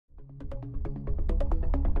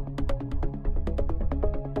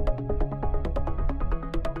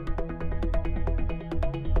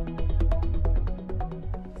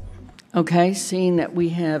Okay, seeing that we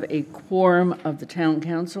have a quorum of the town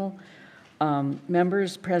council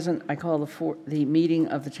members present, I call the meeting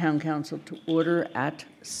of the town council to order at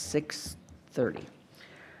 6:30.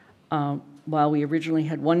 While we originally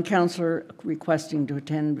had one councilor requesting to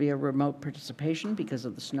attend via remote participation because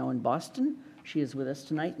of the snow in Boston, she is with us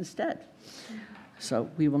tonight instead. So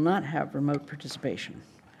we will not have remote participation.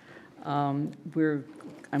 I'm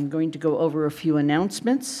going to go over a few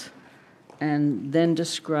announcements and then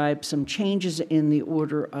describe some changes in the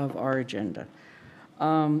order of our agenda.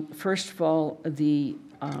 First of all, the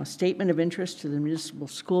statement of interest to the Municipal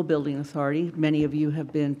School Building Authority. Many of you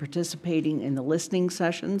have been participating in the listening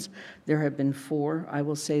sessions. There have been 4. I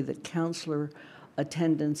will say that counselor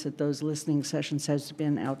attendance at those listening sessions has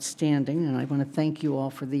been outstanding, and I want to thank you all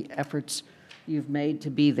for the efforts you've made to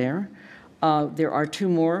be there. There are 2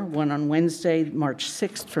 more, one on Wednesday, March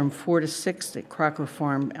 6th from 4 to 6 at Crocker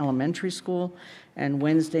Farm Elementary School, and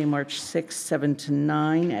Wednesday, March 6th, 7 to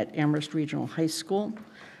 9 at Amherst Regional High School.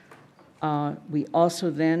 We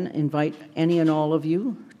also then invite any and all of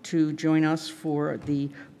you to join us for the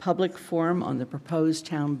public forum on the proposed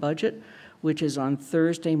town budget, which is on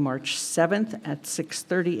Thursday, March 7th at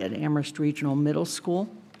 6:30 at Amherst Regional Middle School.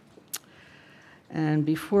 And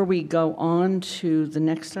before we go on to the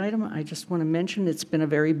next item, I just want to mention it's been a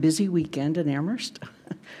very busy weekend in Amherst.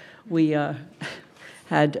 We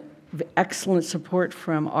had excellent support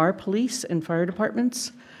from our police and fire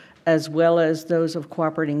departments, as well as those of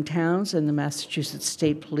cooperating towns and the Massachusetts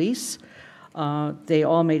State Police. They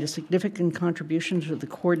all made a significant contribution to the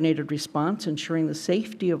coordinated response, ensuring the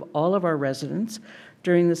safety of all of our residents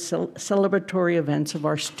during the celebratory events of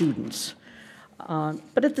our students.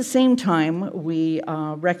 But at the same time, we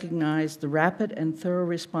recognize the rapid and thorough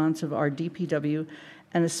response of our DPW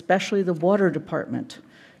and especially the water department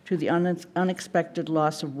to the unexpected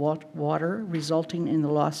loss of water resulting in the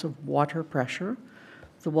loss of water pressure.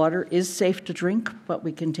 The water is safe to drink, but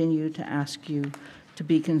we continue to ask you to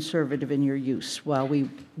be conservative in your use while we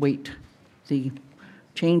wait the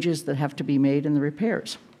changes that have to be made and the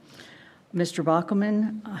repairs. Mr.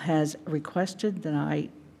 Bockelman has requested that I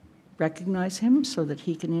recognize him so that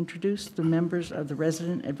he can introduce the members of the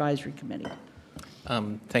Resident Advisory Committee.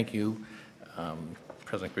 Thank you,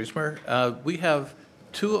 President Griesmer. We have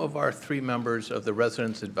 2 of our 3 members of the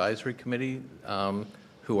Residents Advisory Committee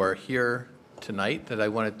who are here tonight that I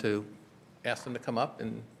wanted to ask them to come up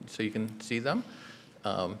and so you can see them.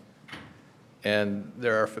 And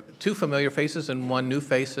there are 2 familiar faces and 1 new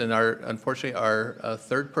face, and unfortunately our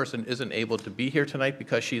 3rd person isn't able to be here tonight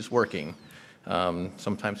because she's working.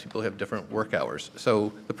 Sometimes people have different work hours.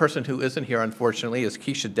 So the person who isn't here, unfortunately, is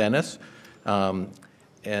Keisha Dennis.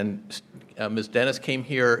 And Ms. Dennis came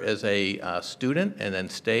here as a student and then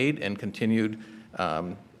stayed and continued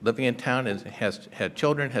living in town, and has had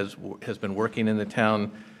children, has been working in the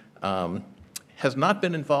town, has not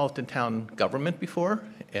been involved in town government before,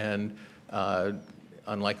 and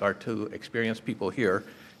unlike our 2 experienced people here,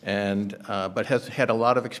 and but has had a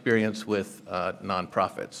lot of experience with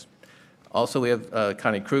nonprofits. Also, we have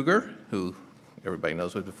Connie Kruger, who everybody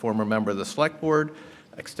knows was a former member of the Select Board,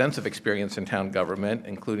 extensive experience in town government,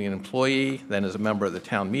 including an employee, then as a member of the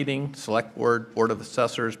town meeting, Select Board, Board of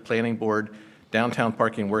Assessors, Planning Board, Downtown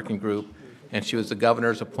Parking Working Group, and she was the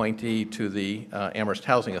governor's appointee to the Amherst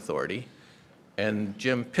Housing Authority. And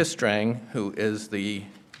Jim Pistrang, who is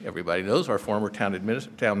everybody knows, our former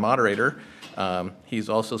town moderator. He's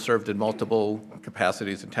also served in multiple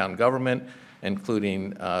capacities in town government,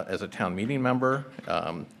 including as a town meeting member,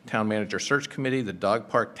 town manager search committee, the dog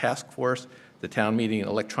park task force, the town meeting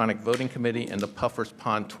electronic voting committee, and the Puffers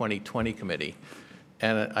Pond 2020 committee.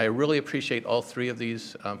 And I really appreciate all 3 of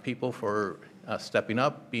these people for stepping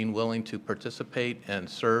up, being willing to participate and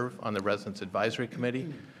serve on the Residents Advisory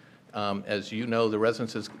Committee. As you know, the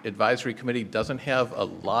Residents Advisory Committee doesn't have a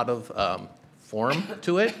lot of form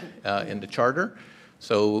to it in the charter.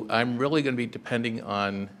 So I'm really going to be depending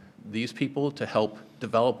on these people to help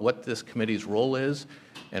develop what this committee's role is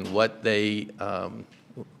and what they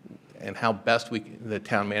and how best the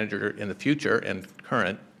town manager in the future and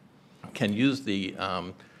current can use the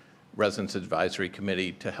Residents Advisory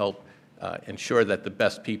Committee to help ensure that the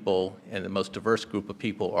best people and the most diverse group of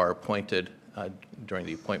people are appointed during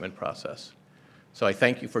the appointment process. So I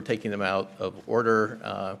thank you for taking them out of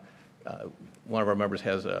order. One of our members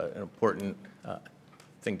has an important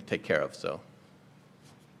thing to take care of. So.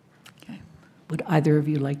 Okay. Would either of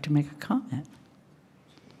you like to make a comment?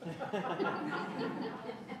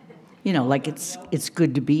 You know, like it's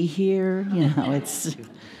good to be here. You know, it's.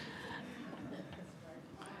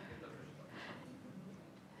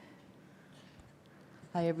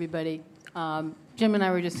 Hi, everybody. Jim and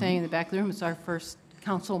I were just saying in the back of the room, it's our first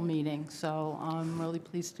council meeting, so I'm really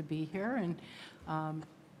pleased to be here, and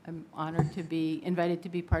I'm honored to be invited to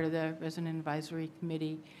be part of the Resident Advisory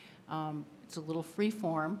Committee. It's a little free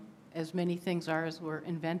form, as many things are as we're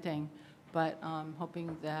inventing, but I'm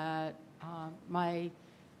hoping that my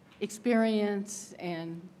experience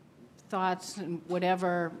and thoughts and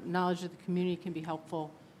whatever knowledge of the community can be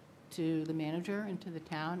helpful to the manager and to the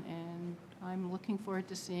town, and I'm looking forward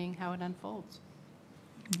to seeing how it unfolds.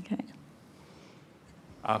 Okay.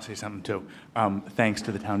 I'll say something too. Thanks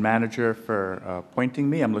to the town manager for appointing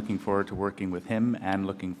me. I'm looking forward to working with him and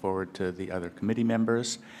looking forward to the other committee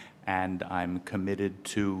members. And I'm committed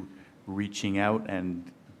to reaching out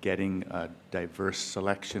and getting a diverse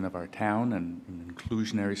selection of our town and an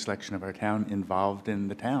inclusionary selection of our town involved in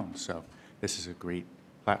the town. So this is a great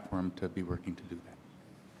platform to be working to do that.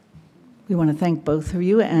 We want to thank both of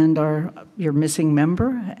you and your missing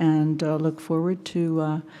member, and look forward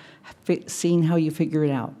to seeing how you figure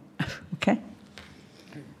it out. Okay?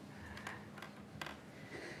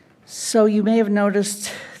 So you may have noticed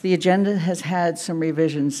the agenda has had some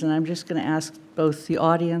revisions, and I'm just going to ask both the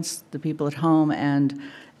audience, the people at home, and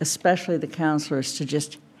especially the counselors to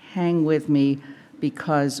just hang with me,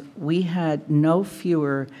 because we had no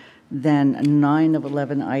fewer than 9 of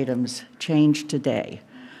 11 items changed today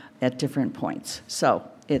at different points. So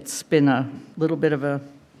it's been a little bit of a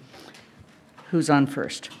who's on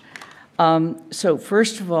first. So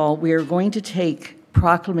first of all, we are going to take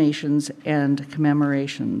proclamations and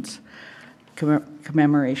commemorations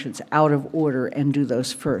out of order and do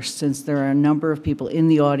those first, since there are a number of people in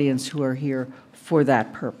the audience who are here for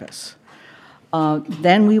that purpose.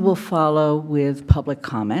 Then we will follow with public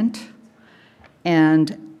comment,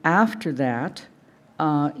 and after that,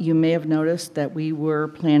 you may have noticed that we were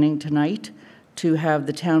planning tonight to have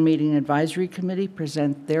the Town Meeting Advisory Committee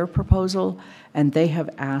present their proposal, and they have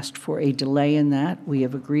asked for a delay in that. We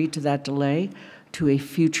have agreed to that delay to a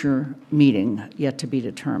future meeting yet to be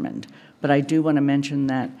determined. But I do want to mention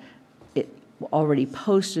that it already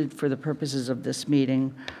posted for the purposes of this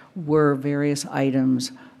meeting were various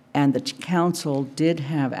items, and the council did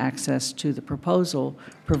have access to the proposal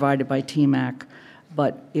provided by TMAC,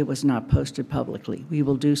 but it was not posted publicly. We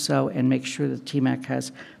will do so and make sure that TMAC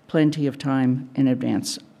has plenty of time in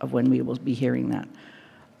advance of when we will be hearing that,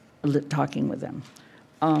 talking with them.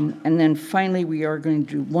 And then finally, we are going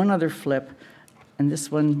to do one other flip, and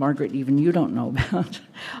this one, Margaret, even you don't know about,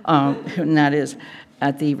 and that is,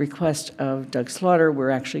 at the request of Doug Slaughter, we're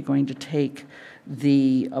actually going to take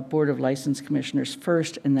the Board of License Commissioners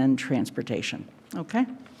first and then Transportation, okay?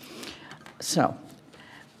 So,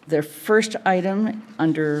 the first item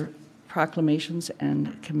under proclamations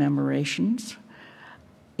and commemorations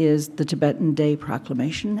is the Tibetan Day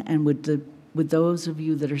Proclamation, and would those of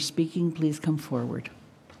you that are speaking please come forward.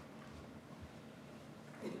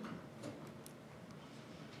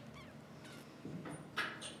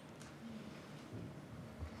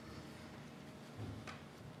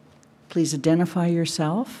 Please identify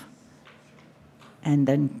yourself and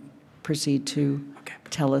then proceed to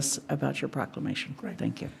tell us about your proclamation. Great.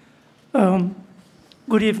 Thank you.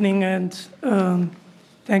 Good evening, and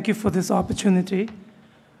thank you for this opportunity.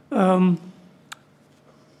 This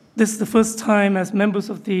is the first time as members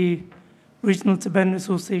of the Regional Tibetan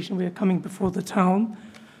Association we are coming before the town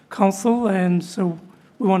council, and so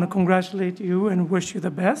we want to congratulate you and wish you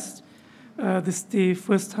the best. This is the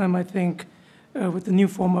first time, I think, with the new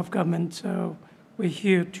form of government, we're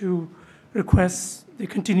here to request the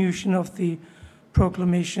continuation of the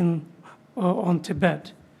proclamation on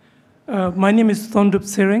Tibet. My name is Thondup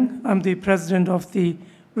Sering. I'm the president of the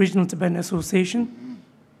Regional Tibetan Association.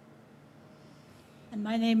 And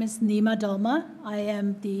my name is Nima Dalma. I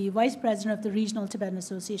am the vice president of the Regional Tibetan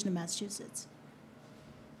Association of Massachusetts.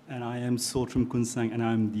 And I am Sotram Kunsang, and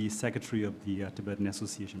I'm the secretary of the Tibetan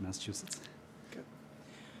Association Massachusetts.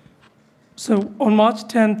 So on March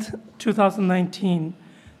 10th, 2019,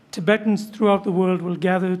 Tibetans throughout the world will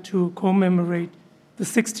gather to commemorate the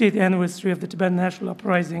 60th anniversary of the Tibetan National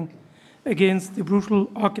Uprising against the brutal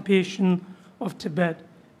occupation of Tibet,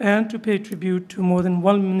 and to pay tribute to more than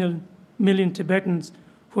 1 million Tibetans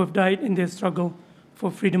who have died in their struggle for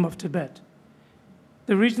freedom of Tibet.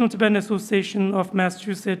 The Regional Tibetan Association of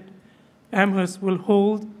Massachusetts, Amherst, will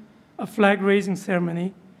hold a flag-raising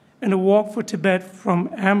ceremony and a walk for Tibet from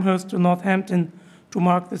Amherst to Northampton to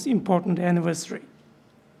mark this important anniversary.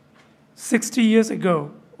 60 years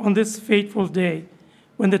ago, on this fateful day,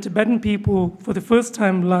 when the Tibetan people for the first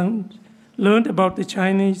time learned about the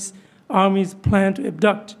Chinese army's plan to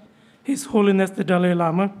abduct His Holiness the Dalai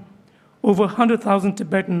Lama, over 100,000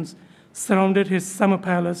 Tibetans surrounded his summer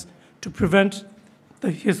palace to prevent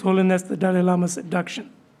His Holiness the Dalai Lama's abduction.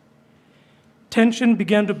 Tension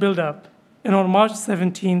began to build up, and on March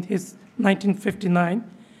 17, 1959,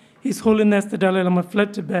 His Holiness the Dalai Lama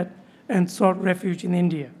fled Tibet and sought refuge in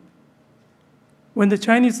India. When the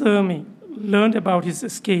Chinese army learned about his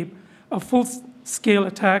escape, a full-scale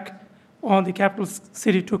attack on the capital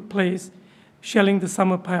city took place, shelling the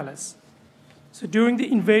Summer Palace. So during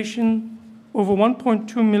the invasion, over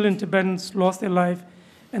 1.2 million Tibetans lost their life,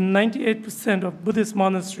 and 98% of Buddhist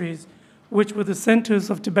monasteries, which were the centers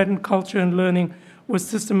of Tibetan culture and learning, were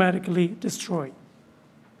systematically destroyed.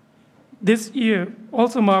 This year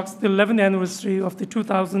also marks the 11th anniversary of the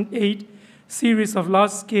 2008 series of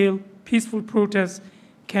large-scale peaceful protests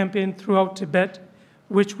campaigned throughout Tibet,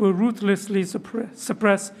 which were ruthlessly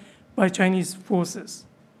suppressed by Chinese forces.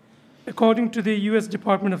 According to the US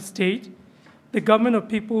Department of State, the government of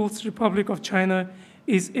People's Republic of China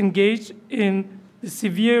is engaged in the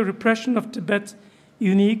severe repression of Tibet's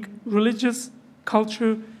unique religious,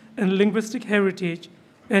 culture, and linguistic heritage,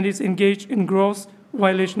 and is engaged in gross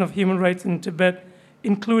violation of human rights in Tibet,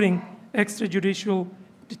 including extrajudicial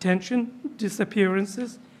detention,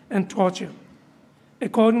 disappearances, and torture.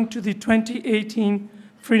 According to the 2018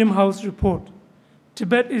 Freedom House report,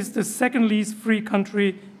 Tibet is the second least free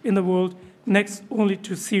country in the world, next only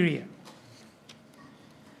to Syria.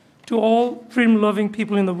 To all freedom-loving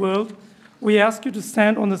people in the world, we ask you to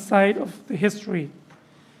stand on the side of the history.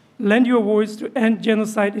 Lend your voice to end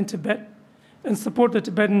genocide in Tibet and support the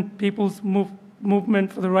Tibetan people's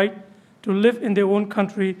movement for the right to live in their own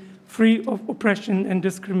country free of oppression and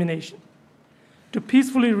discrimination. To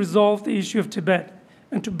peacefully resolve the issue of Tibet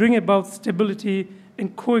and to bring about stability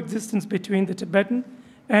and coexistence between the Tibetan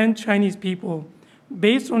and Chinese people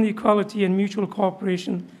based on equality and mutual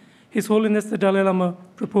cooperation, His Holiness the Dalai Lama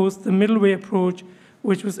proposed the middle way approach,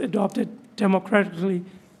 which was adopted democratically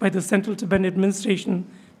by the Central Tibetan Administration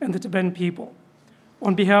and the Tibetan people.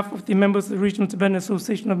 On behalf of the members of the Regional Tibetan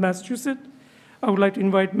Association of Massachusetts, I would like to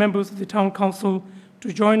invite members of the Town Council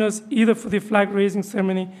to join us either for the flag-raising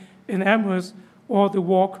ceremony in Amherst or the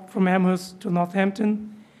walk from Amherst to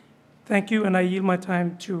Northampton. Thank you, and I yield my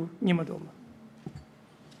time to Nyima Doma.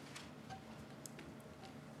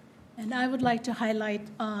 And I would like to highlight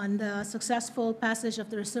on the successful passage of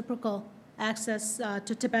the Reciprocal Access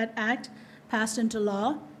to Tibet Act passed into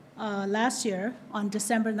law last year on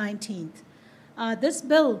December 19th. This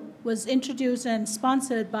bill was introduced and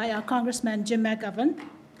sponsored by our Congressman Jim McGovern.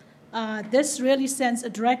 This really sends a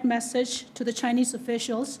direct message to the Chinese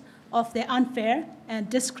officials of their unfair and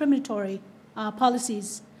discriminatory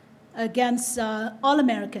policies against all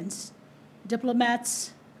Americans,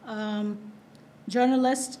 diplomats,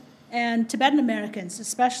 journalists, and Tibetan Americans,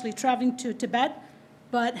 especially traveling to Tibet,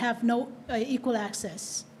 but have no equal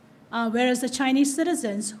access. Whereas the Chinese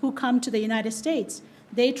citizens who come to the United States,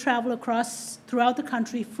 they travel throughout the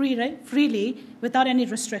country freely without any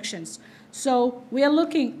restrictions. So we are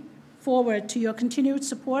looking forward to your continued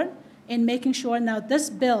support in making sure now this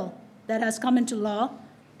bill that has come into law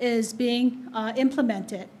is being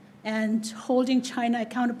implemented and holding China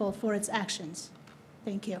accountable for its actions.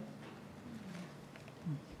 Thank you.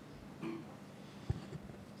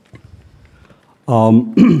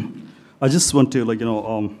 I just want to,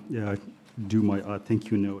 do my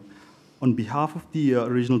thank you note. On behalf of the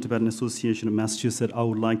Regional Tibetan Association of Massachusetts, I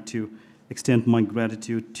would like to extend my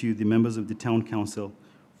gratitude to the members of the Town Council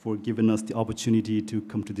for giving us the opportunity to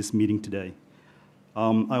come to this meeting today.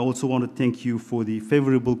 I also want to thank you for the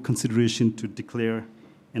favorable consideration to declare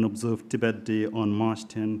and observe Tibet Day on March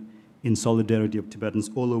 10 in solidarity of Tibetans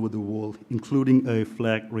all over the world, including a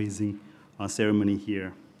flag-raising ceremony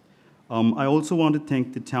here. I also want to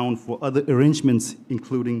thank the town for other arrangements,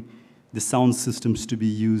 including the sound systems to be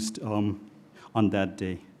used on that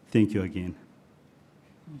day. Thank you again.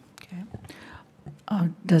 Okay.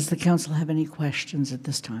 Does the council have any questions at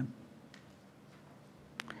this time?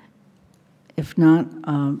 If not,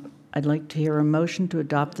 I'd like to hear a motion to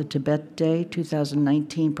adopt the Tibet Day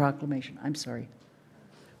 2019 proclamation. I'm sorry.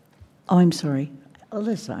 Oh, I'm sorry.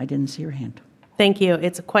 Alyssa, I didn't see your hand. Thank you.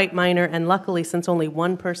 It's quite minor, and luckily, since only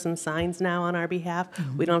one person signs now on our behalf,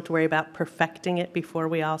 we don't have to worry about perfecting it before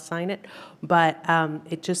we all sign it. But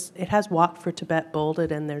it has Walk for Tibet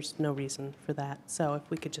bolded, and there's no reason for that. So if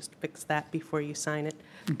we could just fix that before you sign it,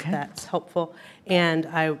 okay, that's helpful. And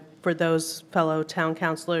for those fellow town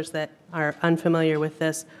councilors that are unfamiliar with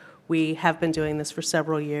this, we have been doing this for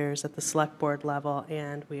several years at the select board level,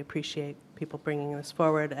 and we appreciate people bringing this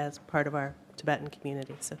forward as part of our Tibetan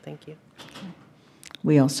community. So thank you.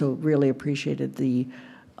 We also really appreciated the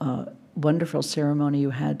wonderful ceremony you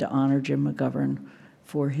had to honor Jim McGovern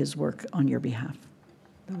for his work on your behalf.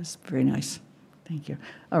 That was very nice. Thank you.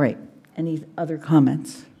 All right, any other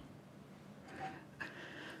comments?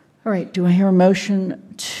 All right, do I hear a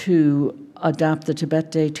motion to adopt the Tibet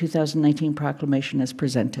Day 2019 proclamation as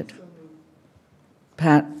presented?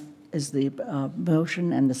 Pat is the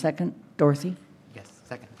motion, and the second, Dorothy? Yes,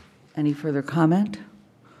 second. Any further comment?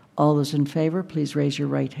 All those in favor, please raise your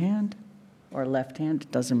right hand, or left hand,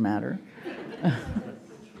 it doesn't matter.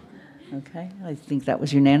 Okay, I think that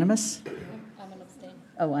was unanimous. I'm an abstain.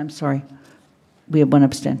 Oh, I'm sorry. We have one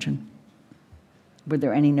abstention. Were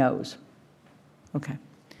there any noes? Okay,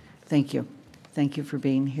 thank you. Thank you for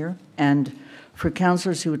being here. And for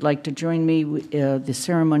counselors who would like to join me, the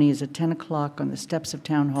ceremony is at 10 o'clock on the steps of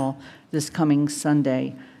Town Hall this coming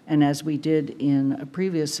Sunday. And as we did in a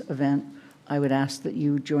previous event, I would ask that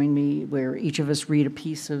you join me where each of us read a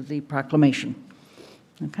piece of the proclamation.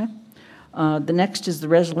 Okay? The next is the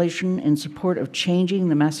resolution in support of changing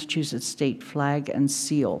the Massachusetts state flag and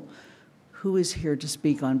seal. Who is here to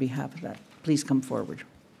speak on behalf of that? Please come forward.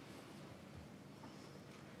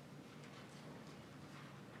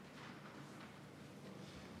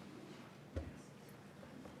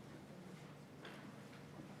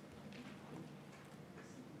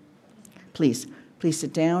 Please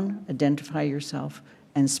sit down, identify yourself,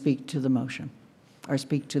 and speak to the motion, or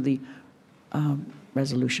speak to the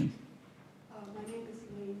resolution. My name is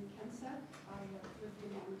Elaine Kenseth. I have lived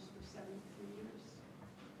in Amherst for 73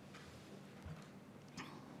 years.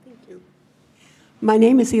 Thank you. My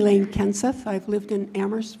name is Elaine Kenseth. I've lived in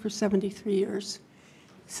Amherst for 73 years,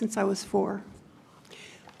 since I was 4.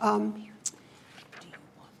 I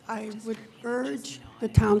would urge the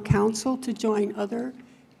town council to join other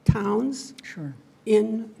towns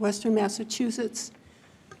in Western Massachusetts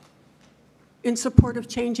in support of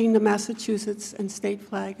changing the Massachusetts and state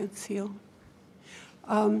flag and seal.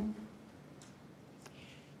 I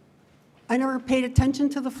never paid attention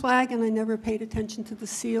to the flag and I never paid attention to the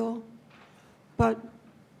seal, but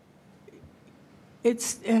it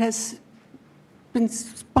has been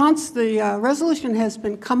sponsored, the resolution has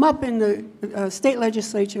been come up in the state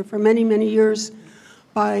legislature for many, many years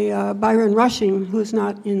by Byron Rushing, who's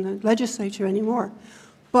not in the legislature anymore.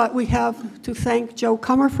 But we have to thank Joe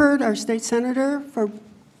Comerford, our state senator, for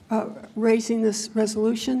raising this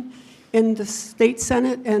resolution in the state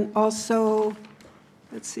senate, and also,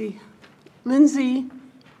 let's see, Lindsay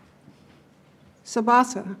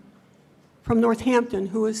Sabasa from Northampton,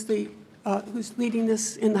 who is the who's leading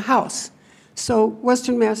this in the House. So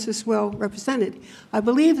Western Mass is well represented. I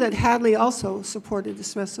believe that Hadley also supported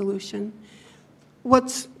this resolution.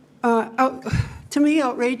 What's to me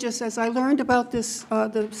outrageous as I learned about this,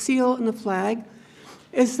 the seal and the flag,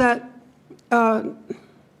 is that the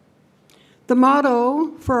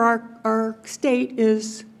motto for our state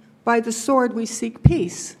is, "By the sword we seek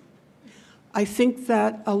peace." I think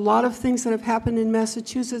that a lot of things that have happened in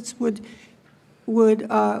Massachusetts we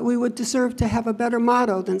would deserve to have a better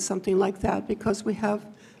motto than something like that, because we have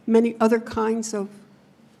many other kinds of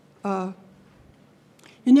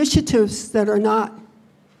initiatives that are not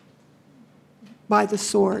by the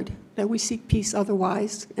sword, that we seek peace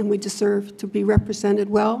otherwise, and we deserve to be represented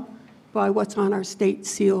well by what's on our state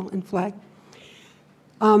seal and flag.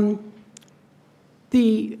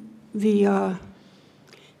 The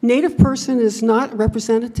Native person is not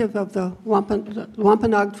representative of the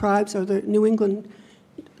Wampanoag tribes or the New England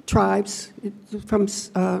tribes. It's from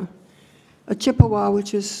Chippewa,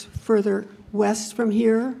 which is further west from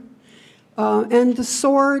here. And the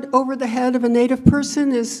sword over the head of a Native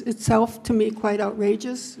person is itself, to me, quite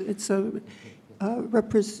outrageous. It's a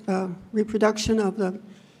reproduction of the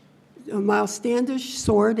Miles Standish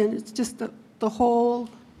sword, and it's just the whole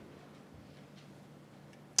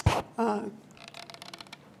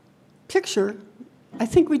picture. I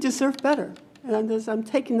think we deserve better, and I'm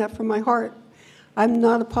taking that from my heart. I'm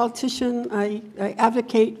not a politician. I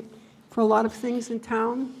advocate for a lot of things in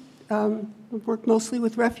town. We've worked mostly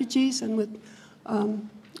with refugees and with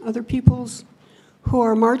other peoples who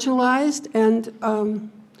are marginalized, and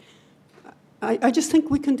I just think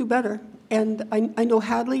we can do better. And I know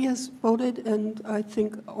Hadley has voted, and I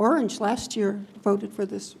think Orange last year voted for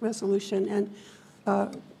this resolution, and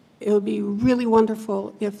it would be really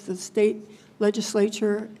wonderful if the state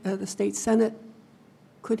legislature, the state senate,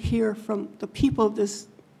 could hear from the people of this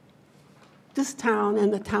town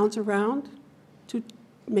and the towns around to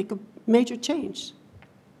make a major change.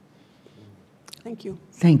 Thank you.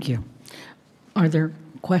 Thank you. Are there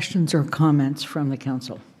questions or comments from the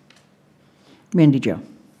council? Mandy Jo.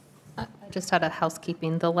 I just had a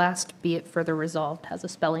housekeeping. The last "be it further resolved" has a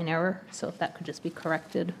spelling error, so if that could just be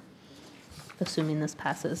corrected, assuming this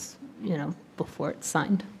passes, before it's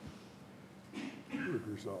signed.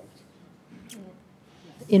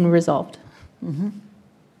 In resolved.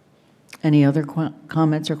 Any other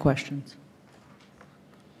comments or questions?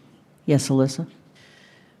 Yes, Alyssa?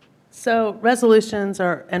 So resolutions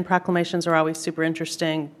and proclamations are always super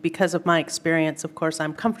interesting. Because of my experience, of course,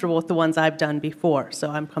 I'm comfortable with the ones I've done before. So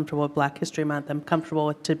I'm comfortable with Black History Month, I'm comfortable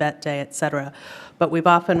with Tibet Day, et cetera. But we've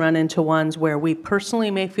often run into ones where we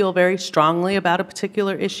personally may feel very strongly about a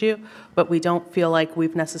particular issue, but we don't feel like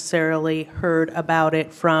we've necessarily heard about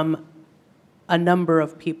it from a number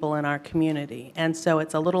of people in our community. And so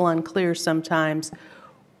it's a little unclear sometimes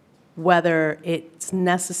whether it's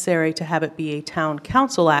necessary to have it be a town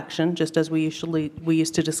council action, just as we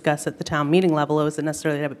used to discuss at the town meeting level. Is it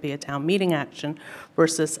necessary to have it be a town meeting action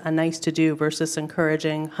versus a nice to do versus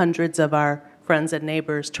encouraging hundreds of our friends and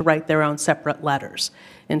neighbors to write their own separate letters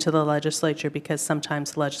into the legislature, because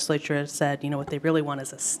sometimes the legislature has said, you know, what they really want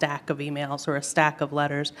is a stack of emails or a stack of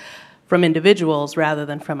letters from individuals rather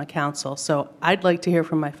than from a council. So I'd like to hear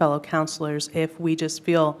from my fellow councilors if we just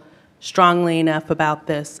feel strongly enough about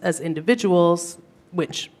this as individuals,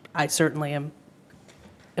 which I certainly am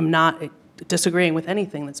not disagreeing with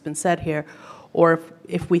anything that's been said here, or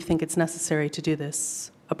if we think it's necessary to do this,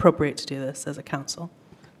 appropriate to do this as a council.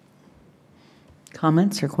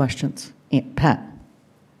 Comments or questions? Pat?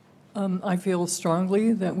 I feel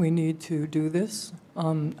strongly that we need to do this.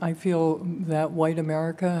 I feel that white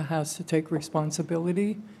America has to take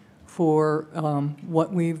responsibility for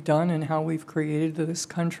what we've done and how we've created this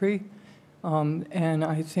country. And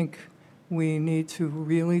I think we need to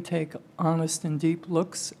really take honest and deep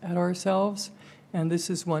looks at ourselves. And this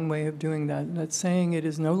is one way of doing that. That's saying it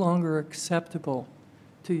is no longer acceptable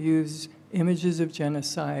to use images of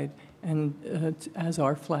genocide and as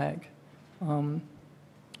our flag.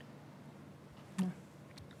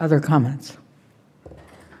 Other comments?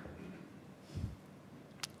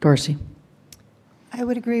 Dorsey? I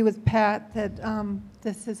would agree with Pat that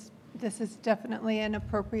this is definitely an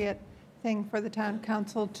appropriate thing for the town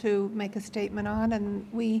council to make a statement on, and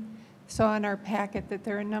we saw in our packet that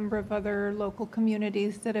there are a number of other local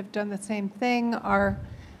communities that have done the same thing. Our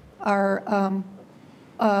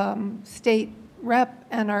state rep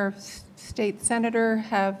and our state senator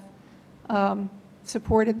have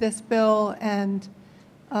supported this bill, and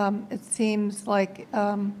it seems like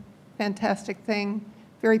a fantastic thing,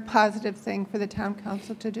 very positive thing for the town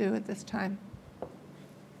council to do at this time.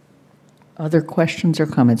 Other questions or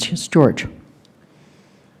comments? Yes, George.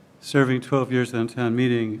 Serving 12 years on town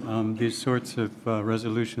meeting, these sorts of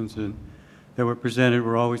resolutions that were presented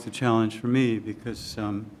were always a challenge for me, because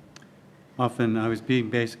often I was being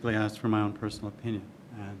basically asked for my own personal opinion.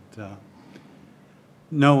 And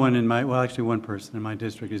no one in my, well, actually one person in my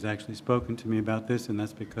district has actually spoken to me about this, and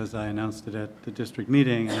that's because I announced it at the district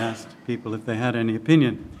meeting and asked people if they had any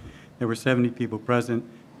opinion. There were 70 people present.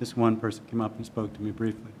 This one person came up and spoke to me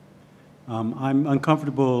briefly. I'm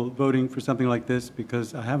uncomfortable voting for something like this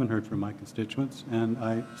because I haven't heard from my constituents, and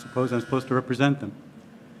I suppose I'm supposed to represent them.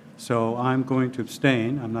 So I'm going to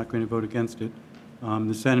abstain. I'm not going to vote against it.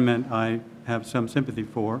 The sentiment I have some sympathy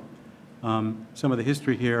for. Some of the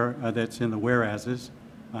history here that's in the whereases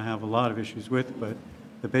I have a lot of issues with, but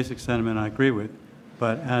the basic sentiment I agree with.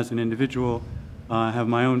 But as an individual, I have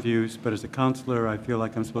my own views, but as a counselor, I feel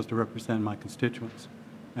like I'm supposed to represent my constituents.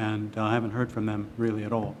 And I haven't heard from them really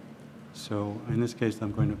at all. So in this case,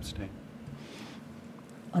 I'm going to abstain.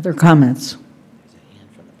 Other comments? There's a hand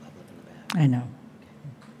from the public in the back. I know.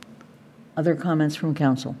 Other comments from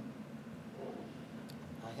council?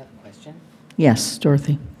 I have a question. Yes,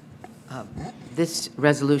 Dorothy. This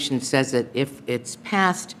resolution says that if it's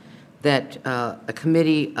passed, that a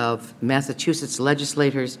committee of Massachusetts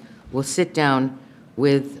legislators will sit down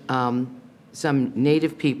with some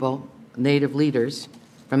Native people, Native leaders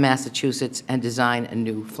from Massachusetts, and design a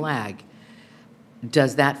new flag.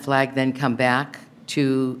 Does that flag then come back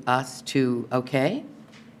to us to okay?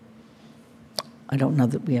 I don't know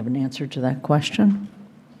that we have an answer to that question.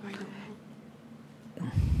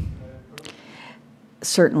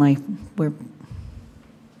 Certainly, we're...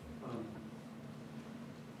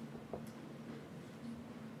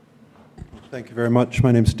 Thank you very much.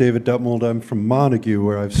 My name's David Detmold. I'm from Montague,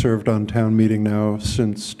 where I've served on town meeting now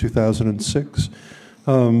since 2006.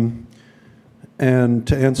 And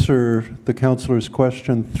to answer the councilor's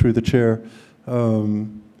question through the chair,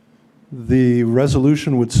 the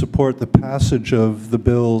resolution would support the passage of the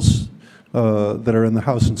bills that are in the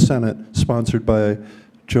House and Senate, sponsored by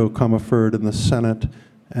Joe Comerford in the Senate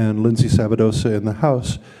and Lindsay Sabadosa in the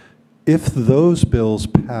House. If those bills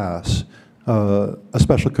pass, a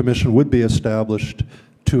special commission would be established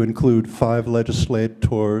to include 5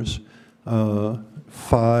 legislators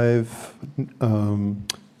 5,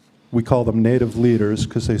 we call them native leaders,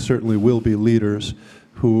 because they certainly will be leaders,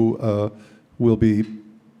 who will be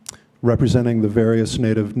representing the various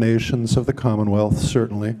native nations of the Commonwealth,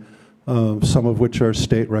 certainly, some of which are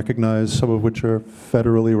state recognized, some of which are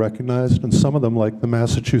federally recognized, and some of them, like the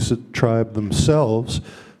Massachusetts tribe themselves,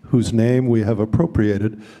 whose name we have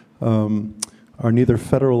appropriated, are neither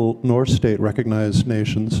federal nor state recognized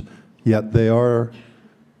nations, yet they are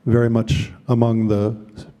very much among the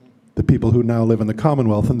people who now live in the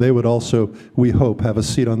Commonwealth, and they would also, we hope, have a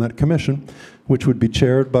seat on that commission, which would be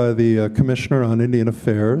chaired by the Commissioner on Indian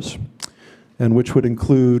Affairs, and which would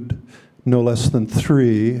include no less than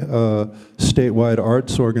 3 statewide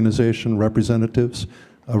arts organization representatives,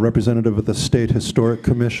 a representative of the State Historic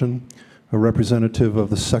Commission, a representative of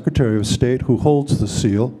the Secretary of State who holds the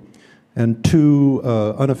seal, and 2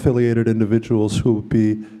 unaffiliated individuals who will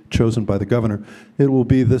be chosen by the governor. It will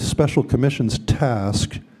be this special commission's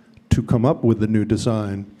task to come up with the new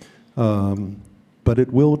design, but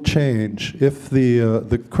it will change if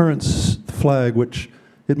the current flag, which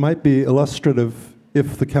it might be illustrative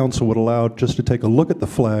if the council would allow just to take a look at the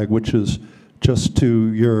flag, which is just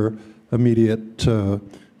to your immediate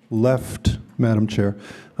left, Madam Chair,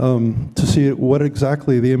 to see what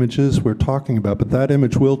exactly the image is we're talking about. But that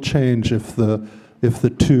image will change if the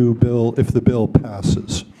bill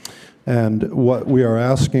passes. And what we are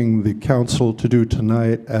asking the council to do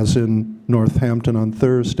tonight, as in Northampton on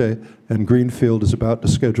Thursday, and Greenfield is about to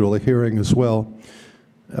schedule a hearing as well,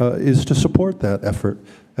 is to support that effort,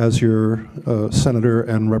 as your senator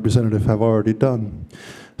and representative have already done.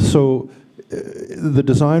 So the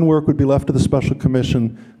design work would be left to the special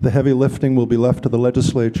commission. The heavy lifting will be left to the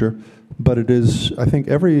legislature, but it is, I think,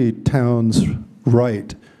 every town's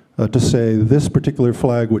right to say this particular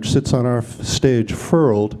flag, which sits on our stage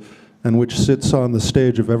furled, and which sits on the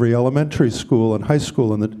stage of every elementary school and high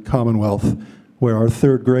school in the Commonwealth, where our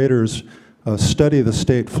 3rd graders study the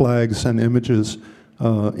state flags and images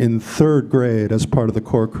in 3rd grade as part of the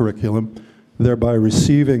core curriculum, thereby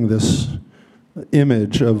receiving this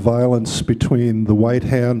image of violence between the white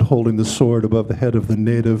hand holding the sword above the head of the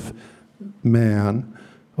native man.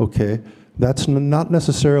 Okay, that's not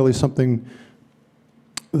necessarily something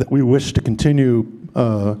that we wish to continue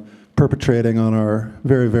perpetrating on our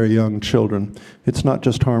very, very young children. It's not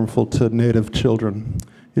just harmful to native children.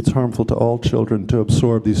 It's harmful to all children to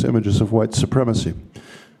absorb these images of white supremacy.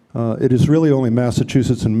 It is really only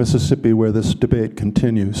Massachusetts and Mississippi where this debate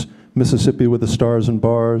continues. Mississippi with the stars and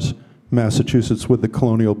bars, Massachusetts with the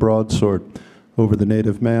colonial broadsword over the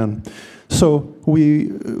native man. So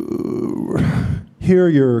we hear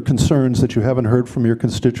your concerns that you haven't heard from your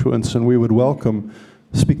constituents, and we would welcome,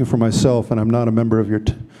 speaking for myself, and I'm not a member of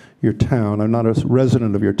your town, I'm not a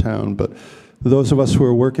resident of your town, but those of us who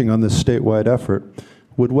are working on this statewide effort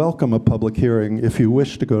would welcome a public hearing, if you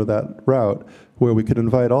wish to go that route, where we could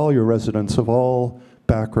invite all your residents of all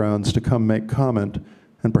backgrounds to come make comment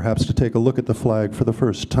and perhaps to take a look at the flag for the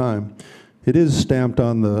first time. It is stamped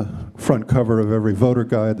on the front cover of every voter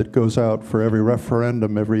guide that goes out for every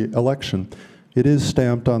referendum, every election. It is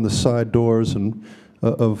stamped on the side doors and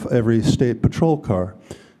of every state patrol car.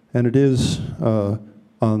 And it is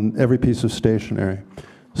on every piece of stationery.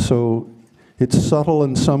 So it's subtle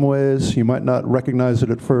in some ways. You might not recognize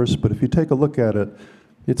it at first, but if you take a look at it,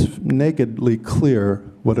 it's nakedly clear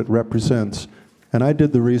what it represents. And I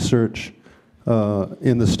did the research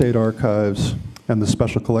in the state archives and the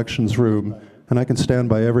special collections room, and I can stand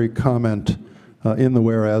by every comment in the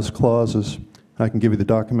whereas clauses. I can give you the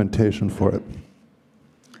documentation for it.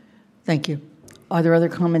 Thank you. Are there other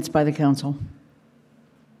comments by the council?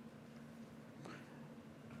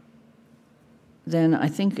 Then I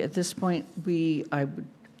think at this point I would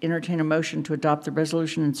entertain a motion to adopt the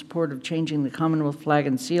resolution in support of changing the Commonwealth flag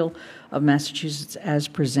and seal of Massachusetts as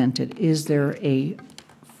presented. Is there a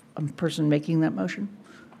person making that motion?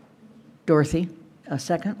 Dorothy, a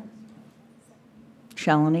second?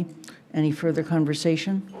 Shalini, any further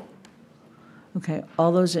conversation? Okay,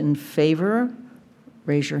 all those in favor,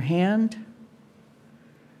 raise your hand.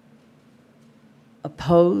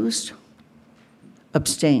 Opposed?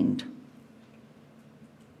 Abstained?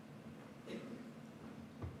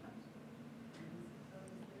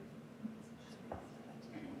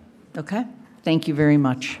 Okay, thank you very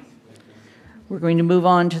much. We're going to move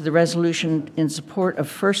on to the resolution in support of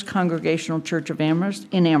First Congregational Church of Amherst,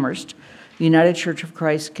 in Amherst, the United Church of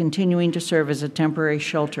Christ, continuing to serve as a temporary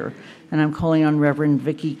shelter. And I'm calling on Reverend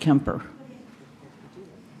Vicki Kemper.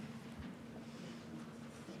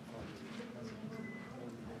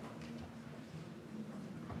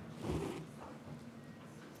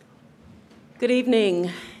 Good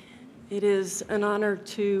evening. It is an honor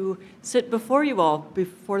to sit before you all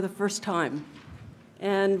for the first time.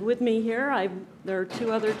 And with me here, there are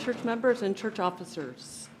 2 other church members and church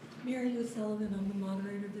officers. Mary Lou Sullivan, I'm the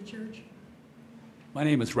moderator of the church. My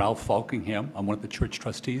name is Ralph Falkingham. I'm one of the church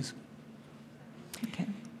trustees. Okay.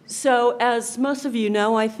 So as most of you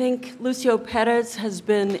know, I think Lucio Perez has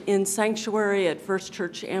been in sanctuary at First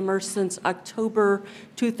Church Amherst since October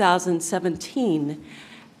 2017.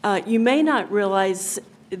 You may not realize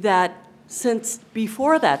that since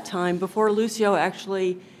before that time, before Lucio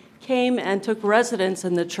actually came and took residence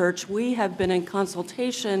in the church, we have been in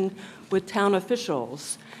consultation with town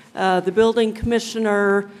officials, the building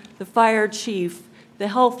commissioner, the fire chief, the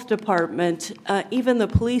health department, even the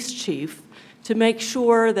police chief, to make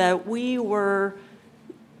sure that we were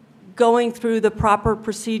going through the proper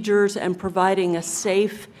procedures and providing a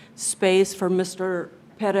safe space for Mr.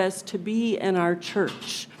 Perez to be in our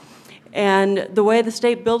church. And the way the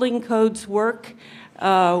state building codes work,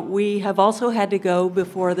 we have also had to go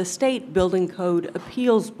before the State Building Code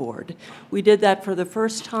Appeals Board. We did that for the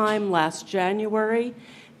first time last January.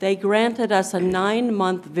 They granted us a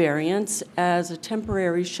 9-month variance as a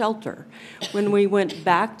temporary shelter. When we went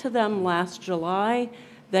back to them last July,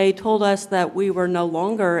 they told us that we were no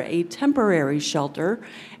longer a temporary shelter,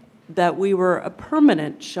 that we were a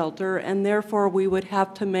permanent shelter, and therefore we would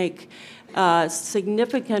have to make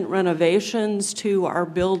significant renovations to our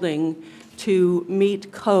building to meet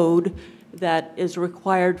code that is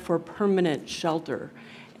required for permanent shelter.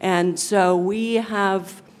 And so we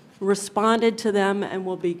have responded to them and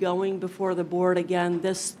will be going before the board again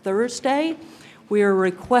this Thursday. We are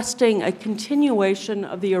requesting a continuation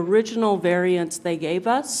of the original variance they gave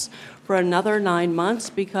us for another 9 months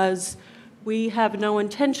because we have no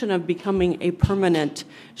intention of becoming a permanent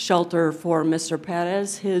shelter for Mr.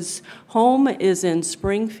 Perez. His home is in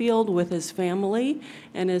Springfield with his family,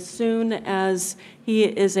 and as soon as he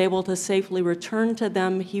is able to safely return to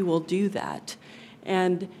them, he will do that.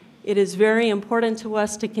 And it is very important to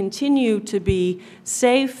us to continue to be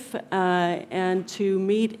safe and to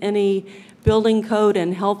meet any building code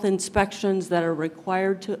and health inspections that are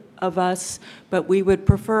required of us, but we would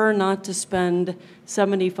prefer not to spend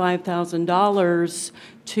 $75,000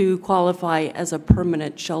 to qualify as a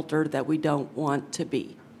permanent shelter that we don't want to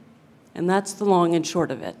be. And that's the long and short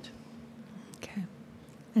of it. Okay.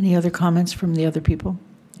 Any other comments from the other people?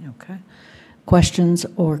 Okay. Questions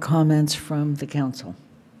or comments from the council?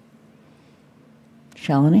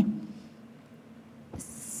 Shalini?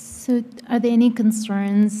 So are there any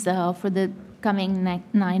concerns for the coming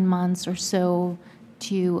 9 months or so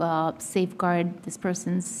to safeguard this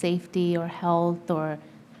person's safety or health, or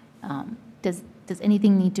does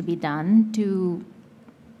anything need to be done to,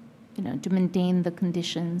 to maintain the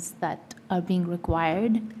conditions that are being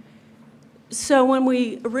required? So when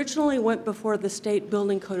we originally went before the State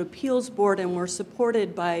Building Code Appeals Board and were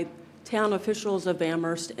supported by town officials of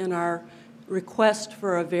Amherst in our request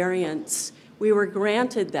for a variance, we were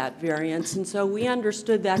granted that variance, and so we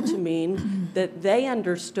understood that to mean that they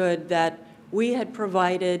understood that we had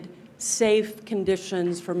provided safe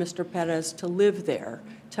conditions for Mr. Perez to live there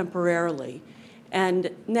temporarily.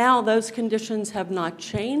 And now those conditions have not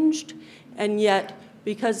changed, and yet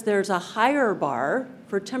because there's a higher bar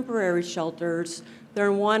for temporary shelters,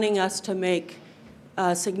 they're wanting us to make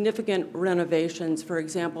significant renovations, for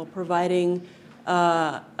example, providing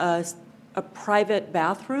a private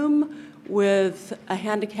bathroom with a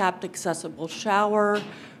handicapped accessible shower,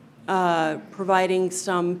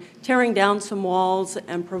 tearing down some walls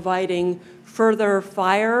and providing further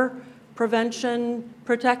fire prevention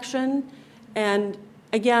protection. And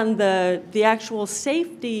again, the actual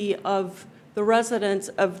safety of the residents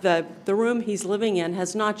of the room he's living in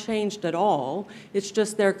has not changed at all. It's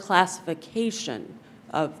just their classification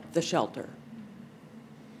of the shelter.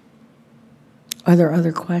 Are there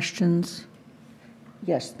other questions?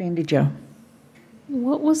 Yes, Bandy Joe.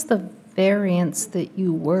 What was the variance that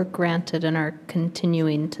you were granted and are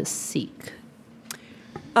continuing to seek?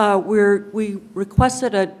 We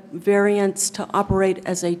requested a variance to operate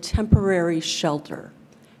as a temporary shelter,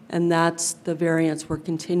 and that's the variance we're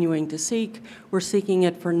continuing to seek. We're seeking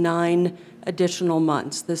it for 9 additional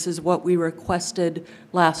months. This is what we requested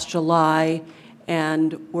last July,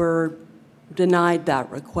 and we're denied that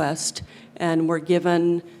request, and we're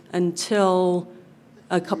given until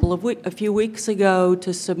a few weeks ago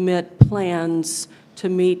to submit plans to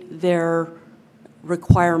meet their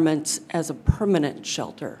requirements as a permanent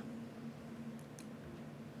shelter.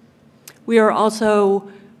 We are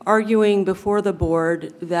also arguing before the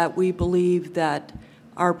board that we believe that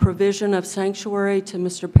our provision of sanctuary to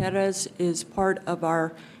Mr. Perez is part of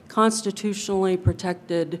our constitutionally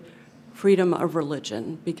protected freedom of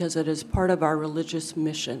religion, because it is part of our religious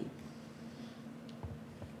mission.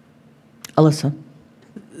 Alyssa?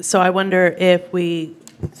 So I wonder if we,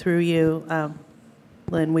 through you,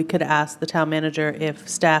 Lynn, we could ask the town manager if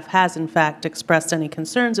staff has in fact expressed any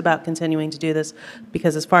concerns about continuing to do this,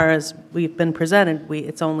 because as far as we've been presented,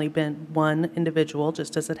 it's only been one individual,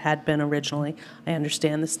 just as it had been originally. I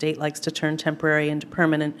understand the state likes to turn temporary into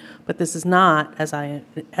permanent, but this is not, as I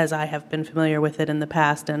have been familiar with it in the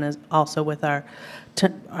past, and as also with our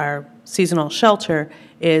seasonal shelter,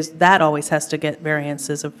 is that always has to get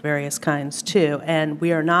variances of various kinds too. And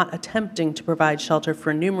we are not attempting to provide shelter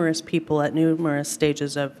for numerous people at numerous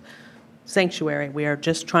stages of sanctuary. We are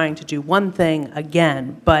just trying to do one thing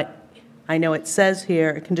again, but I know it says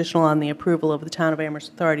here, conditional on the approval of the Town of Amherst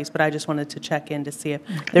authorities, but I just wanted to check in to see if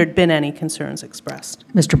there had been any concerns expressed.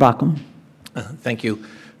 Mr. Bockham. Thank you.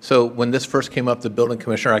 So when this first came up, the building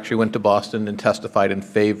commissioner actually went to Boston and testified in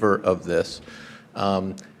favor of this.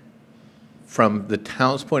 From the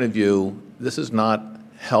town's point of view, this is not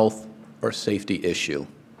health or safety issue.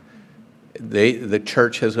 The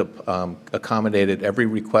church has accommodated every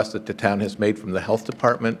request that the town has made from the health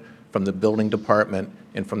department, from the building department,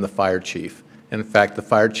 and from the fire chief. And in fact, the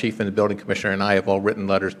fire chief and the building commissioner and I have all written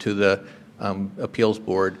letters to the appeals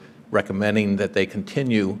board recommending that they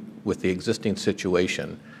continue with the existing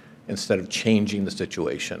situation instead of changing the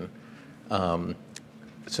situation.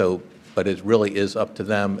 But it really is up to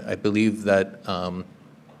them. I believe that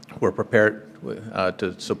we're prepared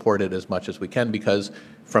to support it as much as we can, because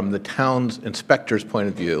from the town's inspector's point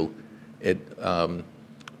of view,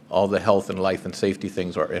 all the health and life and safety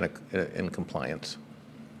things are in compliance.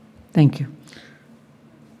 Thank you.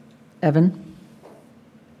 Evan?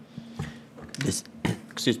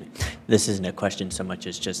 Excuse me. This isn't a question so much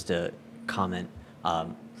as just a comment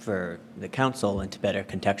for the council and to better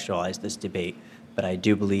contextualize this debate. But I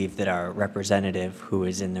do believe that our representative, who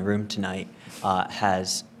is in the room tonight,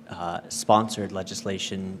 has sponsored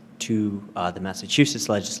legislation to the Massachusetts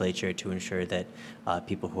legislature to ensure that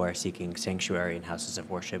people who are seeking sanctuary in houses of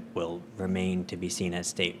worship will remain to be seen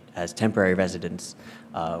as temporary residents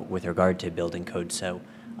with regard to building code. So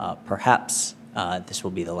perhaps this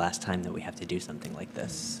will be the last time that we have to do something like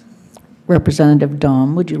this. Representative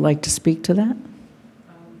Dahm, would you like to speak to that?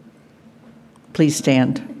 Please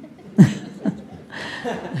stand.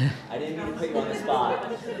 I didn't mean to put you on the spot.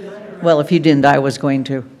 Well, if you didn't, I was going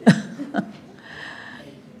to.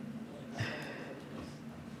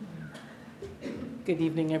 Good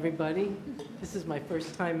evening, everybody. This is my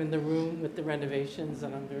first time in the room with the renovations,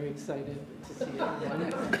 and I'm very excited to see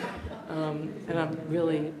everyone. And I'm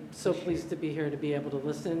really so pleased to be here to be able to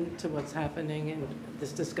listen to what's happening in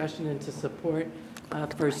this discussion and to support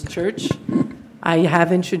First Church. I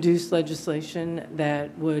have introduced legislation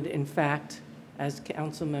that would, in fact, as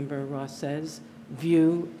Councilmember Ross says,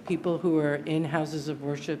 view people who are in houses of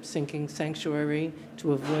worship seeking sanctuary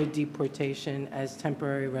to avoid deportation as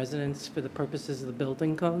temporary residents for the purposes of the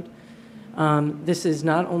building code. This is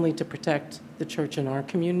not only to protect the church in our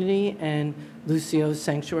community and Lucio's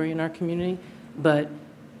sanctuary in our community, but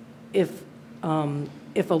if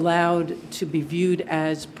allowed to be viewed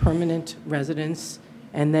as permanent residents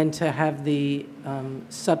and then to have the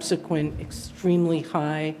subsequent extremely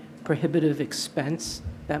high prohibitive expense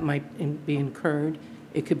that might be incurred,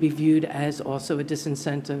 it could be viewed as also a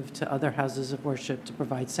disincentive to other houses of worship to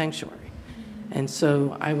provide sanctuary. And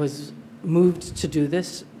so I was moved to do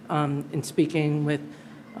this in speaking with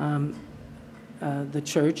the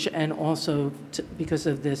church, and also because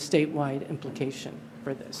of the statewide implication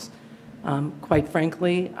for this. Quite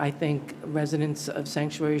frankly, I think residents of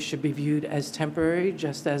sanctuaries should be viewed as temporary,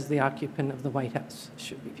 just as the occupant of the White House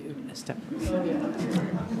should be viewed as temporary.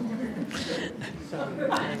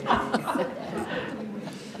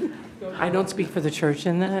 I don't speak for the church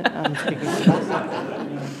in that. I'm speaking for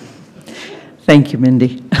Thank you,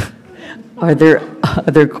 Mindy. Are there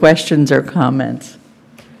other questions or comments?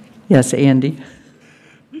 Yes, Andy.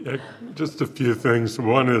 Yeah, just a few things.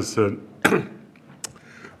 One is that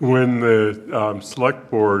when the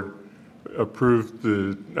select board approved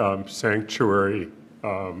the sanctuary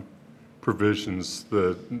provisions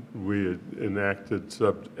that we had enacted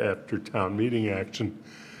after town meeting action,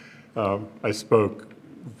 I spoke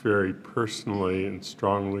very personally and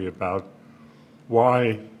strongly about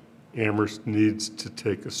why Amherst needs to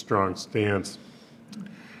take a strong stance.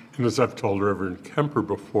 And as I've told Reverend Kemper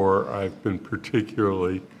before, I've been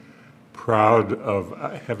particularly proud of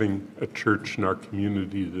having a church in our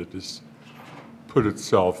community that has put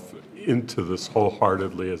itself into this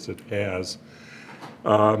wholeheartedly as it has.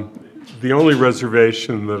 The only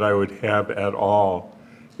reservation that I would have at all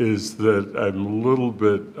is that I'm a little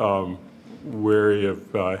bit wary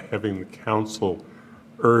of having the council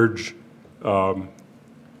urge the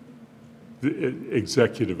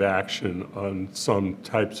executive action on some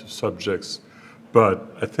types of subjects.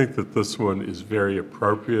 But I think that this one is very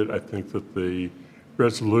appropriate. I think that the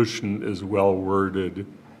resolution is well worded,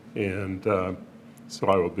 and so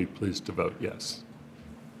I will be pleased to vote yes.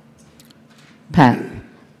 Pat.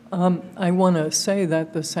 I want to say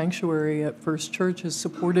that the sanctuary at First Church is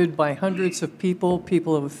supported by hundreds of people,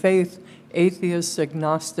 people of faith, atheists,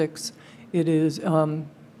 agnostics. It is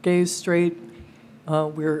gay, straight.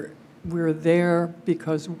 We're there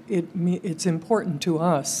because it's important to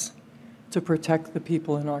us to protect the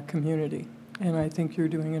people in our community. And I think you're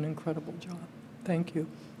doing an incredible job. Thank you.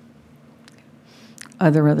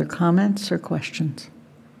 Are there other comments or questions?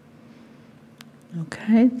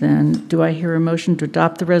 Okay, then do I hear a motion to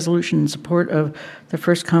adopt the resolution in support of the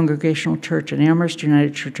First Congregational Church in Amherst,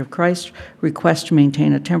 United Church of Christ, request to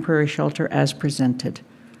maintain a temporary shelter as presented?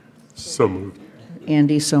 So moved.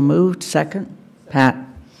 Andy, so moved. Second? Pat.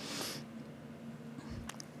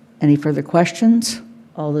 Any further questions?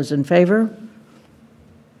 All those in favor?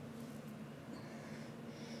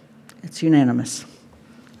 It's unanimous.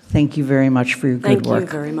 Thank you very much for your good work. Thank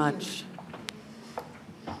you very much.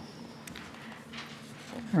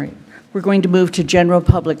 All right. We're going to move to general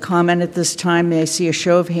public comment at this time. May I see a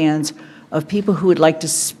show of hands of people who would like to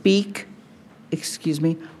speak,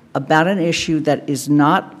 about an issue that is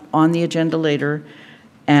not on the agenda later,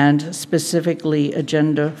 and specifically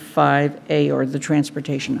Agenda 5A, or the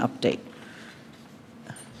transportation update.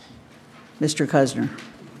 Mr. Kusner.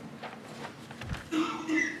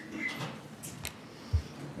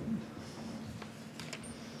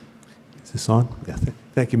 Is this on? Yeah.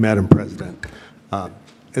 Thank you, Madam President.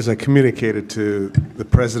 As I communicated to the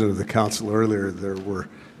President of the Council earlier, there were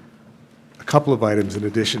a couple of items in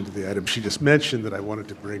addition to the item she just mentioned that I wanted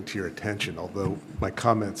to bring to your attention, although my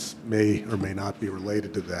comments may or may not be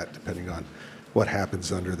related to that, depending on what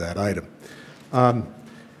happens under that item. I'm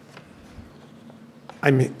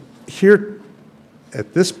here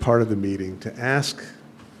at this part of the meeting to ask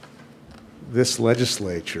this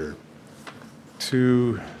legislature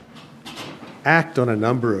to act on a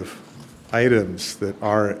number of items that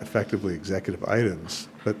are effectively executive items,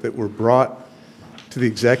 but that were brought to the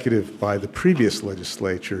executive by the previous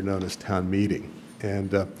legislature known as town meeting.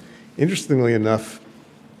 And interestingly enough,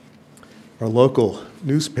 our local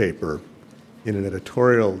newspaper, in an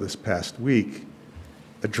editorial this past week,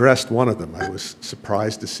 addressed one of them. I was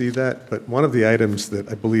surprised to see that, but one of the items that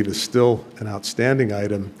I believe is still an outstanding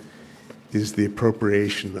item is the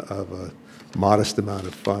appropriation of a modest amount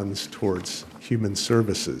of funds towards human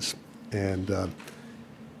services. And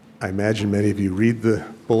I imagine many of you read the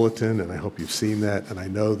bulletin, and I hope you've seen that, and I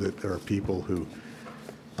know that there are people who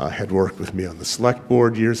had worked with me on the select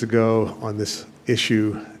board years ago on this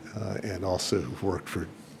issue, and also who've worked for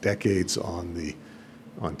decades on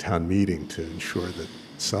town meeting to ensure that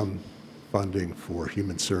some funding for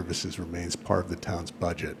human services remains part of the town's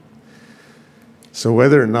budget. So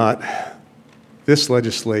whether or not this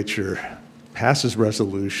legislature passes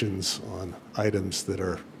resolutions on items that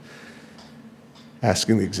are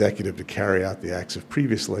asking the executive to carry out the acts of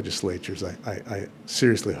previous legislatures, I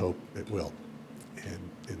seriously hope it will. And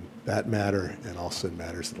in that matter, and also in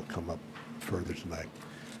matters that will come up further tonight.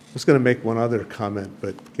 I was going to make one other comment,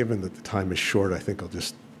 but given that the time is short, I think I'll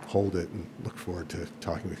just hold it and look forward to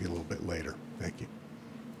talking with you a little bit later. Thank you.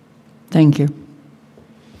 Thank you.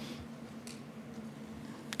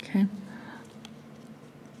 Okay.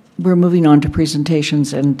 We're moving on to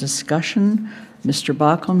presentations and discussion. Mr.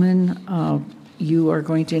 Bockelman, you are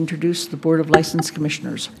going to introduce the Board of License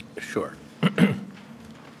Commissioners. Sure.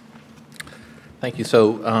 Thank you.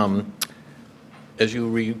 So, as you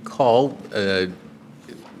recall,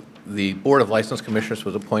 the Board of License Commissioners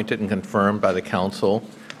was appointed and confirmed by the Council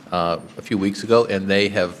a few weeks ago, and they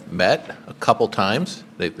have met a couple times.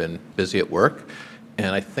 They've been busy at work,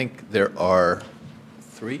 and I think there are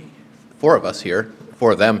four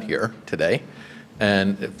of them here today.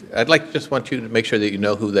 And I'd just want you to make sure that you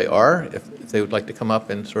know who they are, if they would like to come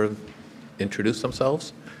up and sort of introduce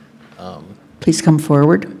themselves. Please come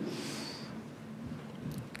forward.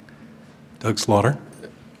 Doug Slaughter.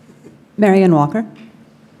 Marion Walker.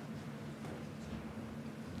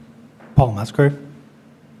 Paul Musgrave.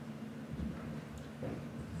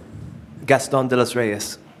 Gaston de los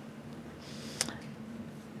Reyes.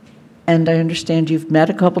 And I understand you've met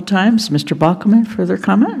a couple times. Mr. Bockelman, further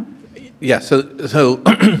comment? Yeah, so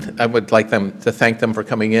I would like to thank them for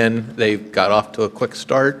coming in. They got off to a quick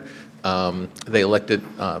start. They elected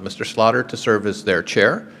Mr. Slaughter to serve as their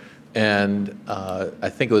chair. And I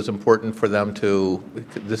think it was important for them to,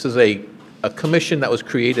 this is a commission that was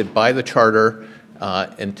created by the charter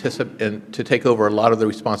and to take over a lot of the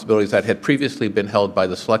responsibilities that had previously been held by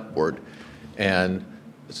the select board. And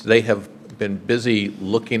so they have been busy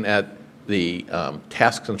looking at the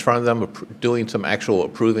tasks in front of them, doing some actual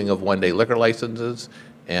approving of one-day liquor licenses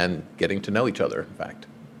and getting to know each other, in fact.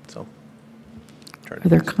 So, Are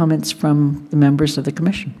there comments from the members of the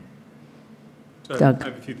commission? So Doug. I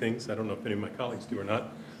have a few things. I don't know if any of my colleagues do or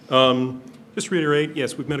not. Just to reiterate,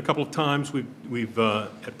 yes, we've met a couple of times. We've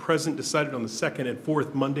at present decided on the second and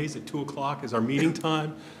fourth Mondays at 2 o'clock is our meeting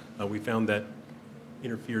time. We found that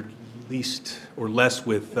interfered least or less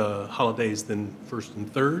with holidays than first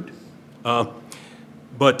and third.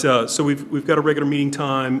 So we've got a regular meeting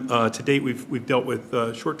time. To date, we've dealt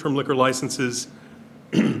with short-term liquor licenses.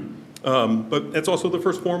 But that's also the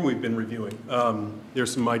first form we've been reviewing.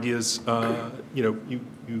 There's some ideas,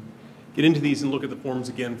 you get into these and look at the forms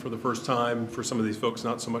again for the first time for some of these folks,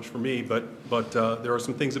 not so much for me, but there are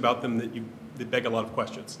some things about them that beg a lot of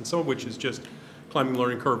questions, and some of which is just climbing the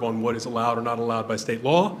learning curve on what is allowed or not allowed by state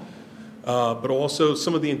law, but also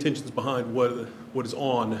some of the intentions behind what is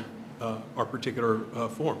on our particular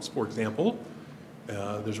forms. For example,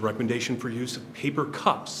 there's a recommendation for use of paper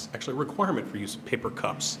cups, actually a requirement for use of paper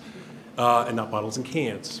cups, and not bottles and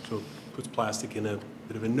cans. So it puts plastic in a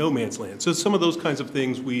bit of a no man's land. So some of those kinds of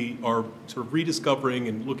things we are sort of rediscovering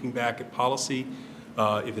and looking back at policy,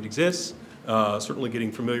 if it exists, certainly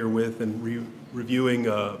getting familiar with and reviewing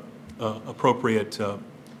appropriate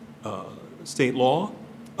state law.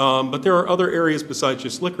 But there are other areas besides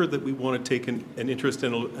just liquor that we want to take an interest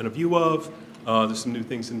in and a view of. There's some new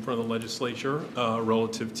things in front of the legislature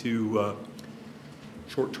relative to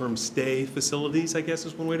short-term stay facilities, I guess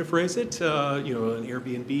is one way to phrase it. An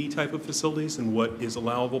Airbnb type of facilities and what is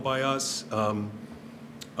allowable by us.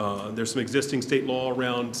 There's some existing state law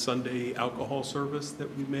around Sunday alcohol service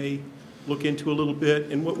that we may look into a little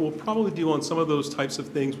bit. And what we'll probably do on some of those types of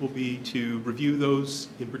things will be to review those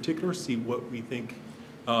in particular, see what we think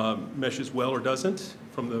meshes well or doesn't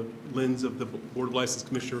from the lens of the Board of License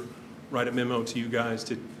Commissioner. Write a memo to you guys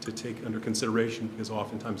to take under consideration, because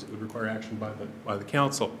oftentimes it would require action by the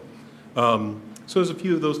council. So there's a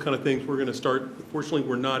few of those kind of things we're going to start. Fortunately,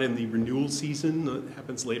 we're not in the renewal season. That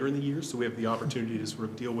happens later in the year, so we have the opportunity to sort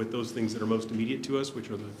of deal with those things that are most immediate to us,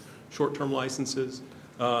 which are the short-term licenses,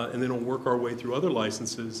 and then we'll work our way through other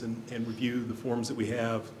licenses and review the forms that we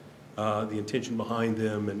have, the intention behind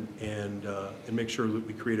them, and make sure that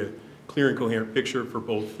we create a clear and coherent picture for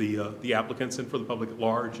both the applicants and for the public at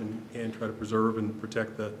large, and try to preserve and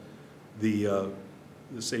protect the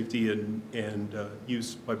safety and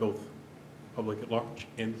use by both public at large,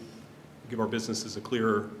 and give our businesses a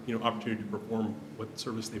clearer opportunity to perform what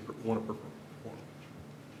service they want to perform.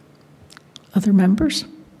 Other members?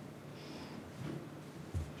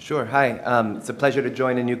 Sure. Hi. It's a pleasure to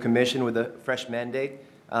join a new commission with a fresh mandate.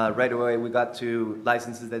 Right away, we got to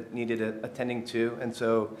licenses that needed attending to, and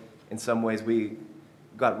so in some ways we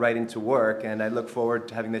got right into work, and I look forward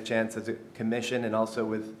to having the chance as a commission and also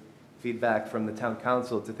with feedback from the town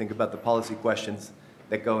council to think about the policy questions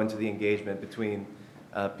that go into the engagement between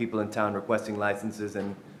people in town requesting licenses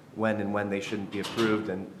and when they shouldn't be approved,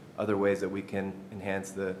 and other ways that we can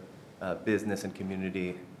enhance the business and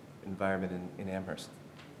community environment in Amherst.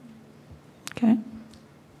 Okay.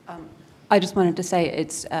 I just wanted to say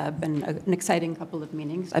it's been an exciting couple of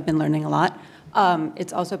meetings. I've been learning a lot.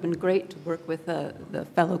 It's also been great to work with the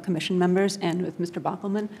fellow commission members and with Mr.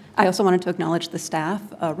 Bockelman. I also wanted to acknowledge the staff,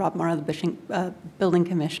 Rob Morrow, the building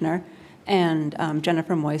commissioner, and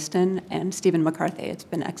Jennifer Moyston and Stephen McCarthy. It's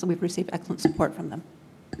been excellent. We've received excellent support from them.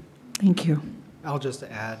 Thank you. I'll just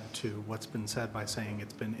add to what's been said by saying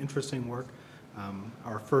it's been interesting work.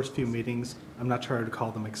 Our first few meetings, I'm not sure to call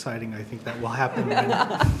them exciting. I think that will happen when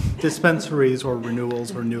dispensaries or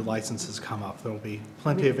renewals or new licenses come up. There will be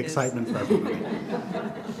plenty of excitement for everybody.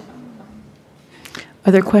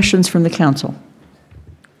 Are there questions from the council?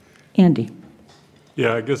 Andy.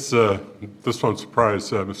 Yeah, I guess this one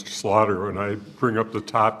surprised Mr. Slaughter when I bring up the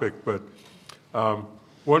topic, but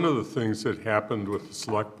one of the things that happened with the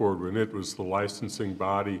select board when it was the licensing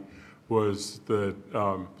body was that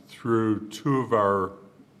through two of our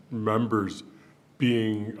members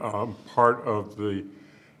being part of the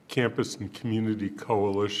Campus and Community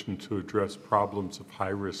Coalition to address problems of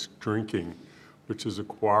high-risk drinking, which is a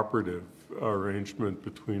cooperative arrangement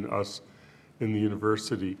between us and the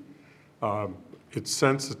university, it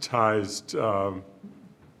sensitized 2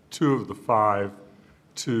 of the 5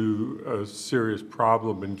 to a serious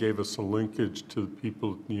problem and gave us a linkage to the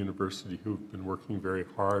people at the university who've been working very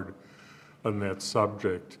hard on that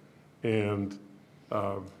subject. And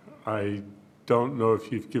I don't know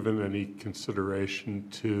if you've given any consideration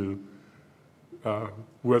to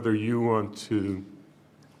whether you want to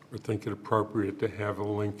or think it appropriate to have a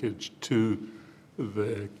linkage to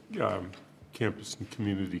the Campus and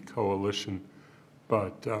Community Coalition.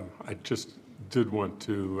 But I just did want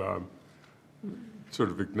to sort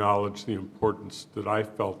of acknowledge the importance that I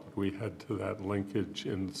felt that we had to that linkage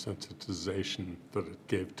and the sensitization that it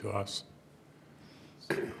gave to us.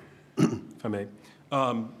 If I may.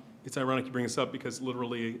 It's ironic you bring this up because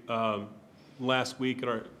literally last week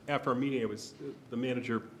after our meeting, the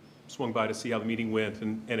manager swung by to see how the meeting went,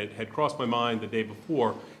 and it had crossed my mind the day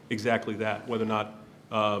before exactly that, whether or not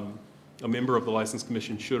a member of the License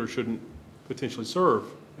Commission should or shouldn't potentially serve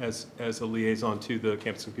as a liaison to the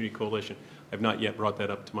Campus and Community Coalition. I've not yet brought that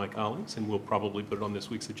up to my colleagues, and we'll probably put it on this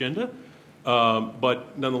week's agenda.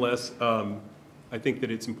 But nonetheless, I think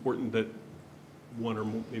that it's important that one or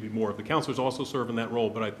maybe more of the counselors also serve in that role,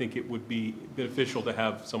 but I think it would be beneficial to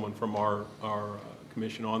have someone from our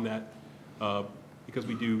commission on that because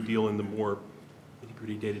we do deal in the more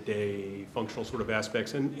nitty-gritty day-to-day functional sort of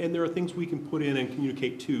aspects, and there are things we can put in and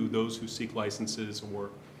communicate to those who seek licenses or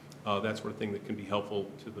that sort of thing that can be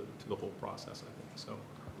helpful to the whole process, I think.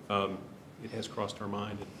 So it has crossed our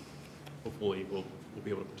mind, and hopefully we'll be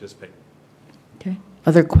able to participate. Okay.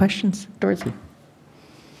 Other questions? Dorothy?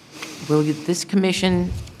 Will this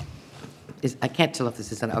commission, I can't tell if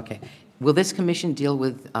this is, okay. Will this commission deal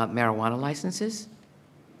with marijuana licenses?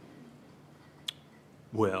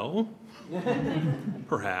 Well,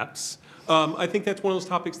 perhaps. I think that's one of those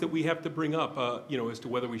topics that we have to bring up, as to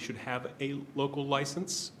whether we should have a local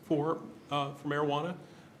license for marijuana.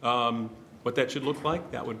 What that should look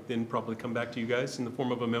like, that would then probably come back to you guys in the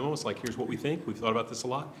form of a memo. It's like, here's what we think. We've thought about this a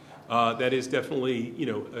lot. That is definitely,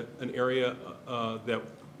 an area that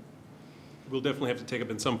we'll definitely have to take up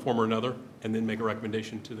in some form or another, and then make a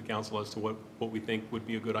recommendation to the council as to what we think would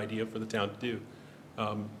be a good idea for the town to do.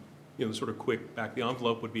 The sort of quick back the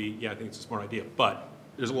envelope would be, yeah, I think it's a smart idea, but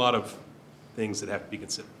there's a lot of things that have to be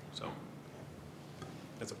considered. So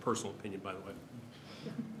that's a personal opinion, by the way,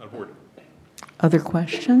 not a board. Other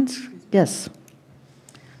questions? Yes.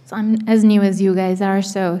 So I'm as new as you guys are,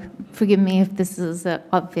 so forgive me if this is an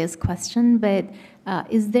obvious question, but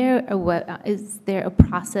is there a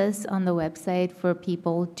process on the website for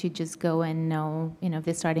people to just go and know, if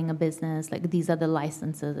they're starting a business, like these are the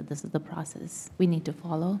licenses, this is the process we need to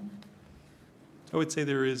follow? I would say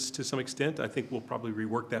there is to some extent. I think we'll probably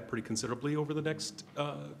rework that pretty considerably over the next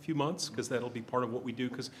few months, because that'll be part of what we do,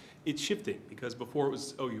 because it's shifting. Because before it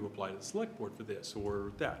was, oh, you apply to the select board for this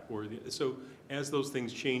or that. So as those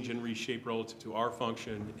things change and reshape relative to our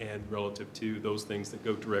function and relative to those things that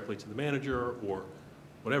go directly to the manager or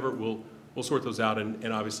whatever, we'll sort those out and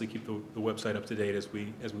obviously keep the website up to date as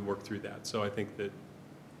we work through that. So I think that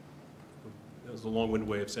was a long-winded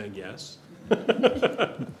way of saying yes.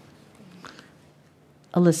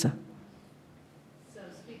 Alyssa. So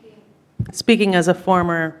speaking as a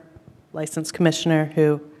former license commissioner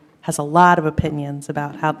who has a lot of opinions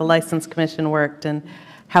about how the license commission worked and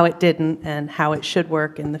how it didn't and how it should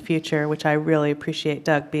work in the future, which I really appreciate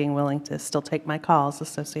Doug being willing to still take my calls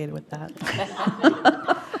associated with that.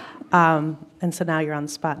 And so now you're on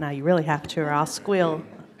the spot. Now you really have to, or I'll squeal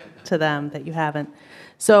to them that you haven't.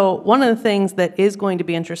 So one of the things that is going to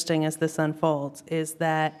be interesting as this unfolds is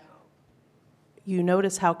that you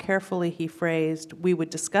notice how carefully he phrased, we would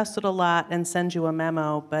discuss it a lot and send you a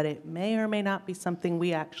memo, but it may or may not be something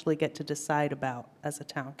we actually get to decide about as a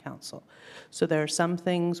town council. So there are some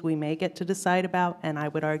things we may get to decide about, and I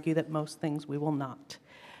would argue that most things we will not.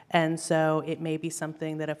 And so it may be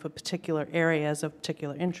something that if a particular area is of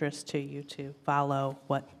particular interest to you, to follow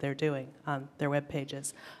what they're doing on their web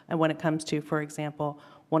pages. And when it comes to, for example,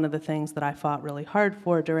 one of the things that I fought really hard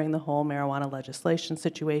for during the whole marijuana legislation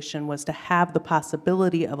situation was to have the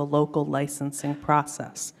possibility of a local licensing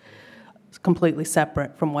process, completely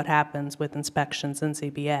separate from what happens with inspections and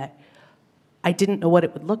ZBA. I didn't know what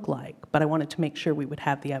it would look like, but I wanted to make sure we would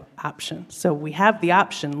have the option. So we have the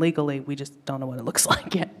option legally, we just don't know what it looks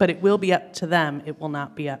like yet, but it will be up to them, it will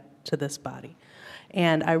not be up to this body.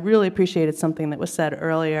 And I really appreciated something that was said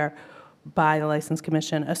earlier by the License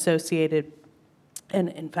Commission associated, and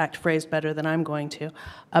in fact phrased better than I'm going to,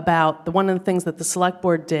 about one of the things that the Select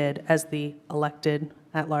Board did as the elected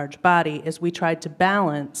at-large body is we tried to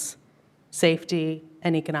balance safety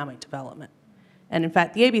and economic development. And in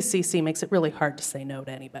fact, the ABCC makes it really hard to say no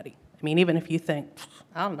to anybody. I mean, even if you think,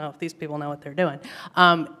 I don't know if these people know what they're doing,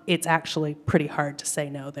 it's actually pretty hard to say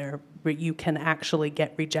no. You can actually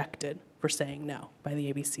get rejected for saying no by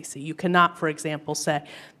the ABCC. You cannot, for example, say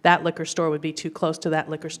that liquor store would be too close to that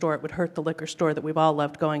liquor store. It would hurt the liquor store that we've all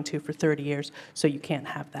loved going to for 30 years, so you can't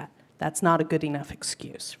have that. That's not a good enough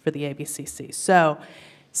excuse for the ABCC. So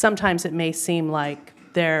sometimes it may seem like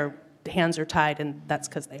their hands are tied, and that's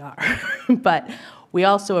because they are. But we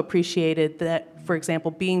also appreciated that, for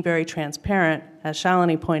example, being very transparent, as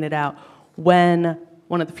Shalini pointed out, when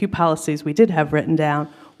one of the few policies we did have written down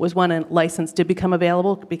was when a license did become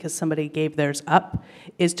available because somebody gave theirs up,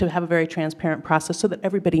 is to have a very transparent process so that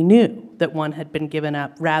everybody knew that one had been given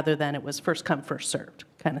up rather than it was first come, first served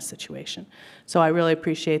kind of situation. So I really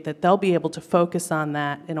appreciate that they'll be able to focus on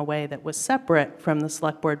that in a way that was separate from the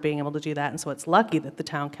select board being able to do that. And so it's lucky that the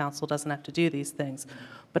town council doesn't have to do these things.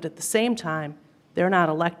 But at the same time, they're not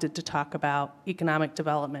elected to talk about economic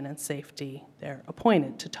development and safety. They're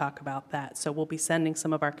appointed to talk about that. So we'll be sending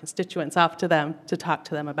some of our constituents off to them to talk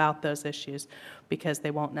to them about those issues because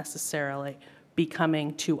they won't necessarily be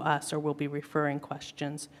coming to us, or we'll be referring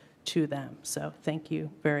questions to them. So thank you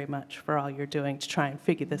very much for all you're doing to try and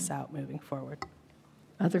figure this out moving forward.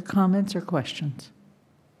 Other comments or questions?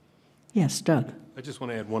 Yes, Doug. I just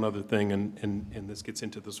want to add one other thing, and this gets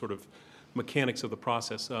into the sort of mechanics of the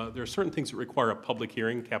process. There are certain things that require a public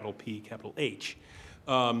hearing, capital P, capital H.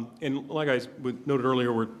 And like I noted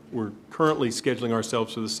earlier, we're currently scheduling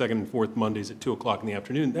ourselves for the second and fourth Mondays at 2 o'clock in the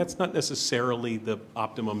afternoon. That's not necessarily the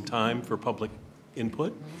optimum time for public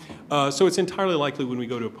input. So it's entirely likely when we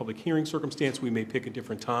go to a public hearing circumstance, we may pick a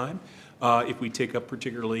different time. If we take up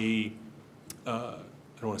particularly, I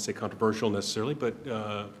don't want to say controversial necessarily, but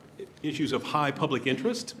issues of high public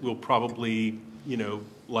interest, we'll probably,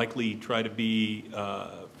 likely try to be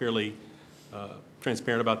fairly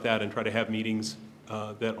transparent about that and try to have meetings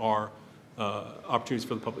that are opportunities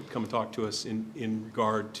for the public to come and talk to us in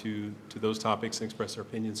regard to those topics and express their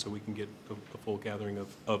opinions so we can get a full gathering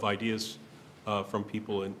of ideas from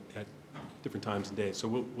people at different times and days. So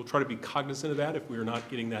we'll try to be cognizant of that. If we're not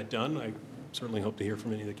getting that done, I certainly hope to hear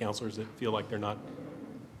from any of the counselors that feel like they're not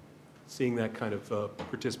seeing that kind of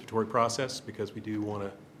participatory process, because we do want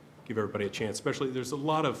to give everybody a chance. Especially, there's a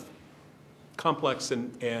lot of complex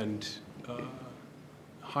and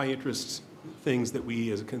high interest things that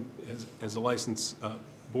we as a license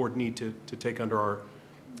board need to take under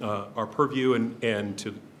our purview and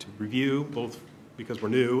to review, both because we're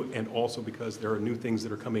new and also because there are new things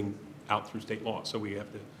that are coming out through state law. So we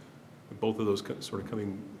have to, both of those sort of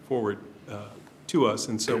coming forward to us,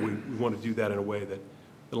 and so we want to do that in a way that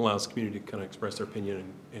allows the community to kind of express their opinion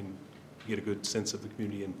and get a good sense of the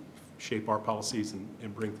community and shape our policies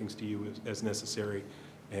and bring things to you as necessary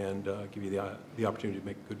and give you the opportunity to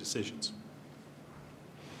make good decisions.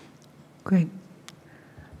 Great.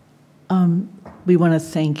 We want to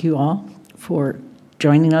thank you all for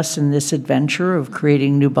joining us in this adventure of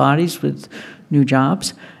creating new bodies with new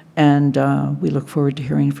jobs, and we look forward to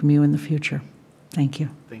hearing from you in the future. Thank you.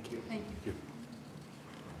 Thank you. Thank you.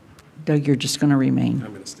 Doug, you're just going to remain.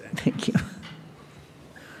 I'm going to stay. Thank you.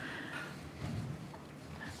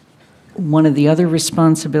 One of the other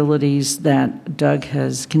responsibilities that Doug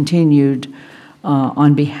has continued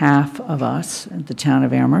on behalf of us at the town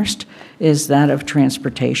of Amherst is that of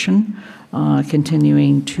transportation,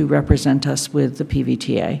 continuing to represent us with the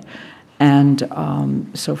PVTA and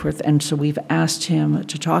so forth. And so we've asked him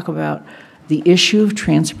to talk about the issue of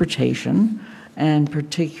transportation, and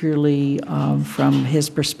particularly from his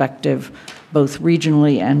perspective, both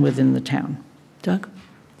regionally and within the town. Doug?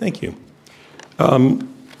 Thank you.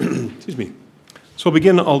 Excuse me. So I'll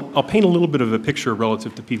begin, I'll paint a little bit of a picture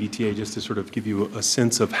relative to PVTA just to sort of give you a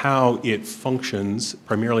sense of how it functions,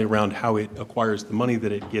 primarily around how it acquires the money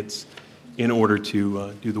that it gets in order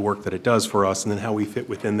to do the work that it does for us, and then how we fit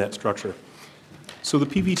within that structure. So the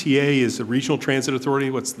PVTA is a regional transit authority.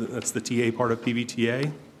 That's the TA part of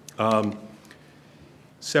PVTA.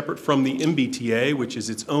 Separate from the MBTA, which is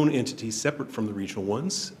its own entity separate from the regional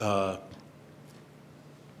ones.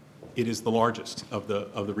 It is the largest of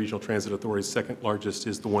the regional transit authorities. Second largest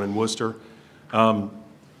is the one in Worcester. The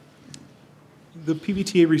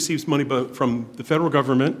PVTA receives money both from the federal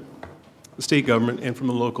government, the state government, and from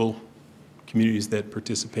the local communities that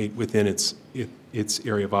participate within its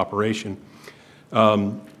area of operation.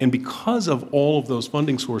 And because of all of those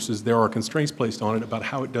funding sources, there are constraints placed on it about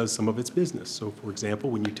how it does some of its business. So, for example,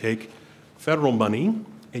 when you take federal money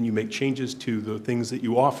and you make changes to the things that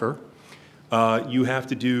you offer, you have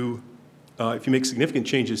to do, if you make significant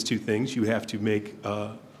changes to things, you have to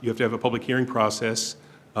have a public hearing process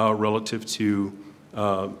relative to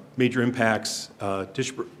major impacts,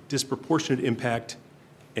 disproportionate impact,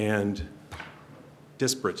 and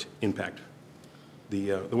disparate impact.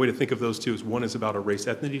 The way to think of those two is one is about a race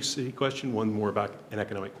ethnicity question, one more about an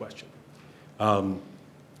economic question.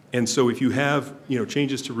 And so if you have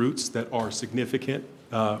changes to routes that are significant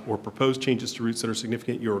or proposed changes to routes that are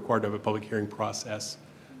significant, you're required to have a public hearing process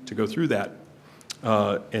to go through that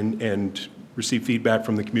and receive feedback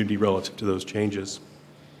from the community relative to those changes.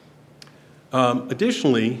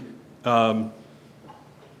 Additionally, a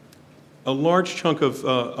large chunk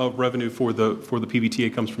of revenue for the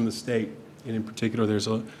PBTA comes from the state, and in particular, there's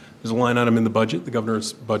a line item in the budget, the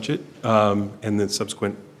governor's budget, and then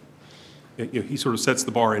subsequent. He sort of sets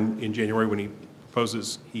the bar in January when he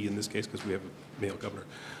proposes. He, in this case, because we have a male governor.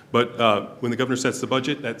 But when the governor sets the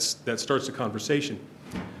budget, that starts the conversation.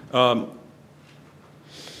 The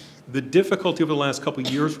difficulty over the last couple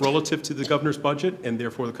of years relative to the governor's budget, and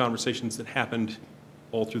therefore the conversations that happened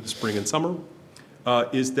all through the spring and summer,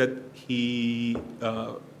 is that the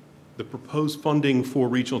proposed funding for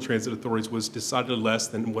regional transit authorities was decidedly less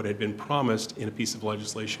than what had been promised in a piece of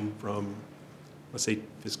legislation from, let's say,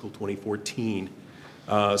 fiscal 2014.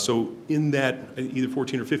 So in that, either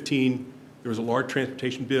 14 or 15, there was a large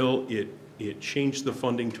transportation bill. It changed the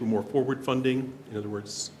funding to more forward funding. In other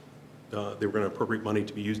words, they were going to appropriate money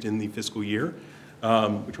to be used in the fiscal year,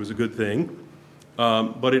 which was a good thing.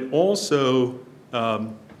 But it also,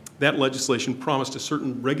 that legislation promised a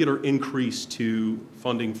certain regular increase to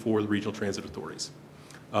funding for the regional transit authorities.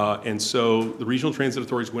 And so the regional transit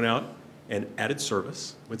authorities went out and added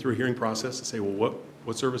service, went through a hearing process to say, well,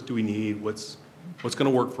 what service do we need? What's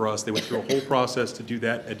going to work for us? They went through a whole process to do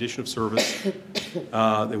that addition of service. They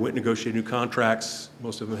went and negotiated new contracts.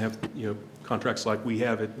 Most of them have, contracts like we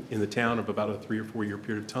have in the town of about a 3 or 4 year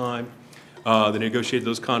period of time. They negotiated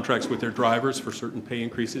those contracts with their drivers for certain pay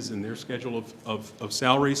increases in their schedule of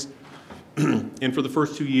salaries. And for the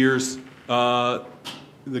first 2 years, the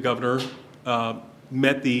governor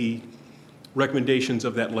met the recommendations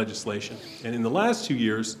of that legislation. And in the last 2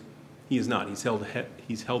 years, he has not.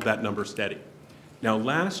 He's held that number steady. Now,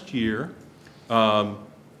 last year,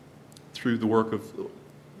 through the work of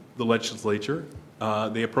the legislature,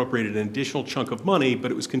 they appropriated an additional chunk of money,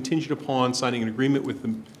 but it was contingent upon signing an agreement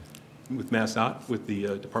with MassDOT, with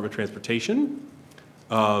the Department of Transportation.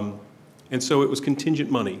 And so it was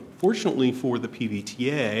contingent money. Fortunately for the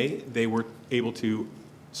PBTA, they were able to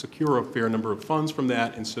secure a fair number of funds from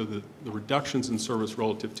that, and so the reductions in service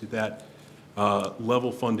relative to that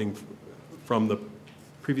level funding from the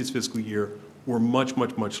previous fiscal year were much,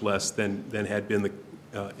 much, much less than had been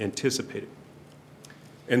anticipated.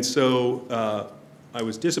 And so I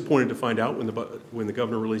was disappointed to find out when the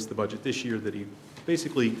governor released the budget this year that he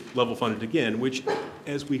basically level funded again, which,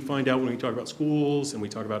 as we find out when we talk about schools and we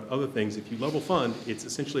talk about other things, if you level fund, it's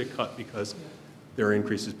essentially a cut because there are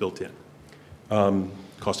increases built in.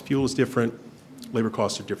 Cost of fuel is different, labor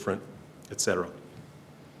costs are different, et cetera.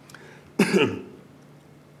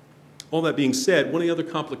 All that being said, one of the other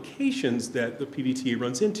complications that the PBTA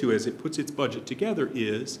runs into as it puts its budget together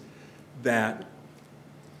is that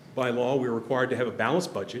by law, we're required to have a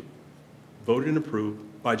balanced budget, voted and approved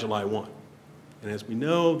by July 1. And as we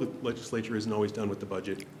know, the legislature isn't always done with the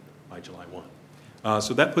budget by July 1.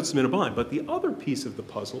 So that puts them in a bind. But the other piece of the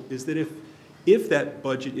puzzle is that if that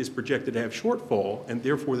budget is projected to have shortfall, and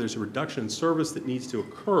therefore there's a reduction in service that needs to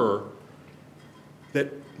occur,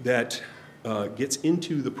 that gets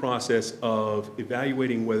into the process of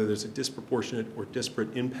evaluating whether there's a disproportionate or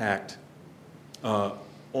disparate impact on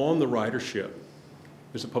the ridership,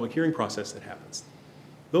 there's a public hearing process that happens.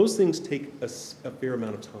 Those things take a fair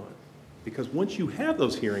amount of time, because once you have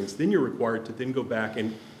those hearings, then you're required to then go back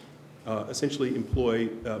and essentially employ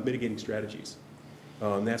mitigating strategies.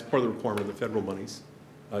 And that's part of the requirement of the federal monies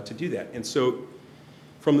to do that. And so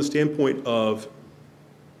from the standpoint of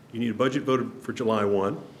you need a budget voted for July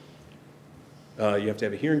 1, you have to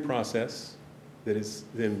have a hearing process that is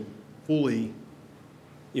then fully,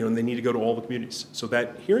 and they need to go to all the communities. So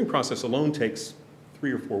that hearing process alone takes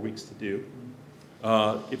 3 or 4 weeks to do.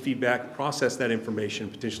 Get feedback, process that information,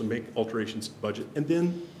 potentially make alterations to the budget, and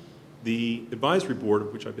then the advisory board,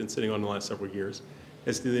 of which I've been sitting on the last several years,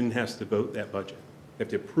 has to vote that budget. They have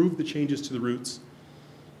to approve the changes to the routes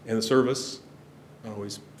and the service. Not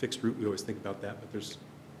always fixed route, we always think about that, but there's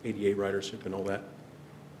ADA ridership and all that.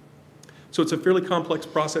 So it's a fairly complex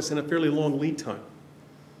process and a fairly long lead time.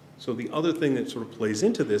 So the other thing that sort of plays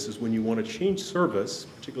into this is when you want to change service,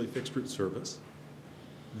 particularly fixed route service,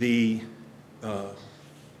 the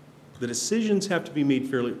decisions have to be made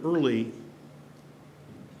fairly early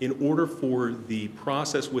in order for the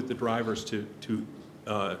process with the drivers to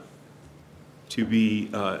be,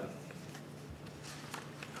 how do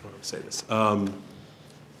I say this?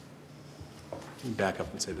 let me back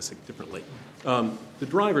up and say this differently. The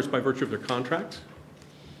drivers, by virtue of their contract,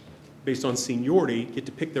 based on seniority, get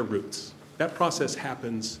to pick their routes. That process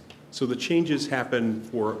happens, so the changes happen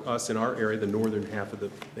for us in our area, the northern half of the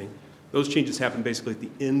thing. Those changes happen basically at the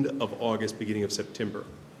end of August, beginning of September.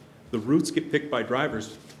 The routes get picked by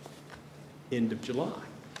drivers end of July.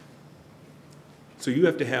 So you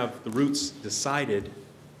have to have the routes decided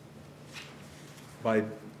by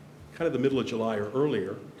kind of the middle of July or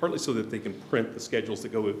earlier, partly so that they can print the schedules that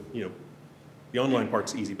go with, the online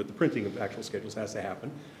part's easy, but the printing of actual schedules has to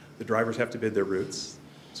happen. The drivers have to bid their routes.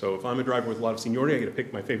 So if I'm a driver with a lot of seniority, I get to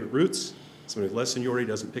pick my favorite routes. Somebody with less seniority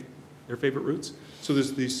doesn't pick their favorite routes. So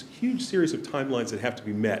there's this huge series of timelines that have to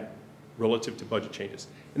be met relative to budget changes.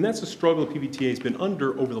 And that's a struggle the PBTA has been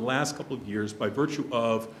under over the last couple of years by virtue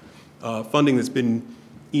of funding that's been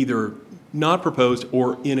either not proposed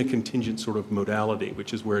or in a contingent sort of modality,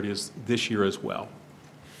 which is where it is this year as well.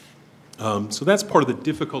 So that's part of the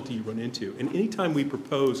difficulty you run into. And anytime we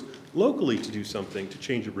propose locally to do something to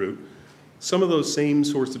change a route, some of those same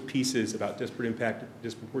sorts of pieces about disparate impact,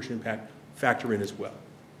 disproportionate impact factor in as well.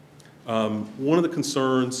 One of the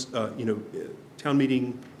concerns, town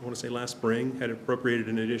meeting, I want to say last spring, had appropriated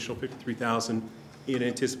an additional $53,000 in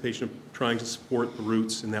anticipation of trying to support the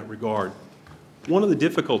routes in that regard. One of the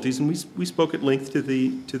difficulties, and we spoke at length to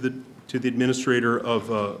the administrator of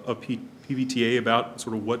PBTA about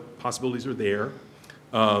sort of what possibilities are there.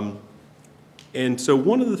 And so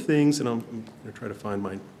one of the things, and I'm going to try to find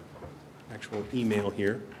my actual email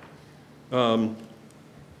here.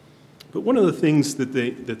 But one of the things that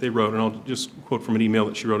they wrote, and I'll just quote from an email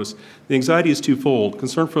that she wrote us, the anxiety is twofold: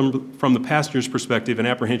 concern from the passenger's perspective and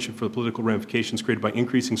apprehension for the political ramifications created by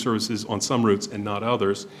increasing services on some routes and not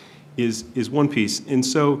others is one piece. And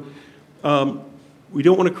so we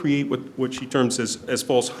don't want to create what she terms as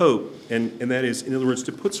false hope, and that is, in other words,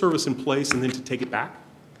 to put service in place and then to take it back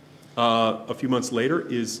a few months later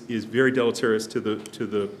is very deleterious to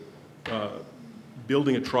the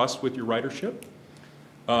building a trust with your ridership.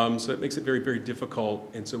 So it makes it very, very difficult,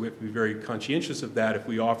 and so we have to be very conscientious of that if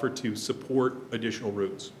we offer to support additional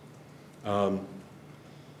routes. So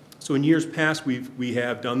in years past, we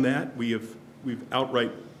have done that. We've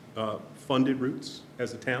outright funded routes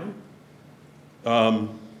as a town.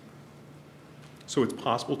 So it's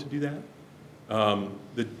possible to do that.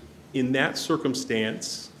 In that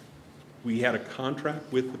circumstance, we had a contract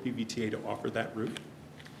with the PBTA to offer that route,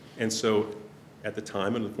 and so at the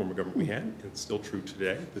time, under the form of government we had, and it's still true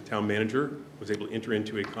today, the town manager was able to enter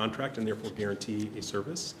into a contract and therefore guarantee a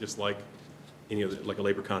service, just like any other, like a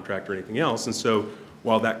labor contract or anything else. And so,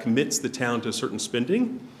 while that commits the town to certain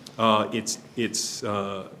spending, it is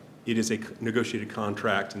a negotiated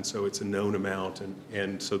contract, and so it's a known amount,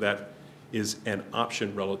 and so that is an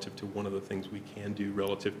option relative to one of the things we can do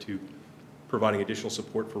relative to providing additional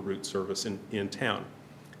support for route service in town.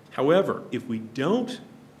 However, if we don't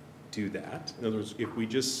do that, in other words, if we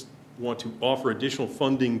just want to offer additional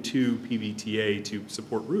funding to PBTA to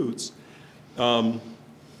support routes, the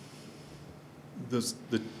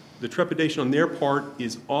trepidation on their part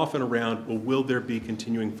is often around, well, will there be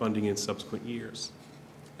continuing funding in subsequent years?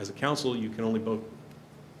 As a council, you can only vote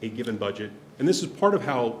a given budget, and this is part of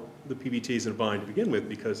how the PBTA is in a bind to begin with,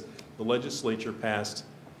 because the legislature passed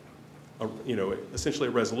essentially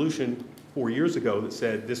a resolution 4 years ago that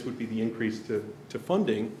said this would be the increase to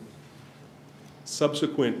funding.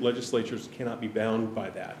 Subsequent legislatures cannot be bound by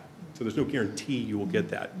that. So there's no guarantee you will get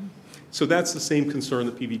that. So that's the same concern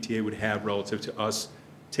that PBTA would have relative to us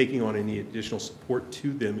taking on any additional support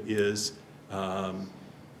to them is,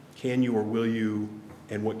 can you or will you,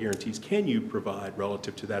 and what guarantees can you provide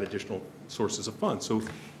relative to that additional sources of funds? So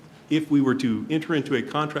if we were to enter into a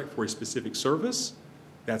contract for a specific service,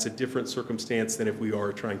 that's a different circumstance than if we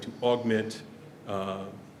are trying to augment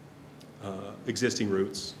existing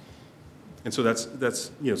routes. And so that's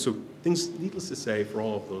so things, needless to say, for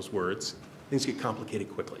all of those words, things get complicated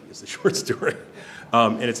quickly is the short story.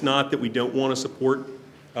 And it's not that we don't want to support,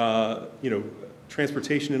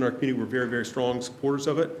 transportation in our community. We're very, very strong supporters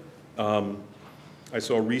of it. I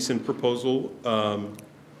saw a recent proposal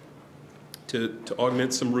to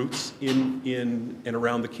augment some routes in and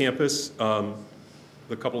around the campus.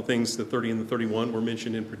 The couple of things, the 30 and the 31 were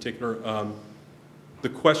mentioned in particular. The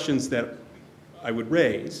questions that I would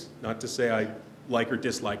raise, not to say I like or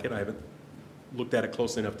dislike it, I haven't looked at it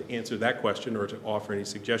closely enough to answer that question or to offer any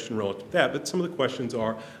suggestion relative to that, but some of the questions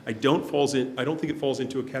are, I don't think it falls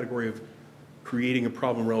into a category of creating a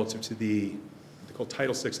problem relative to the called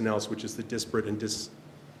Title VI analysis, which is the disparate and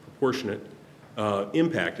disproportionate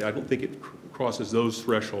impact. I don't think it crosses those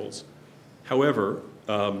thresholds. However,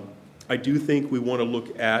 I do think we want to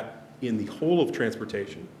look at in the whole of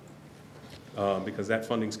transportation, because that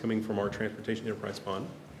funding's coming from our Transportation Enterprise Fund,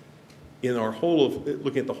 in our whole of,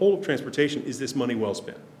 looking at the whole of transportation, is this money well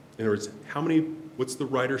spent? In other words, what's the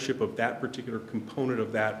ridership of that particular component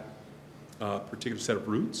of that particular set of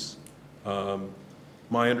routes?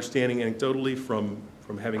 My understanding anecdotally from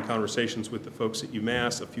having conversations with the folks at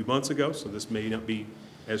UMass a few months ago, so this may not be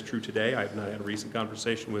as true today, I have not had a recent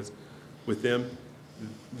conversation with them,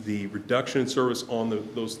 the reduction in service on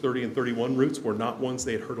those 30 and 31 routes were not ones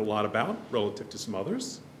they had heard a lot about relative to some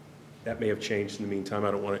others. That may have changed in the meantime.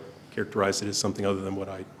 I don't want to characterize it as something other than what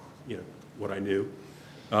I knew.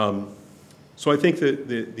 So I think that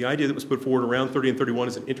the idea that was put forward around 30 and 31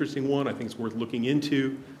 is an interesting one. I think it's worth looking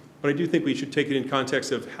into. But I do think we should take it in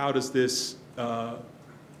context of how does this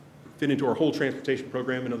fit into our whole transportation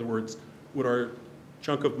program. In other words, would our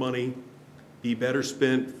chunk of money be better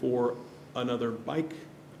spent for another bike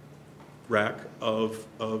rack of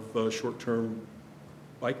short-term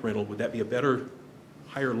bike rental? Would that be a better,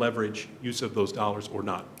 higher leverage use of those dollars or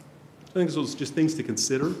not? I think those are just things to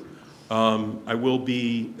consider. I will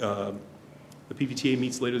be, the PVTA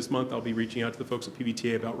meets later this month. I'll be reaching out to the folks at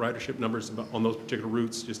PVTA about ridership numbers on those particular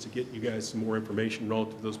routes just to get you guys some more information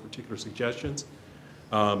relative to those particular suggestions.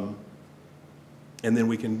 And then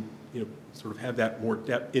we can sort of have that more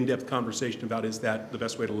in-depth conversation about, is that the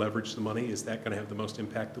best way to leverage the money? Is that going to have the most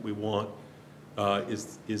impact that we want?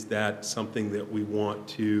 Is that something that we want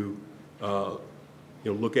to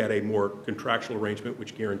look at a more contractual arrangement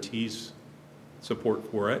which guarantees support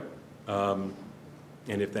for it?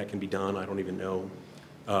 And if that can be done, I don't even know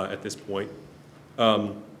at this point.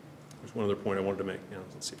 There's one other point I wanted to make. Now,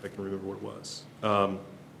 let's see if I can remember what it was.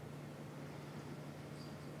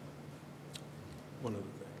 One other thing.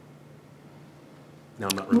 Now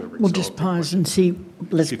I'm not remembering. We'll so just I'll take pause questions. and see.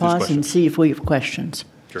 Let's See if there's pause and questions. see if we have questions.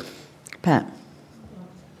 Sure. Pat.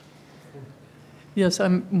 Yes,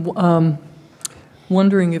 I'm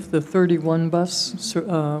wondering if the 31 bus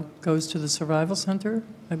goes to the Survival Center,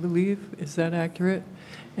 I believe. Is that accurate?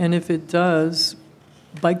 And if it does,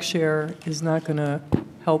 bike share is not going to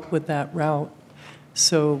help with that route.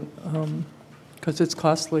 So, because it's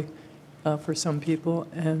costly for some people.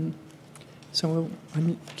 And so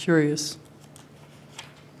I'm curious.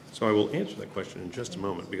 So I will answer that question in just a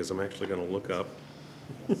moment because I'm actually going to look up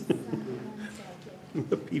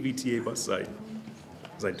the PVTA bus site,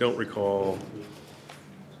 because I don't recall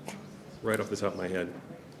right off the top of my head.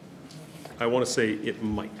 I want to say it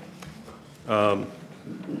might.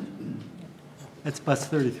 That's bus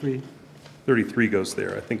 33. 33 goes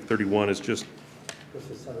there. I think 31 is just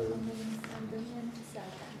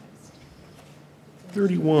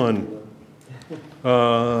 31.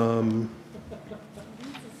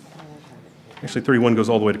 Actually, 31 goes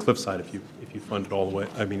all the way to Cliffside if you fund it all the way.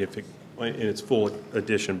 I mean, if it in its full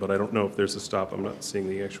edition, but I don't know if there's a stop. I'm not seeing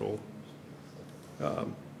the actual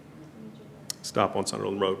stop on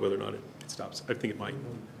Sunderland Road, whether or not it stops. I think it might.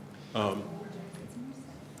 Are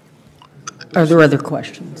there other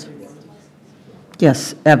questions?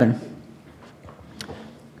 Yes, Evan.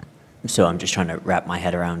 So I'm just trying to wrap my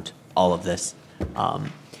head around all of this.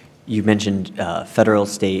 You mentioned federal,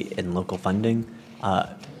 state, and local funding,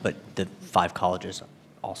 but the 5 colleges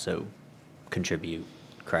also contribute,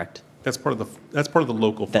 correct? That's part of the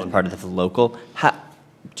local fund. That's part of the local.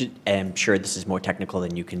 I'm sure this is more technical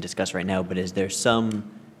than you can discuss right now, but is there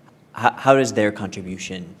how is their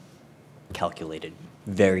contribution calculated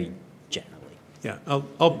very generally? Yeah,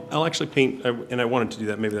 I'll actually paint, and I wanted to do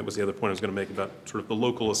that, maybe that was the other point I was going to make about sort of the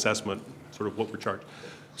local assessment, sort of what we're charged.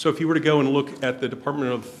 So if you were to go and look at the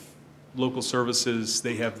Department of Local Services,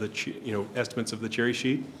 they have the estimates of the cherry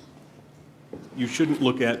sheet. You shouldn't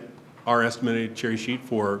look at our estimated cherry sheet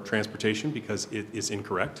for transportation because it is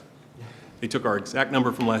incorrect. They took our exact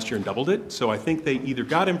number from last year and doubled it. So I think they either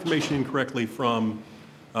got information incorrectly from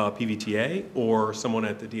PVTA or someone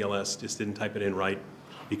at the DLS just didn't type it in right,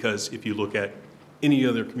 because if you look at any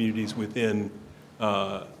other communities within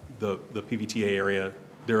the PVTA area,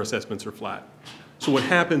 their assessments are flat. So what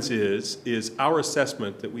happens is our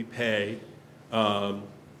assessment that we pay to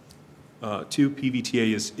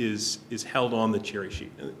PVTA is held on the cherry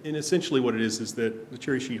sheet. And essentially what it is that the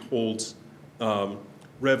cherry sheet holds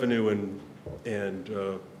revenue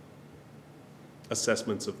and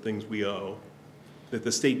assessments of things we owe that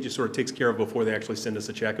the state just sort of takes care of before they actually send us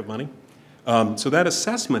a check of money. So that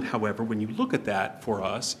assessment, however, when you look at that for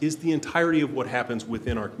us, is the entirety of what happens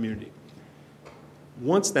within our community.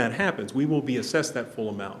 Once that happens, we will be assessed that full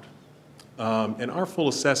amount. And our full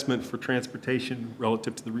assessment for transportation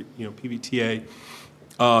relative to the PVTA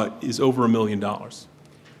is over $1 million.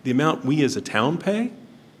 The amount we as a town pay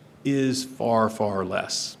is far, far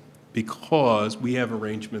less. because we have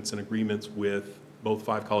arrangements and agreements with both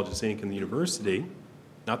Five Colleges, Inc. and the university,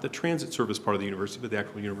 not the transit service part of the university, but the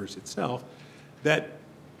actual university itself, that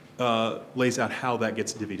lays out how that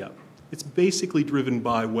gets divvied up. It's basically driven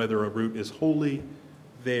by whether a route is wholly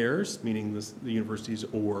theirs, meaning the universities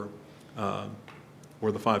or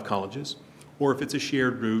the Five Colleges, or if it's a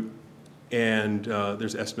shared route and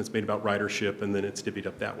there's estimates made about ridership and then it's divvied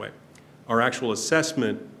up that way. Our actual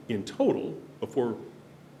assessment in total, before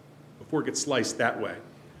it gets sliced that way,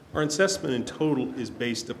 our assessment in total is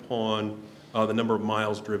based upon the number of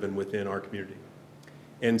miles driven within our community.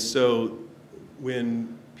 And so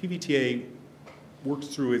when PVTA works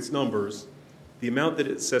through its numbers, the amount that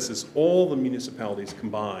it assesses all the municipalities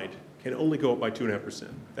combined can only go up by 2.5%.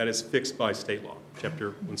 That is fixed by state law, Chapter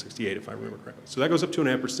 168, if I remember correctly. So that goes up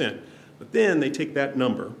 2.5%. But then they take that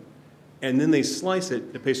number and then they slice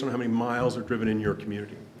it based on how many miles are driven in your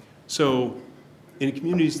community. So in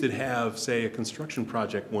communities that have, say, a construction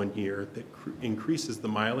project one year that increases the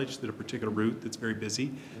mileage that a particular route that's very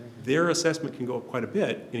busy, their assessment can go up quite a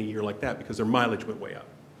bit in a year like that because their mileage went way up.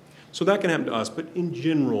 So that can happen to us, but in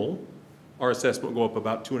general, our assessment will go up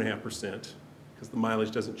about 2.5% because the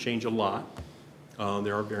mileage doesn't change a lot.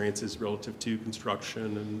 There are variances relative to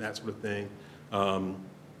construction and that sort of thing.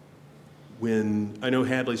 When I know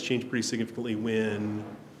Hadley's changed pretty significantly when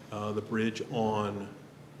the bridge on,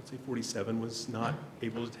 let's say 47 was not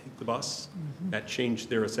able to take the bus. That changed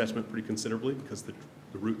their assessment pretty considerably because the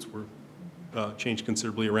routes were changed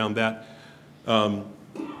considerably around that.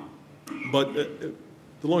 But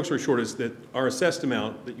the long story short is that our assessed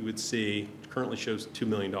amount that you would see currently shows $2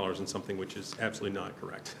 million in something which is absolutely not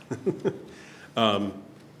correct.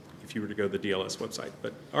 If you were to go to the DLS website.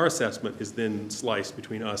 But our assessment is then sliced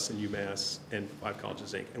between us and UMass and Five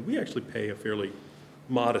Colleges, Inc. And we actually pay a fairly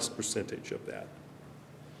modest percentage of that.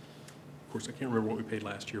 Of course, I can't remember what we paid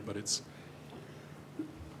last year, but it's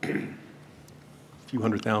a few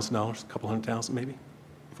 $100,000, a couple $100,000 maybe,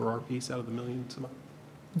 for our piece out of the million some odd.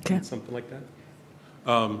 Okay. Something like that.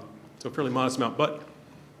 So a fairly modest amount, but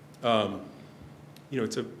you know,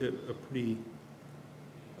 it's a pretty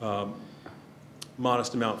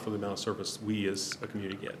modest amount for the amount of service we as a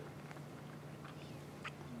community get.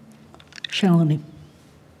 Shalini.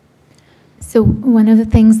 So one of the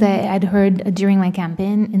things that I'd heard during my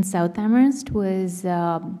campaign in South Amherst was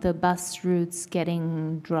the bus routes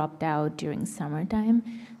getting dropped out during summertime.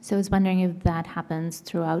 So I was wondering if that happens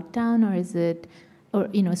throughout town, or is it, or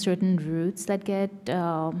you know, certain routes that get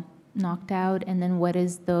knocked out, and then what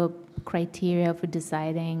is the criteria for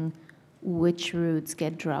deciding which routes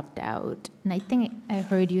get dropped out? And I think I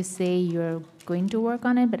heard you say you're going to work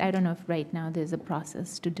on it, but I don't know if right now there's a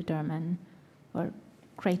process to determine, or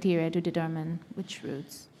criteria to determine which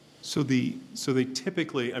routes. So they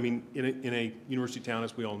typically, I mean, in a university town,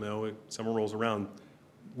 as we all know, summer rolls around,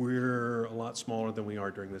 we're a lot smaller than we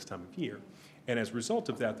are during this time of year. And as a result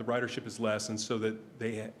of that, the ridership is less, and so that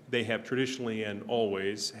they have traditionally and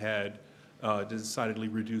always had decidedly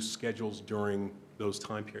reduced schedules during those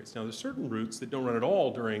time periods. Now, there's certain routes that don't run at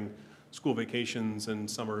all during school vacations and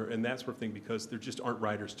summer and that sort of thing because there just aren't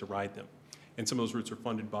riders to ride them. And some of those routes are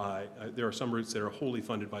funded by, there are some routes that are wholly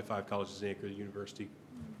funded by Five Colleges, Inc. or the university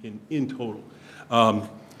in total.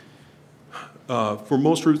 For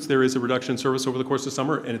most routes, there is a reduction in service over the course of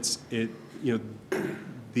summer, and you know,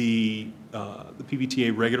 the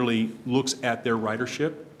PVTA regularly looks at their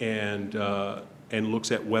ridership and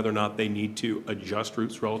looks at whether or not they need to adjust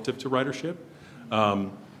routes relative to ridership.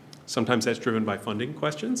 Sometimes that's driven by funding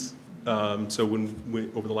questions. So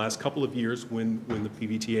when over the last couple of years, when the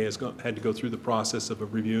PVTA has had to go through the process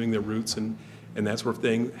of reviewing their routes and that sort of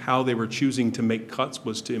thing, how they were choosing to make cuts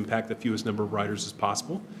was to impact the fewest number of riders as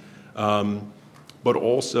possible. But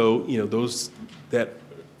also, you know, those that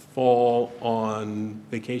fall on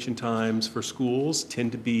vacation times for schools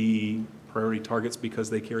tend to be priority targets because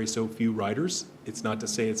they carry so few riders. It's not to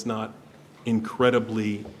say it's not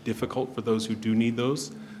incredibly difficult for those who do need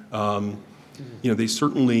those. You know, they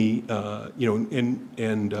certainly, you know,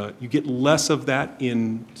 and you get less of that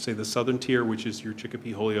in, say, the southern tier, which is your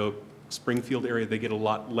Chicopee, Holyoke, Springfield area. They get a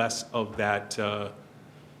lot less of that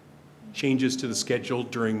changes to the schedule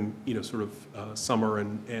during, you know, sort of summer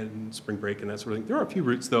and spring break and that sort of thing. There are a few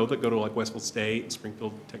routes, though, that go to like Westfield State and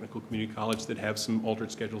Springfield Technical Community College that have some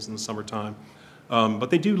altered schedules in the summertime.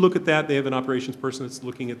 But they do look at that. They have an operations person that's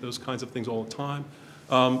looking at those kinds of things all the time.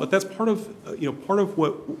 But that's part of, you know, part of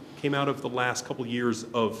what came out of the last couple of years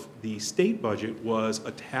of the state budget was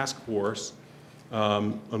a task force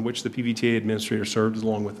on which the PVTA administrator served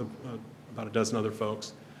along with about a dozen other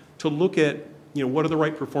folks to look at what are the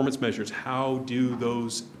right performance measures? How do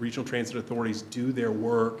those regional transit authorities do their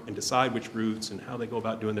work and decide which routes and how they go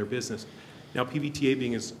about doing their business? Now, PVTA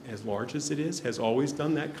being as large as it is, has always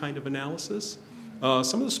done that kind of analysis.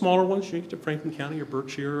 Some of the smaller ones, you get to Franklin County or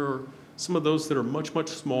Berkshire, or some of those that are much, much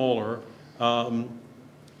smaller,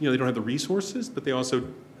 they don't have the resources, but they also,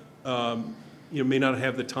 may not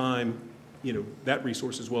have the time, that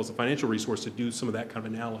resource as well as the financial resource to do some of that kind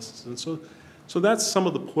of analysis. And so that's some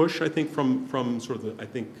of the push, I think, from sort of the, I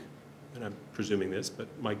think, and I'm presuming this, but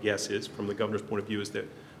my guess is, from the governor's point of view, is that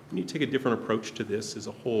we need to take a different approach to this as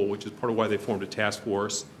a whole, which is part of why they formed a task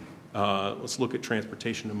force. Let's look at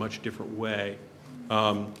transportation in a much different way.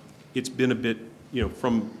 It's been a bit,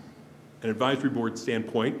 from an advisory board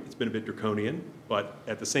standpoint, it's been a bit draconian, but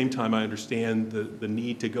at the same time, I understand the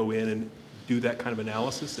need to go in and do that kind of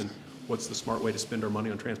analysis and what's the smart way to spend our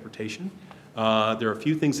money on transportation. There are a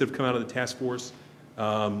few things that have come out of the task force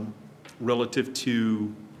relative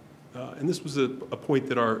to, and this was a point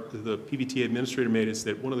that the PVTA administrator made, is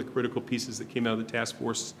that one of the critical pieces that came out of the task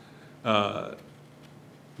force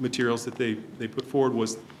materials that they put forward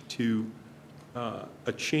was to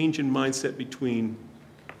a change in mindset between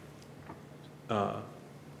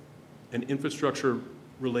an infrastructure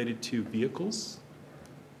related to vehicles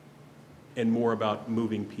and more about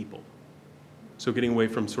moving people. So getting away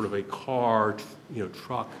from sort of a car,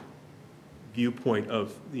 truck viewpoint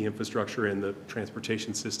of the infrastructure and the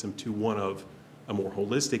transportation system to one of a more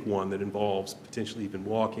holistic one that involves potentially even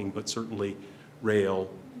walking, but certainly rail,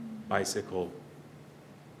 bicycle,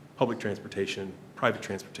 public transportation, private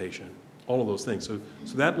transportation, all of those things. So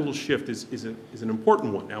that little shift is an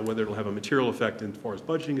important one. Now, whether it'll have a material effect as far as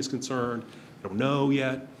budgeting is concerned, I don't know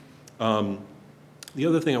yet. The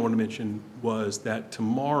other thing I want to mention was that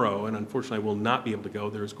tomorrow, and unfortunately I will not be able to go,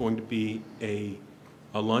 there's going to be a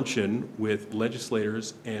luncheon with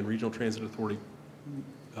legislators and Regional Transit Authority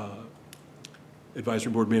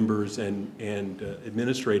advisory board members and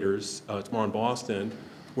administrators tomorrow in Boston,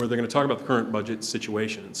 where they're going to talk about the current budget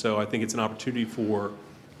situation. So I think it's an opportunity for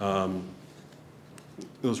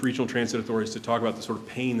those regional transit authorities to talk about the sort of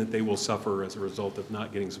pain that they will suffer as a result of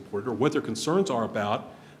not getting supported, or what their concerns are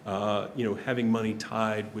about having money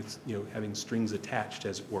tied with, having strings attached,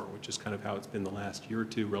 as it were, which is kind of how it's been the last year or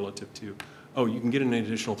two relative to, oh, you can get an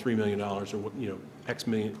additional $3 million or, X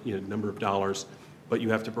million, number of dollars, but you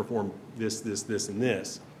have to perform this, and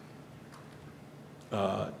this.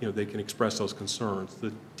 They can express those concerns.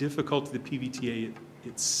 The difficulty the PVTA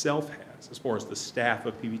itself has, as far as the staff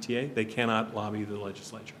of PVTA, they cannot lobby the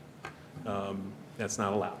legislature. That's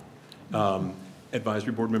not allowed.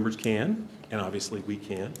 Advisory board members can, and obviously we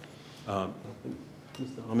can. Ms.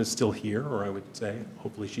 Dom is still here, or I would say,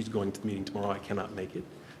 hopefully she's going to the meeting tomorrow. I cannot make it.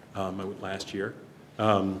 I went last year.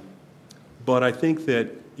 But I think that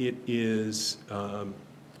it is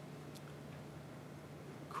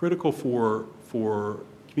critical for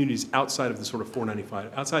communities outside of the sort of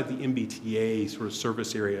 495, outside the MBTA sort of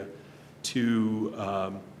service area,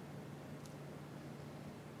 to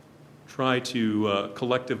try to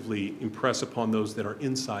collectively impress upon those that are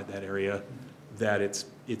inside that area that it's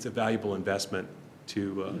a valuable investment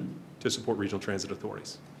to support regional transit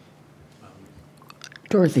authorities.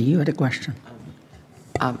 Dorothy, you had a question.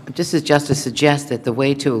 Just to suggest that the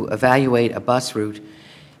way to evaluate a bus route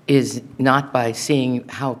is not by seeing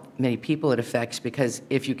how many people it affects, because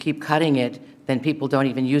if you keep cutting it, then people don't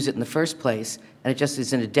even use it in the first place, and it just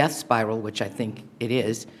is in a death spiral, which I think it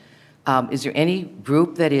is. Is there any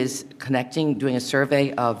group that is connecting, doing a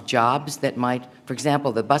survey of jobs that might, for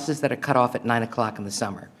example, the buses that are cut off at 9 o'clock in the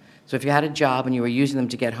summer? So if you had a job and you were using them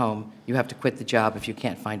to get home, you have to quit the job if you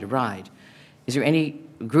can't find a ride. Is there any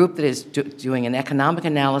group that is doing an economic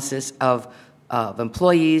analysis of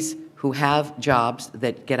employees who have jobs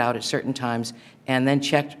that get out at certain times, and then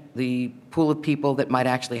check the pool of people that might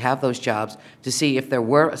actually have those jobs to see if there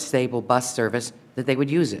were a stable bus service that they would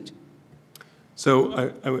use it?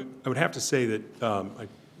 So I would have to say that I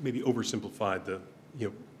maybe oversimplified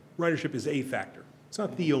ridership is a factor. It's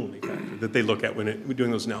not the only factor that they look at when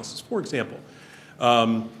doing those analyses. For example,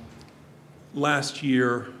 last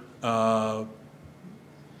year,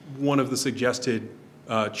 one of the suggested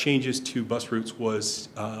changes to bus routes was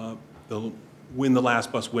when the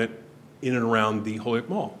last bus went in and around the Holyoke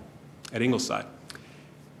Mall at Ingleside.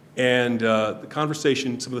 And the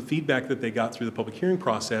conversation, some of the feedback that they got through the public hearing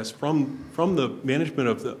process from the management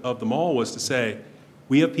of the mall was to say,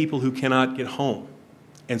 we have people who cannot get home,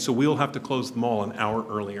 and so we'll have to close the mall an hour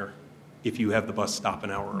earlier if you have the bus stop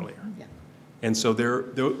an hour earlier. Yeah. And so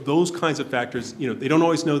those kinds of factors, they don't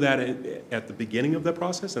always know that at the beginning of the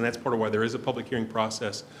process, and that's part of why there is a public hearing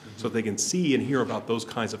process, so they can see and hear about those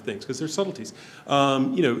kinds of things, because there's subtleties.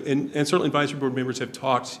 And certainly advisory board members have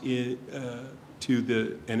talked and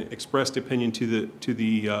expressed opinion to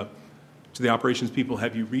the operations people.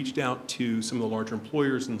 Have you reached out to some of the larger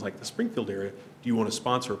employers in like the Springfield area? Do you want to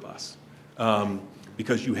sponsor a bus?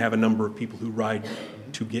 Because you have a number of people who ride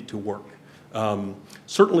to get to work.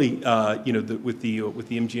 Certainly, with the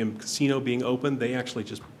MGM Casino being open, they actually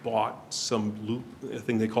just bought some loop, a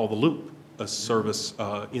thing they call the Loop, a service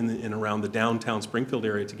in and around the downtown Springfield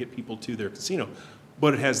area to get people to their casino.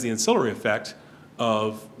 But it has the ancillary effect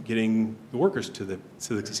of getting the workers to the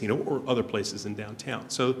casino or other places in downtown.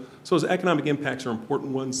 So those economic impacts are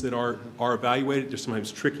important ones that are evaluated. They're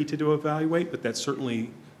sometimes tricky to evaluate, but that's certainly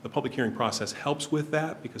the public hearing process helps with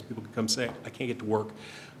that, because people can come say, I can't get to work.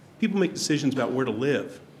 People make decisions about where to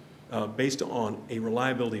live based on a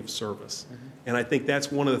reliability of service. And I think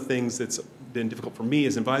that's one of the things that's been difficult for me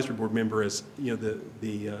as an advisory board member, is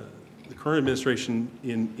the current administration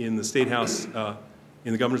in the State House,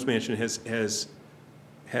 in the governor's mansion, has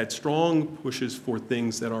had strong pushes for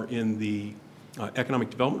things that are in the economic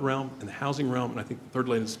development realm and the housing realm, and I think the third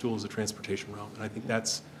latest tool is the transportation realm. And I think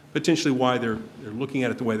that's potentially why they're looking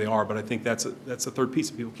at it the way they are, but I think that's a third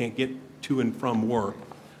piece. If people can't get to and from work,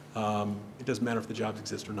 it doesn't matter if the jobs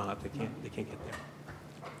exist or not, they can't get there.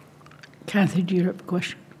 Kathy, do you have a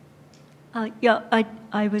question? Yeah,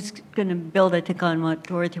 I was going to build, I think, on what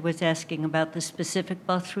Dorothy was asking about the specific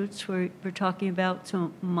bus routes we're talking about.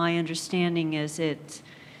 So my understanding is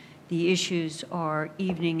the issues are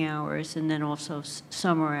evening hours and then also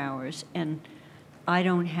summer hours. And I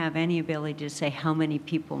don't have any ability to say how many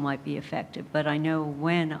people might be affected, but I know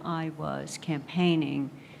when I was campaigning,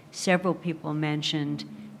 several people mentioned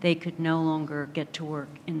they could no longer get to work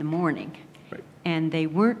in the morning. Right. And they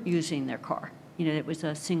weren't using their car. It was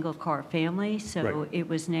a single-car family, so Right. It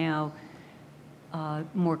was now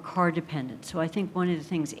more car-dependent. So I think one of the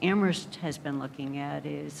things Amherst has been looking at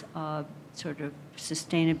is sort of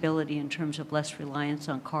sustainability in terms of less reliance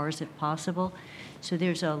on cars if possible. So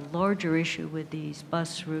there's a larger issue with these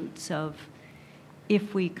bus routes of,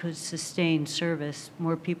 if we could sustain service,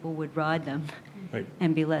 more people would ride them. Right.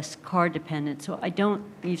 And be less car-dependent. So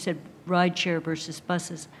you said rideshare versus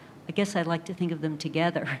buses. I guess I'd like to think of them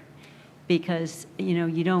together, because,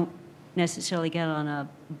 you don't necessarily get on a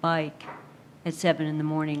bike at 7 in the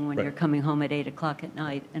morning when Right. you're coming home at 8 o'clock at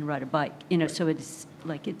night and ride a bike. So it's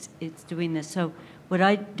like it's doing this. So what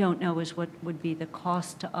I don't know is what would be the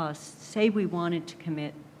cost to us. Say we wanted to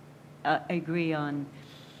commit, agree on,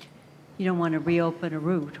 you don't want to reopen a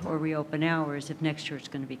route or reopen hours if next year it's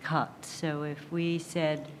going to be cut. So if we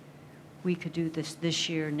said we could do this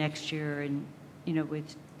year, next year, and,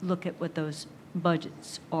 we'd look at what those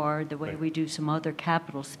budgets are, the way Right. we do some other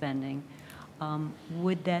capital spending,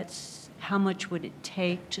 how much would it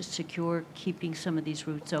take to secure keeping some of these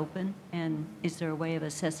routes open? And is there a way of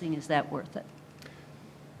assessing, is that worth it?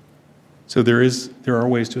 So there are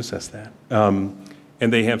ways to assess that.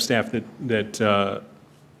 And they have staff that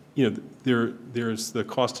there's the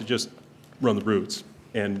cost to just run the routes.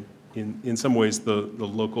 And in some ways, the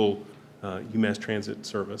local UMass Transit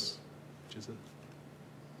Service, which is an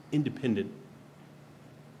independent,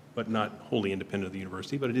 but not wholly independent of the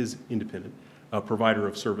university, but it is independent, provider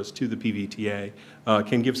of service to the PVTA,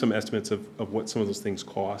 can give some estimates of what some of those things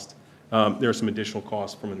cost. There are some additional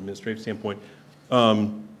costs from an administrative standpoint.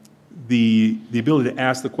 The ability to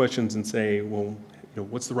ask the questions and say, well,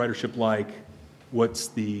 what's the ridership like? What's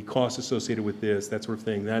the cost associated with this? That sort of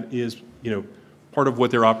thing. That is, part of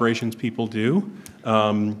what their operations people do.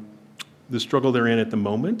 The struggle they're in at the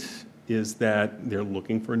moment is that they're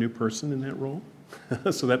looking for a new person in that role.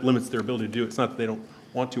 So that limits their ability to do it. It's not that they don't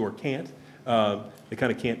want to or can't. They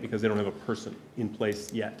kind of can't because they don't have a person in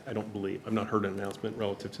place yet, I don't believe. I've not heard an announcement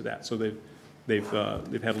relative to that. So they've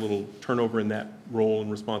had a little turnover in that role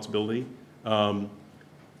and responsibility.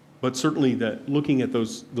 But certainly that looking at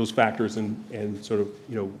those factors and sort of,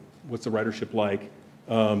 what's the ridership like,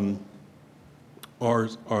 and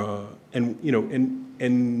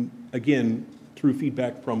again, through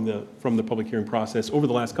feedback from the public hearing process over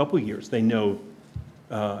the last couple of years, they know,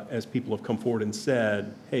 as people have come forward and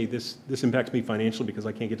said, hey, this impacts me financially because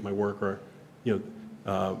I can't get to my work, or,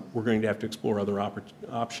 we're going to have to explore other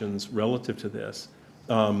options relative to this.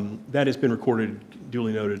 That has been recorded,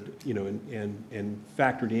 duly noted, and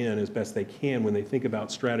factored in as best they can when they think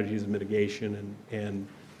about strategies of mitigation and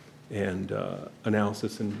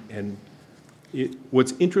analysis. And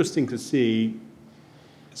what's interesting to see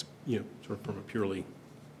is, sort of from a purely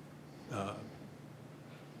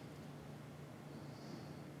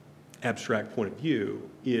abstract point of view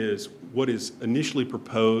is what is initially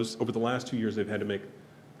proposed. Over the last 2 years, they've had to make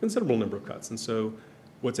a considerable number of cuts. And so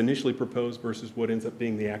what's initially proposed versus what ends up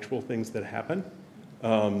being the actual things that happen.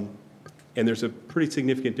 And there's a pretty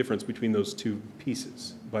significant difference between those two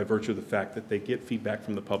pieces by virtue of the fact that they get feedback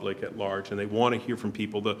from the public at large and they want to hear from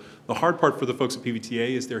people. The hard part for the folks at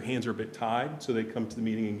PVTA is their hands are a bit tied, so they come to the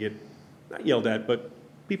meeting and get, not yelled at, but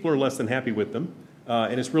people are less than happy with them.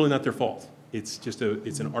 And it's really not their fault. It's just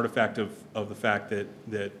it's an artifact of the fact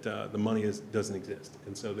that the money doesn't exist.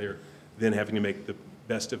 And so they're then having to make the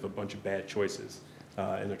best of a bunch of bad choices.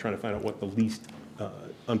 And they're trying to find out what the least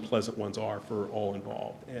unpleasant ones are for all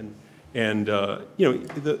involved. And you know,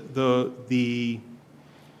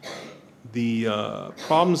 the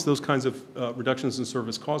problems those kinds of reductions in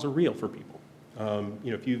service cause are real for people.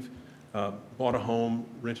 You know, if you've bought a home,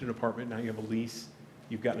 rented an apartment, now you have a lease,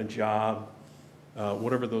 you've gotten a job,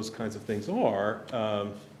 whatever those kinds of things are,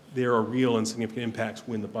 there are real and significant impacts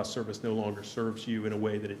when the bus service no longer serves you in a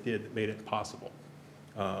way that it did that made it possible.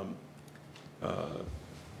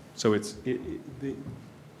 So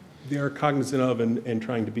they are cognizant of and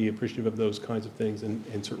trying to be appreciative of those kinds of things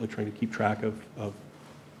and certainly trying to keep track of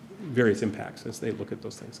various impacts as they look at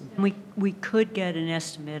those things. We could get an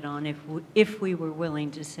estimate on if we were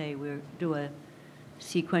willing to say we'll do a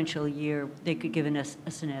sequential year, they could give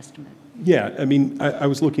us an estimate. Yeah, I mean, I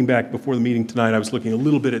was looking back before the meeting tonight, I was looking a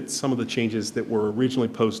little bit at some of the changes that were originally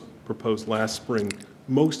proposed last spring,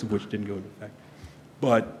 most of which didn't go into effect.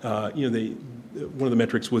 But, you know, one of the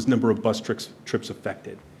metrics was number of bus trips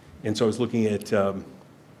affected. And so I was looking at,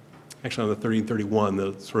 actually on the 30 and 31,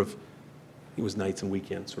 the sort of, it was nights and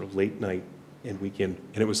weekends, sort of late night and weekend,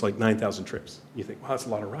 and it was like 9,000 trips. You think, wow, that's a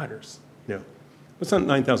lot of riders, you know. It's not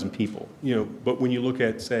 9,000 people, you know, but when you look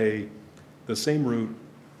at, say, the same route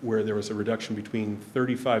where there was a reduction between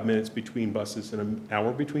 35 minutes between buses and an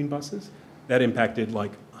hour between buses, that impacted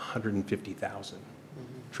like 150,000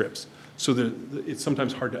 trips. So it's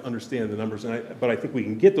sometimes hard to understand the numbers, but I think we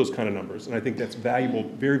can get those kind of numbers, and I think that's valuable,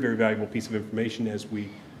 very, very valuable piece of information as we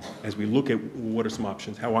look at what are some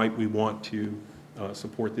options, how we want to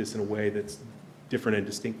support this in a way that's different and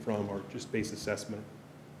distinct from our just base assessment.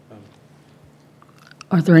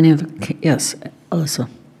 Are there any other? Yes, Alyssa.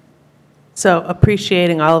 So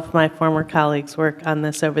appreciating all of my former colleagues' work on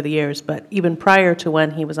this over the years, but even prior to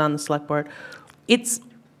when he was on the select board,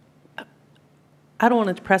 I don't want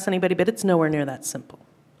to depress anybody, but it's nowhere near that simple.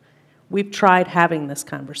 We've tried having this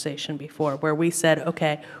conversation before where we said,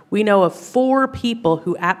 okay, we know of 4 people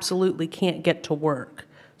who absolutely can't get to work.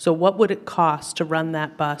 So what would it cost to run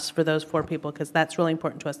that bus for those 4 people? Because that's really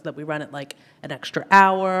important to us, that we run it like an extra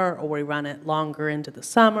hour, or we run it longer into the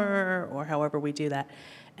summer, or however we do that.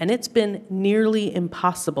 And it's been nearly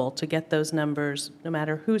impossible to get those numbers, no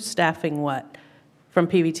matter who's staffing what, from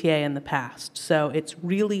PVTA in the past. So it's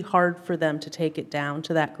really hard for them to take it down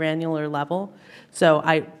to that granular level. So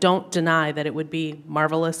I don't deny that it would be a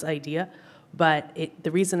marvelous idea, but the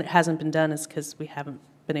reason it hasn't been done is because we haven't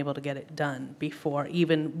been able to get it done before,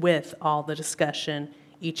 even with all the discussion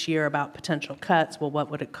each year about potential cuts. Well, what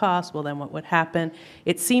would it cost? Well, then what would happen?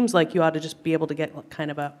 It seems like you ought to just be able to get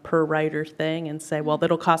kind of a per rider thing and say, well,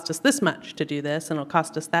 it'll cost us this much to do this, and it'll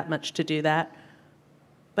cost us that much to do that.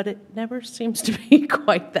 But it never seems to be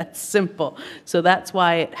quite that simple. So that's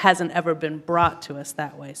why it hasn't ever been brought to us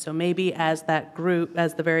that way. So maybe as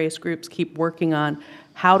the various groups keep working on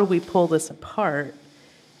how do we pull this apart,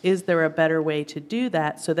 is there a better way to do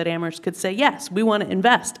that so that Amherst could say, yes, we want to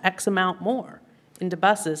invest X amount more into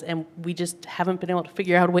buses, and we just haven't been able to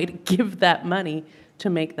figure out a way to give that money to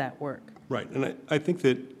make that work. Right, and I think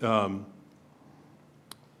that,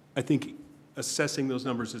 I think assessing those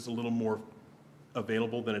numbers is a little more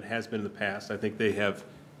available than it has been in the past. I think they have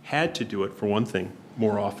had to do it, for one thing,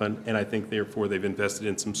 more often, and I think therefore they've invested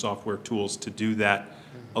in some software tools to do that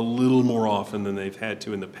a little more often than they've had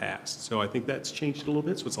to in the past. So I think that's changed a little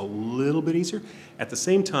bit, so it's a little bit easier. At the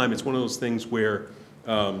same time, it's one of those things where,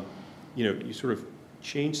 you know, you sort of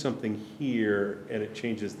change something here and it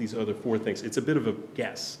changes these other 4 things. It's a bit of a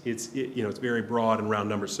guess. You know, it's very broad and round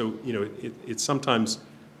numbers. So, you know, it's sometimes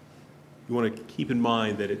you want to keep in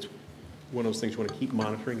mind that it's one of those things you want to keep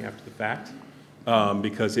monitoring after the fact,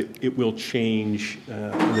 because it will change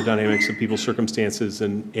the dynamics of people's circumstances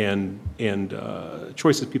and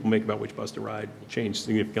choices people make about which bus to ride will change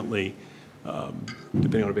significantly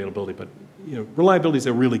depending on availability. But you know, reliability is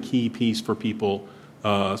a really key piece for people,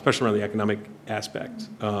 especially around the economic aspect.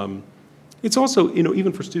 It's also, you know,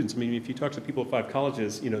 even for students. I mean, if you talk to people at 5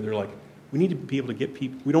 colleges, you know, they're like, we need to be able to get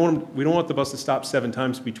people. We don't want the bus to stop 7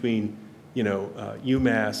 times between, you know,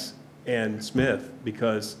 UMass and Smith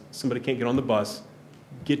because somebody can't get on the bus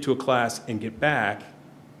get to a class and get back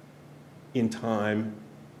in time.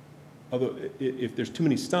 Although if there's too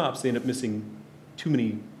many stops, they end up missing too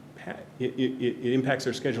many. It impacts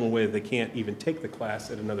their schedule in a way that they can't even take the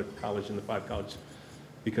class at another college in the 5 colleges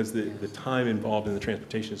because the time involved in the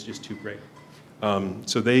transportation is just too great.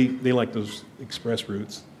 So they like those express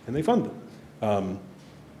routes and they fund them.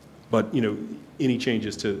 But any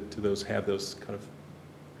changes to those have those kind of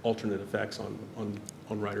alternate effects on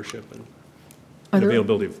ridership and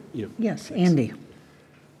availability of Yes, things. Andy.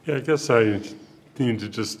 Yeah, I guess I need to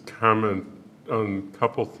just comment on a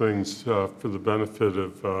couple things for the benefit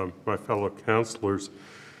of my fellow councilors.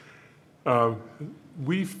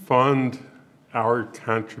 We fund our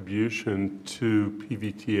contribution to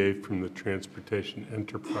PVTA from the Transportation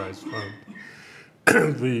Enterprise Fund.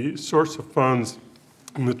 The source of funds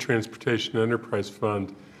in the Transportation Enterprise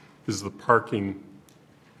Fund is the parking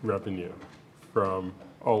revenue from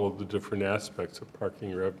all of the different aspects of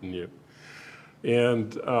parking revenue.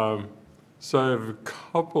 And so I have a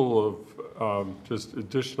couple of just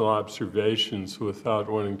additional observations without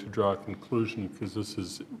wanting to draw a conclusion because this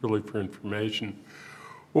is really for information.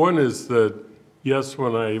 One is that, yes,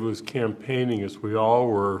 when I was campaigning, as we all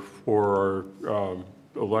were for our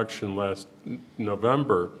election last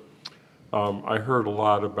November, I heard a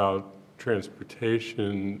lot about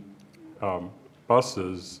transportation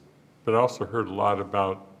buses, but I also heard a lot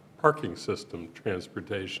about parking system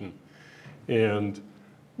transportation. And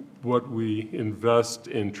what we invest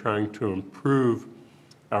in trying to improve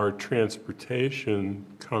our transportation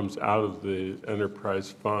comes out of the enterprise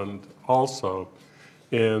fund also.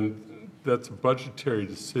 And that's a budgetary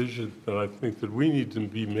decision that I think that we need to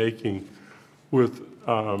be making with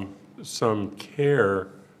some care,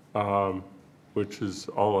 which is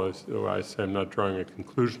all I say. I'm not drawing a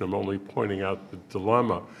conclusion. I'm only pointing out the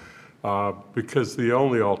dilemma. Because the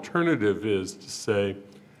only alternative is to say,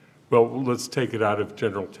 well, let's take it out of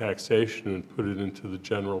general taxation and put it into the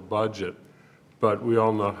general budget. But we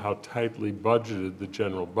all know how tightly budgeted the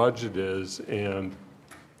general budget is, and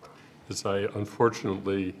as I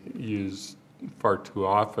unfortunately use far too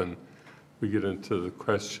often, we get into the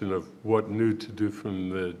question of what new to do from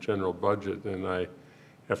the general budget, and I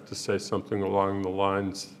have to say something along the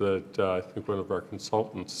lines that I think one of our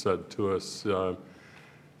consultants said to us,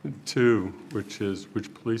 which is,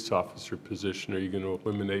 which police officer position are you going to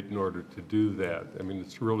eliminate in order to do that? I mean,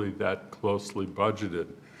 it's really that closely budgeted.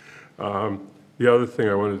 The other thing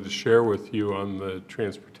I wanted to share with you on the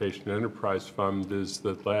Transportation Enterprise Fund is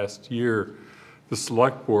that last year, the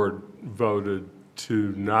Select Board voted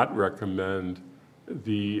to not recommend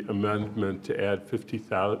the amendment to add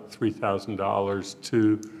 $3,000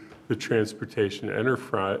 to the Transportation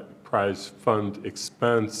Enterprise Fund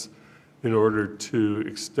expense in order to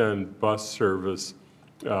extend bus service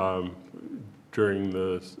during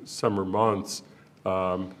the summer months.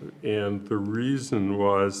 And the reason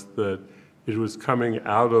was that it was coming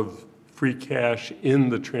out of free cash in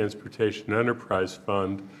the Transportation Enterprise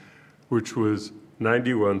Fund, which was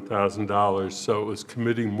 $91,000. So it was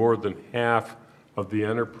committing more than half of the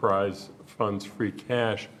enterprise fund's free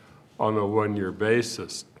cash on a one-year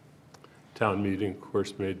basis. Town meeting, of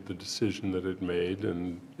course, made the decision that it made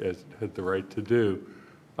and as it had the right to do.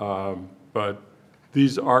 But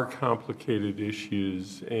these are complicated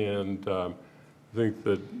issues, and I think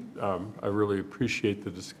that I really appreciate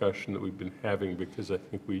the discussion that we've been having because I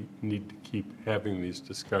think we need to keep having these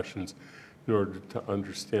discussions in order to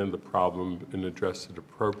understand the problem and address it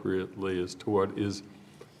appropriately as to what is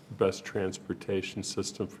the best transportation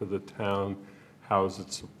system for the town, how is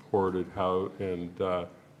it supported,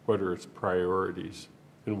 what are its priorities,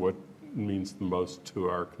 and what means the most to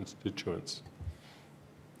our constituents.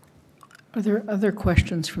 Are there other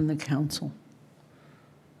questions from the council?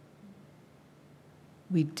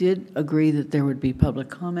 We did agree that there would be public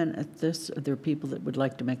comment at this. Are there people that would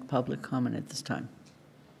like to make public comment at this time?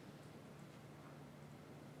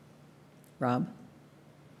 Rob?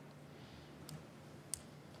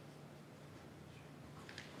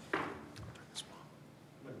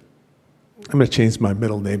 I'm going to change my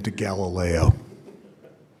middle name to Galileo.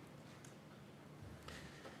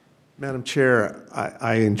 Madam Chair,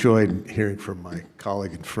 I enjoyed hearing from my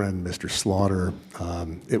colleague and friend, Mr. Slaughter.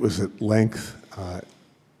 It was at length.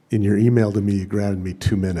 In your email to me, you granted me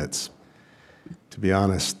 2 minutes. To be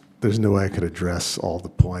honest, there's no way I could address all the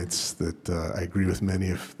points that I agree with many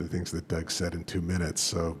of the things that Doug said in 2 minutes.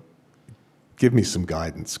 So give me some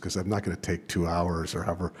guidance, because I'm not going to take 2 hours or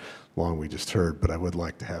however long we just heard, but I would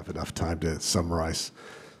like to have enough time to summarize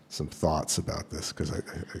some thoughts about this, because I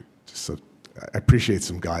appreciate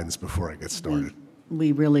some guidance before I get started.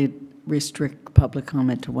 We really restrict public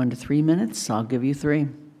comment to 1 to 3 minutes. I'll give you 3.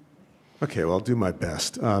 Okay, well, I'll do my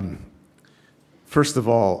best. First of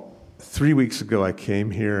all, 3 weeks ago I came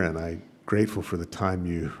here, and I'm grateful for the time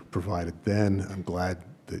you provided then. I'm glad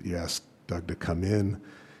that you asked Doug to come in.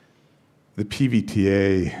 The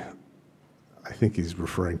PVTA, I think he's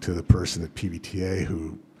referring to the person at PVTA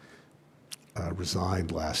who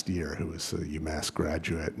resigned last year, who was a UMass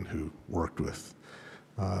graduate and who worked with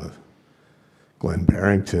Glenn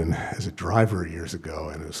Barrington as a driver years ago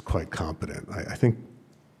and was quite competent. I think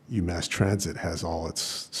UMass Transit has all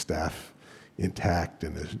its staff intact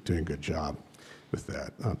and is doing a good job with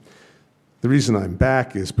that. The reason I'm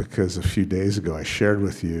back is because a few days ago I shared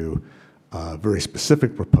with you a very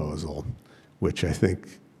specific proposal, which I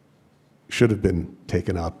think should have been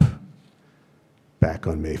taken up back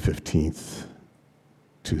on May 15th,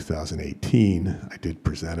 2018. I did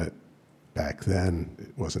present it back then.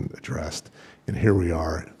 It wasn't addressed. And here we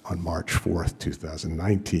are on March 4th,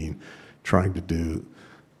 2019, trying to do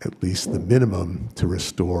at least the minimum to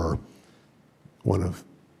restore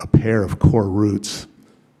a pair of core routes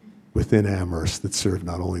within Amherst that serve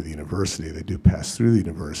not only the university, they do pass through the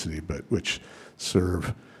university, but which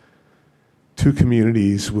serve 2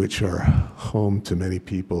 communities which are home to many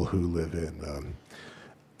people who live in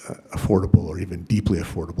affordable or even deeply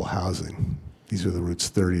affordable housing. These are the routes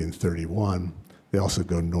 30 and 31. They also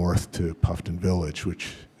go north to Puffton Village,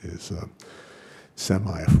 which is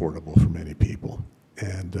semi-affordable for many people.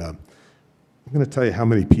 And I'm going to tell you how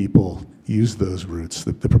many people use those routes.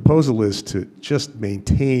 The proposal is to just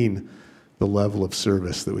maintain the level of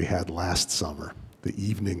service that we had last summer, the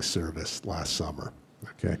evening service last summer,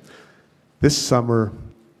 okay? This summer,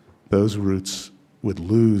 those routes would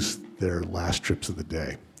lose their last trips of the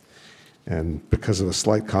day. And because of a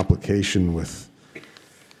slight complication with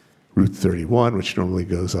Route 31, which normally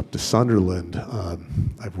goes up to Sunderland,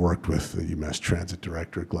 I've worked with the UMass Transit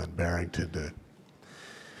Director, Glenn Barrington, to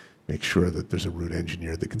make sure that there's a route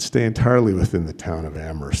engineer that can stay entirely within the town of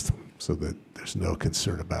Amherst so that there's no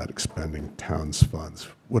concern about expending town's funds,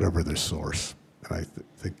 whatever their source. And I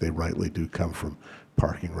think they rightly do come from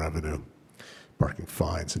parking revenue, parking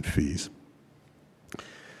fines and fees.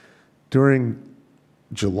 During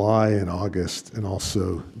July and August and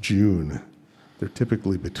also June, they're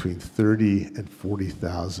typically between 30 and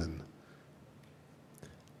 40,000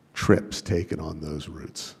 trips taken on those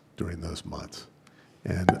routes during those months.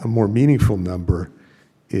 And a more meaningful number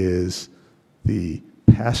is the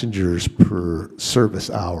passengers per service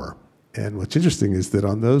hour. And what's interesting is that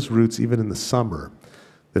on those routes, even in the summer,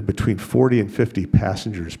 they're between 40 and 50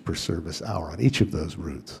 passengers per service hour on each of those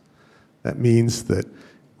routes. That means that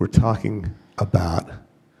we're talking about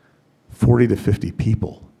 40 to 50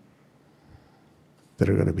 people that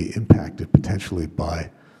are going to be impacted potentially by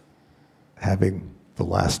having the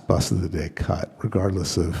last bus of the day cut,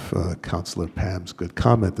 regardless of Councillor Pam's good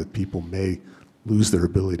comment that people may lose their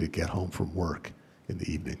ability to get home from work in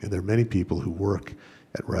the evening. And there are many people who work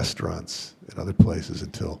at restaurants and other places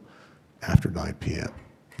until after 9 p.m.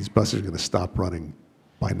 These buses are going to stop running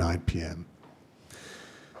by 9 p.m.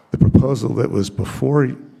 The proposal that was before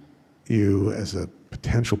you as a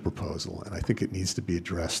potential proposal, and I think it needs to be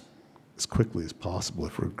addressed as quickly as possible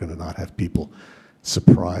if we're going to not have people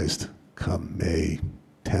surprised come May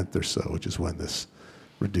 10th or so, which is when this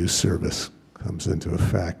reduced service comes into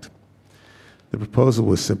effect. The proposal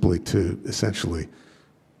was simply to essentially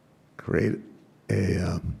create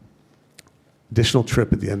a additional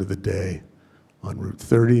trip at the end of the day on Route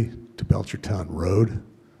 30 to Belchertown Road,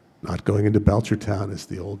 not going into Belchertown as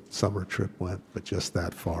the old summer trip went, but just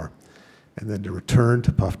that far. And then to return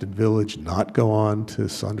to Puffton Village, not go on to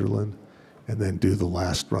Sunderland, and then do the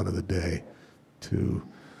last run of the day to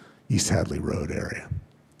East Hadley Road area.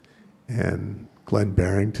 And Glenn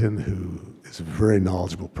Barrington, who is a very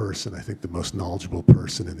knowledgeable person, I think the most knowledgeable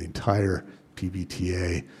person in the entire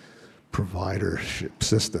PVTA providership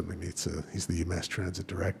system. I mean, he's the UMass Transit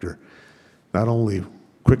Director. Not only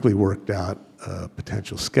quickly worked out a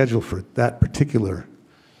potential schedule for that particular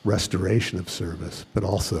restoration of service, but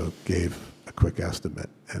also gave a quick estimate.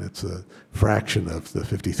 And it's a fraction of the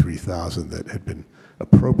 $53,000 that had been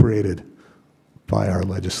appropriated by our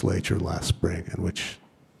legislature last spring, and which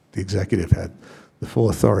the executive had the full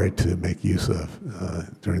authority to make use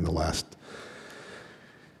of during the last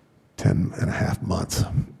 10 and a half months.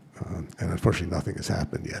 And unfortunately, nothing has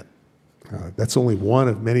happened yet. That's only one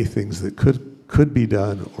of many things that could be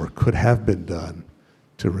done or could have been done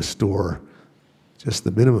to restore just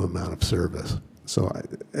the minimum amount of service. So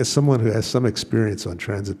as someone who has some experience on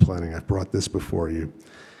transit planning, I've brought this before you.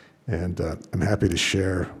 And I'm happy to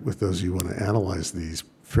share with those of you who want to analyze these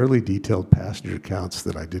fairly detailed passenger counts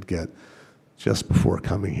that I did get just before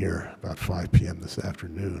coming here, about 5 p.m. this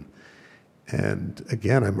afternoon. And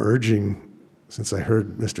again, I'm urging, since I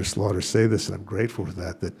heard Mr. Slaughter say this, and I'm grateful for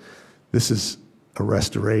that, that this is a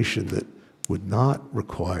restoration that would not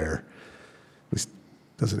require, at least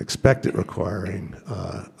doesn't expect it requiring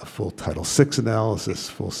a full Title VI analysis,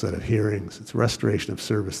 full set of hearings. It's a restoration of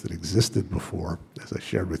service that existed before, as I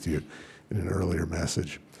shared with you in an earlier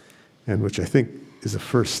message, and which I think is a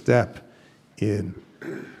first step in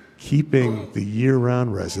keeping the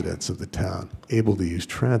year-round residents of the town able to use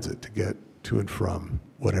transit to get to and from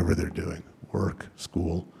whatever they're doing, work,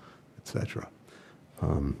 school, etc.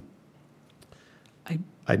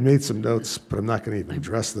 I made some notes, but I'm not going to even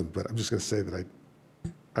address them, but I'm just going to say that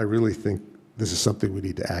I really think this is something we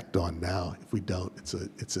need to act on now. If we don't,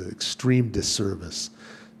 it's an extreme disservice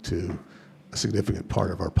to a significant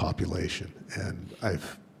part of our population. And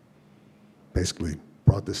I've basically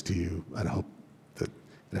brought this to you. I hope that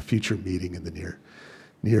in a future meeting in the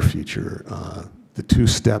near future, the 2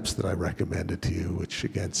 steps that I recommended to you, which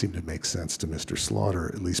again seem to make sense to Mr. Slaughter,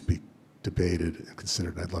 at least be debated and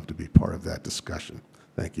considered. I'd love to be part of that discussion.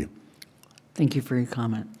 Thank you. Thank you for your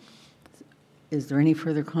comment. Is there any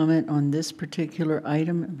further comment on this particular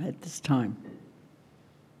item at this time?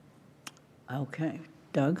 Okay.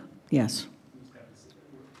 Doug? Yes.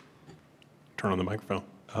 Turn on the microphone.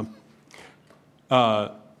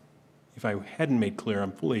 If I hadn't made clear,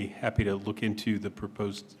 I'm fully happy to look into the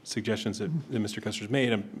proposed suggestions that Mr. Custer's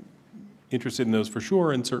made. I'm interested in those for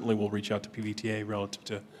sure, and certainly we'll reach out to PVTA relative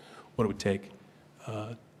to what it would take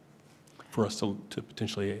for us to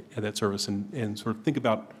potentially add that service and sort of think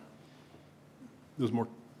about those more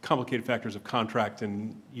complicated factors of contract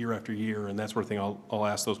and year after year and that sort of thing. I'll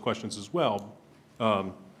ask those questions as well,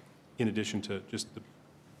 in addition to just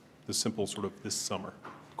the simple sort of this summer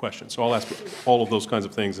question. So I'll ask all of those kinds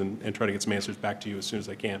of things and try to get some answers back to you as soon as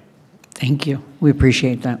I can. Thank you. We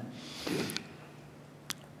appreciate that.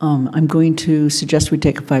 I'm going to suggest we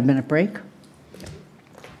take a 5-minute break.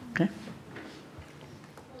 Okay.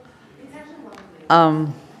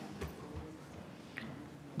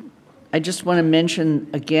 I just want to mention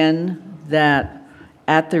again that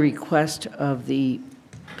at the request of the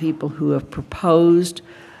people who have proposed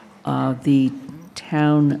the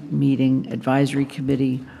town meeting advisory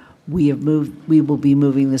committee, we will be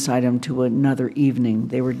moving this item to another evening.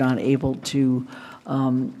 They were not able to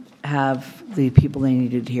have the people they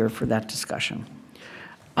needed here for that discussion.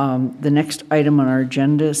 The next item on our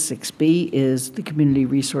agenda, 6B, is the Community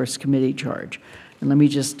Resource Committee charge. And let me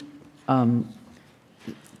just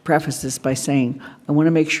preface this by saying I want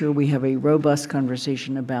to make sure we have a robust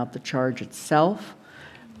conversation about the charge itself.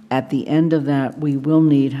 At the end of that, we will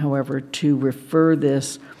need, however, to refer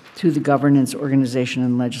this to the Governance, Organization,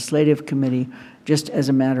 and Legislative Committee just as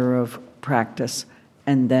a matter of practice,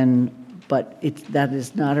 and then, but that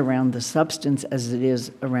is not around the substance as it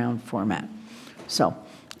is around format. So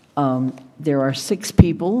there are 6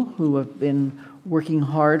 people who have been working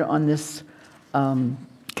hard on this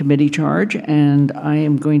committee charge, and I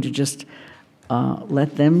am going to just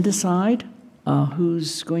let them decide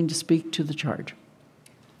who's going to speak to the charge.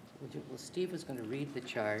 Well, Steve was going to read the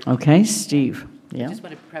charge. Okay, Steve. Yeah. I just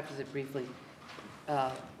want to preface it briefly.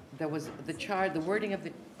 There was the charge, the wording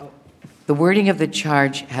of the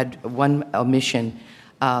charge had one omission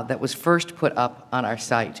that was first put up on our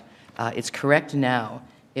site. It's correct now.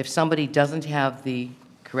 If somebody doesn't have the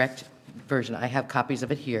correct version, I have copies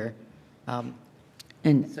of it here.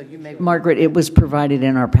 And so you may, Margaret, it was provided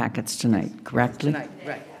in our packets tonight, correctly? Tonight,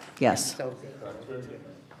 right. Yes. So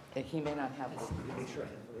he may not have it.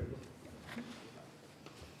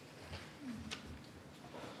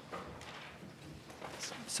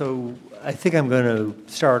 So I think I'm going to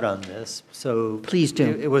start on this. So please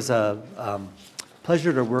do. It was a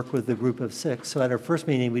pleasure to work with the group of 6. So at our first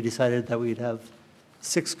meeting, we decided that we'd have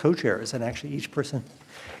 6 co-chairs, and actually each person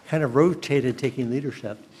kind of rotated taking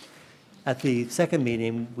leadership. At the second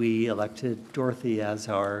meeting, we elected Dorothy as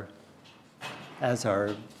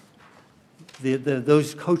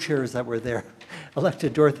those co-chairs that were there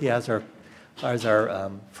elected Dorothy as our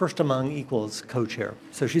first among equals co-chair.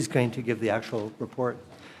 So she's going to give the actual report.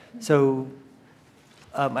 So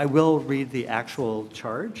I will read the actual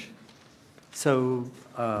charge. So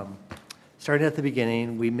starting at the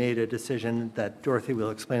beginning, we made a decision that Dorothy will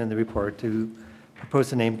explain in the report to propose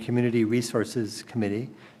the name Community Resources Committee.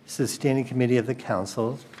 This is a standing committee of the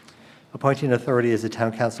council. Appointing authority is the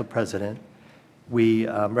town council president. We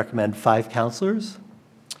recommend 5 councilors,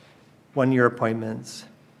 1-year appointments.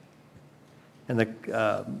 And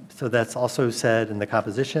so that's also said in the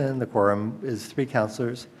composition. The quorum is 3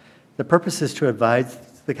 councilors. The purpose is to advise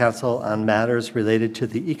the council on matters related to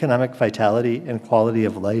the economic vitality and quality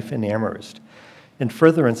of life in Amherst. In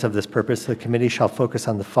furtherance of this purpose, the committee shall focus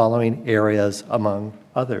on the following areas, among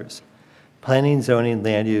others: planning, zoning,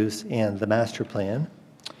 land use, and the master plan,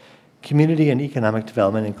 community and economic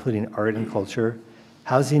development, including art and culture,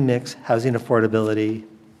 housing mix, housing affordability,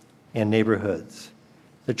 and neighborhoods.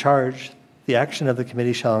 The action of the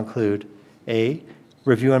committee shall include: A,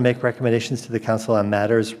 review and make recommendations to the council on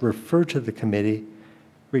matters referred to the committee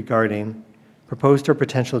regarding proposed or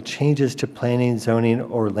potential changes to planning, zoning,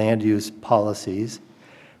 or land use policies,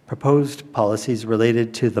 proposed policies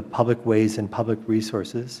related to the public ways and public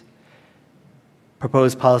resources,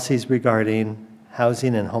 proposed policies regarding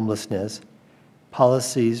housing and homelessness,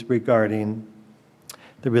 policies regarding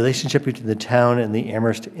the relationship between the town and the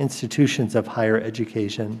Amherst institutions of higher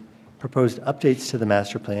education, proposed updates to the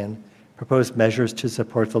master plan, proposed measures to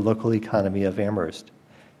support the local economy of Amherst.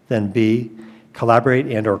 Then B, collaborate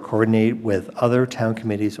and or coordinate with other town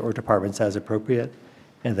committees or departments as appropriate.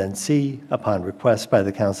 And then C, upon request by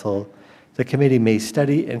the council, the committee may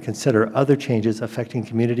study and consider other changes affecting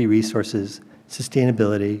community resources,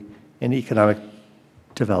 sustainability, and economic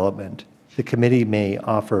development. The committee may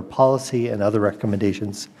offer policy and other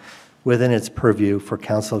recommendations within its purview for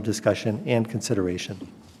council discussion and consideration.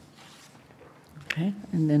 Okay,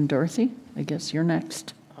 and then Dorothy, I guess you're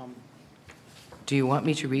next. Do you want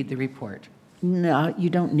me to read the report? No, you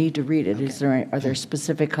don't need to read it. Okay. Are there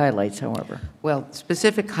specific highlights, however? Well,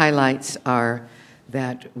 specific highlights are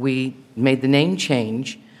that we made the name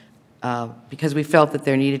change because we felt that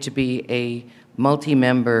there needed to be a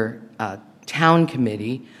multi-member town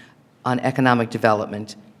committee on economic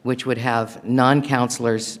development, which would have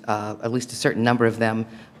non-councilors, at least a certain number of them,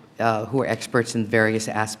 who are experts in various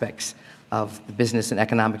aspects of the business and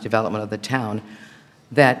economic development of the town,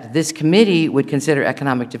 that this committee would consider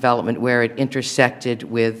economic development where it intersected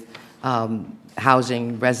with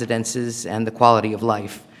housing, residences, and the quality of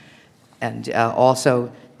life. And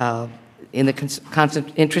also, in the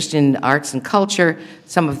constant interest in arts and culture,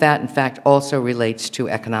 some of that, in fact, also relates to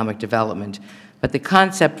economic development. But the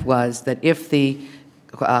concept was that if the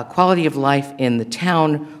quality of life in the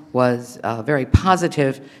town was very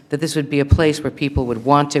positive, that this would be a place where people would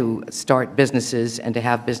want to start businesses and to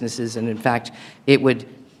have businesses, and in fact, it would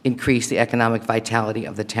increase the economic vitality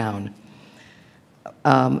of the town.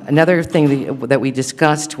 Another thing that we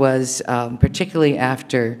discussed was, particularly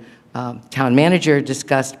after town manager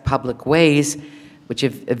discussed public ways, which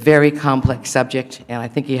is a very complex subject, and I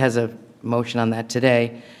think he has a motion on that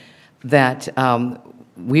today, that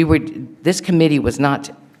this committee was not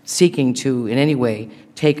seeking to in any way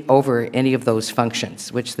take over any of those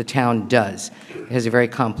functions, which the town does. It is very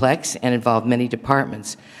complex and involved many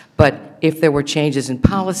departments. But if there were changes in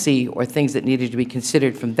policy or things that needed to be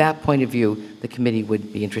considered from that point of view, the committee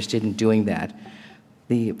would be interested in doing that.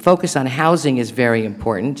 The focus on housing is very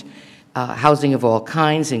important. Housing of all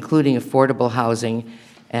kinds, including affordable housing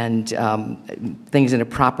and things in a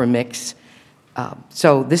proper mix.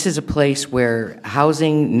 So this is a place where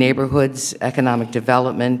housing, neighborhoods, economic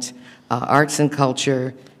development, arts and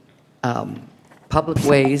culture, public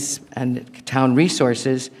ways, and town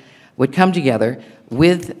resources would come together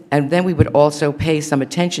and then we would also pay some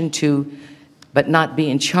attention to, but not be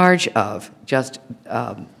in charge of, just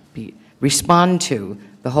respond to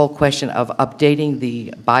the whole question of updating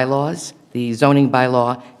the bylaws, the zoning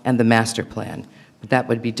bylaw, and the master plan. But that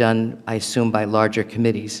would be done, I assume, by larger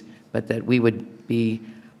committees, but that we would be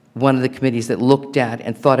one of the committees that looked at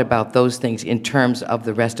and thought about those things in terms of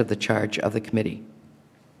the rest of the charge of the committee.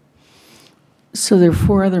 So there are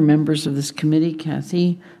 4 other members of this committee: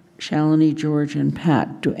 Kathy, Shalini, George, and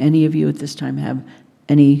Pat. Do any of you at this time have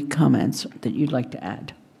any comments that you'd like to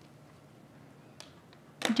add?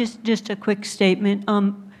 Just a quick statement.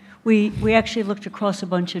 We actually looked across a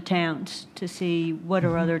bunch of towns to see what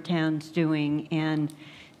are other towns doing, and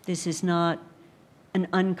this is not an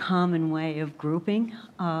uncommon way of grouping.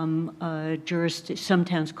 Some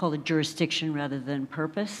towns call it jurisdiction rather than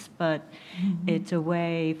purpose, but it's a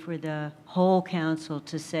way for the whole council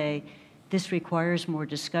to say, this requires more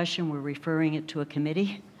discussion, we're referring it to a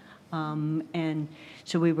committee. And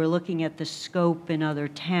so we were looking at the scope in other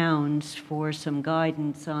towns for some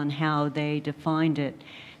guidance on how they defined it.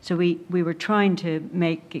 So we were trying to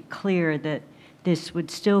make it clear that this would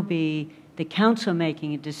still be the council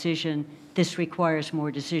making a decision. This requires more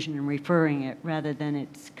decision and referring it rather than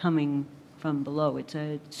it's coming from below. It's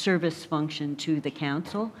a service function to the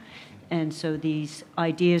council. And so these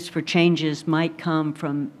ideas for changes might come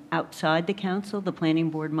from outside the council. The planning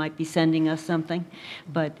board might be sending us something,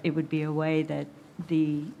 but it would be a way that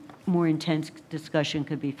more intense discussion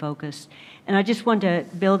could be focused. And I just wanted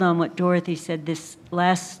to build on what Dorothy said, this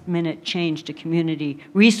last-minute change to Community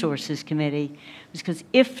Resources Committee, because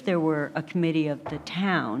if there were a committee of the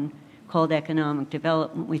town called Economic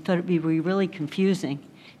Development, we thought it would be really confusing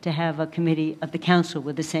to have a committee of the council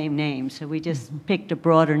with the same name. So we just picked a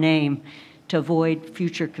broader name to avoid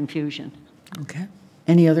future confusion. Okay.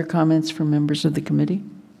 Any other comments from members of the committee?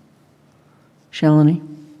 Shalini?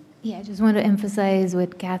 Yeah, I just want to emphasize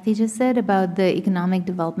what Kathy just said about the Economic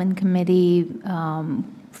Development Committee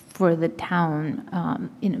for the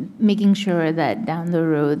town, making sure that down the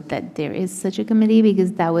road that there is such a committee,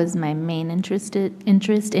 because that was my main interest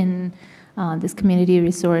in this community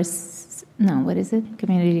resource,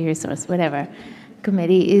 community resource, whatever,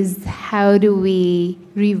 committee, is how do we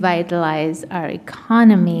revitalize our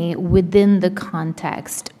economy within the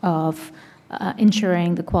context of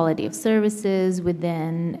ensuring the quality of services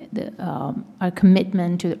within our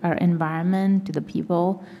commitment to our environment, to the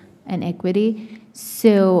people, and equity.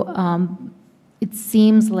 So it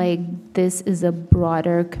seems like this is a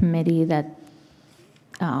broader committee that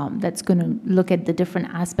that's going to look at the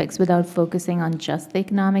different aspects without focusing on just the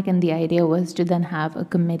economic. And the idea was to then have a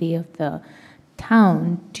committee of the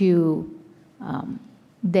town to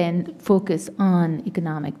then focus on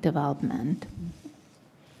economic development.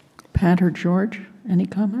 Pat or George, any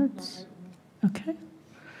comments? Okay.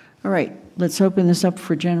 All right, let's open this up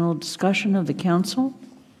for general discussion of the council.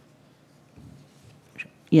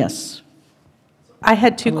 Yes. I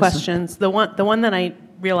had two Alyssa. questions. The one that I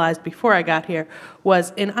realized before I got here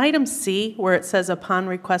was in item C, where it says upon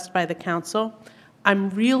request by the council. I'm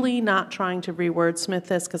really not trying to re-wordsmith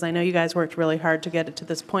this because I know you guys worked really hard to get it to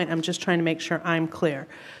this point. I'm just trying to make sure I'm clear.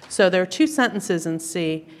 So there are two sentences in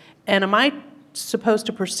C, and am I supposed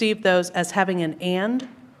to perceive those as having an and,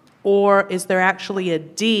 or is there actually a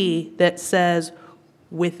D that says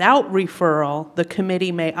without referral, the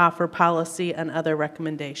committee may offer policy and other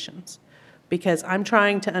recommendations? Because I'm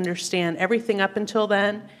trying to understand everything up until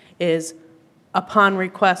then is upon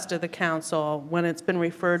request of the council, when it's been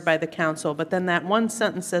referred by the council, but then that one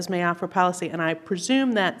sentence says may offer policy, and I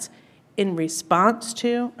presume that's in response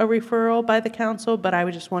to a referral by the council, but I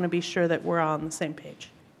would just want to be sure that we're all on the same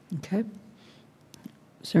page. Okay.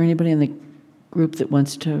 Is there anybody in the group that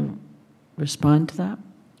wants to respond to that?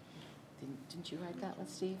 Didn't you write that one,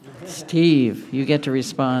 Steve? Steve, you get to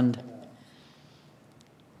respond.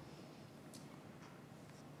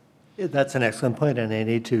 That's an excellent point, and I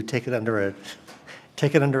need to take it under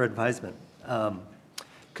advisement.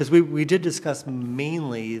 Because we did discuss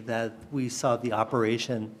mainly that we saw the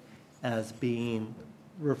operation as being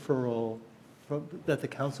referral, that the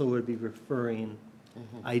council would be referring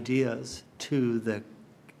ideas to the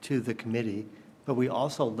committee, but we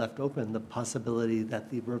also left open the possibility that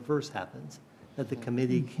the reverse happens, that the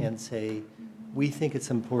committee can say, we think it's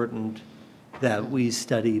important that we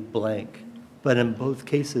study blank. But in both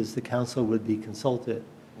cases, the council would be consulted.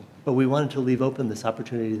 But we wanted to leave open this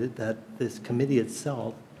opportunity that this committee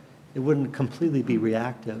itself, it wouldn't completely be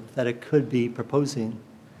reactive, that it could be proposing,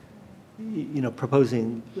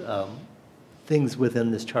 things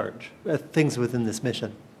within this charge, things within this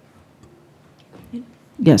mission.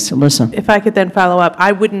 Yes, Alyssa. If I could then follow up,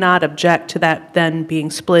 I would not object to that then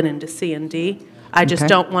being split into C and D. I just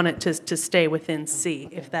don't want it to stay within C,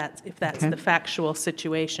 if that's the factual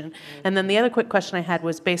situation. And then the other quick question I had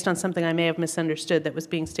was based on something I may have misunderstood that was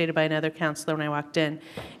being stated by another counselor when I walked in,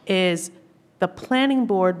 is the planning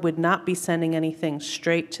board would not be sending anything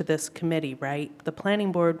straight to this committee, right? The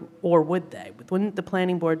planning board, or would they? Wouldn't the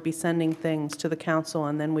planning board be sending things to the council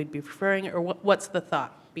and then we'd be referring it, or what's the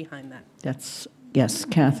thought behind that? Yes,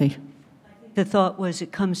 Kathy. The thought was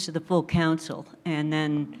it comes to the full council, and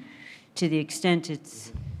then to the extent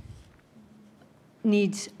it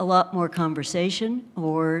needs a lot more conversation,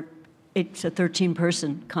 or it's a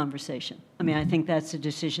 13-person conversation. I mean, I think that's a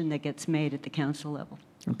decision that gets made at the council level.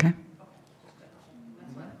 Okay.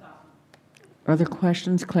 Other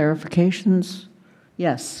questions, clarifications?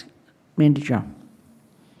 Yes, Mandy Jo.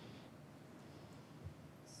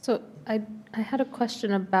 So I had a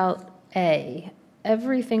question about A.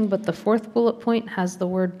 Everything but the fourth bullet point has the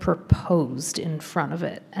word proposed in front of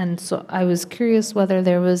it. And so I was curious whether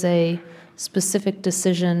there was a specific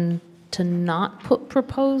decision to not put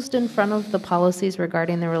proposed in front of the policies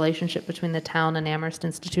regarding the relationship between the town and Amherst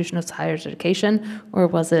Institution of Higher Education, or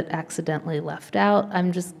was it accidentally left out?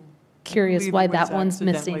 I'm just curious why that one's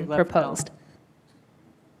missing proposed.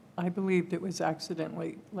 I believed it was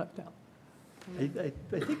accidentally left out. I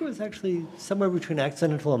think it was actually somewhere between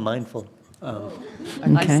accidental and mindful.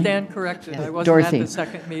 I stand corrected. I wasn't Dorothy. at the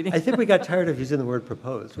second meeting. I think we got tired of using the word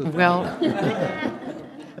proposed. Well,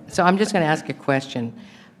 So I'm just going to ask a question.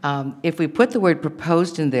 If we put the word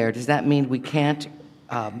proposed in there, does that mean we can't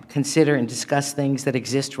consider and discuss things that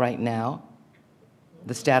exist right now?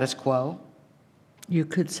 The status quo? You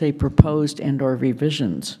could say proposed and/or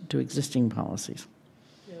revisions to existing policies.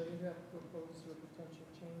 Yeah, you have proposed or potential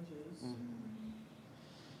changes.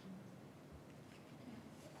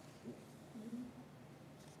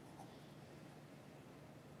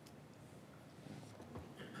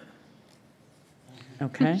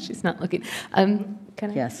 Okay. She's not looking. Can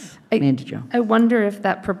I? Yes, Mandy Jo. I wonder if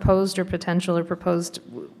that proposed or potential or proposed,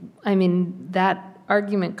 I mean, that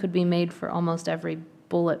argument could be made for almost every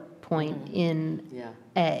bullet point in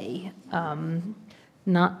A.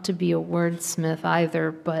 Not to be a wordsmith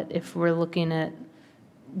either, but if we're looking at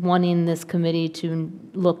wanting this committee to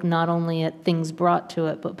look not only at things brought to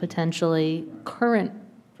it, but potentially current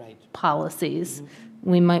policies,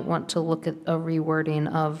 we might want to look at a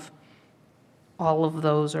rewording of all of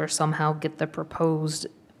those, or somehow get the proposed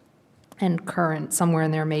and current somewhere in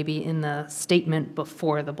there, maybe in the statement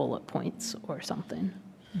before the bullet points or something.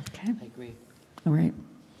 Okay. I agree. All right.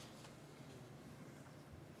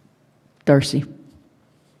 Darcy.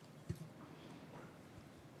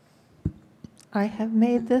 I have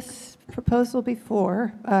made this proposal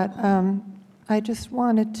before, but I just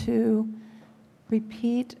wanted to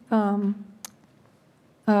repeat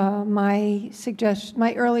my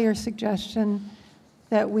earlier suggestion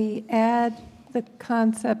that we add the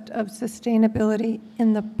concept of sustainability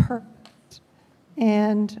in the purpose,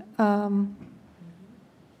 and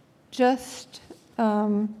just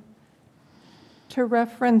to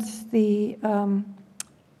reference the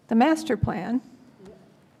master plan.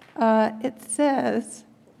 It says,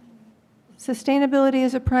 sustainability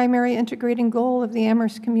is a primary integrating goal of the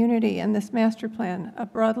Amherst community and this master plan. A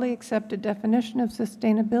broadly accepted definition of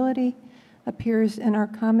sustainability appears in our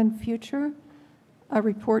common future, a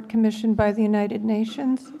report commissioned by the United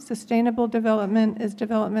Nations. Sustainable development is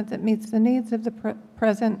development that meets the needs of the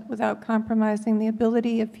present without compromising the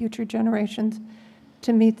ability of future generations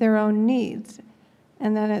to meet their own needs.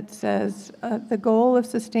 And then it says, the goal of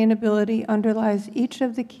sustainability underlies each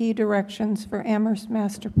of the key directions for Amherst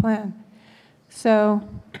Master Plan. So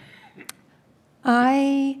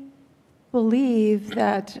I believe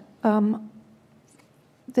that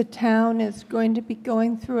the town is going to be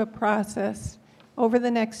going through a process over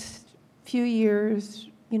the next few years,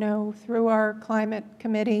 you know, through our climate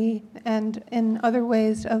committee and in other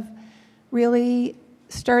ways of really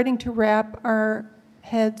starting to wrap our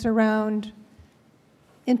heads around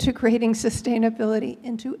integrating sustainability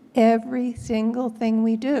into every single thing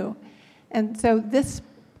we do. And so this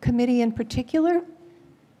committee in particular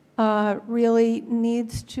really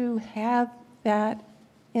needs to have that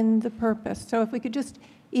in the purpose. So if we could just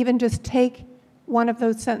even just take one of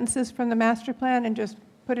those sentences from the master plan and just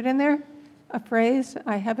put it in there, a phrase,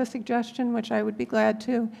 I have a suggestion which I would be glad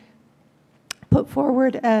to put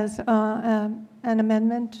forward as an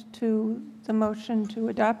amendment to the motion to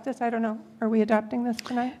adopt this. I don't know, are we adopting this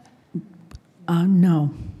tonight?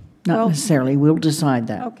 No, not necessarily. We'll decide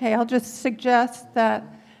that. Okay, I'll just suggest that,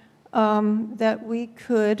 that we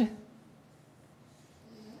could,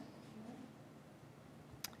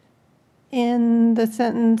 in the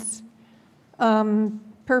sentence,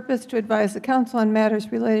 purpose to advise the council on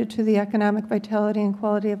matters related to the economic vitality and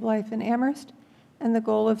quality of life in Amherst, and the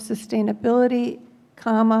goal of sustainability,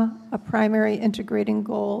 comma, a primary integrating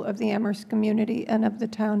goal of the Amherst community and of the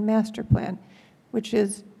town master plan, which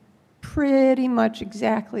is pretty much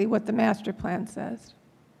exactly what the master plan says.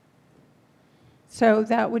 So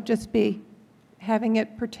that would just be having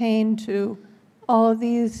it pertain to all of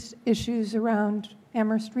these issues around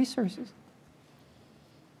Amherst resources.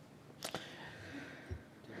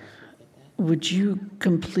 Would you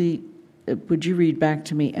read back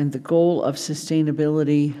to me, and the goal of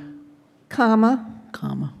sustainability, comma,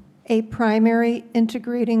 comma, a primary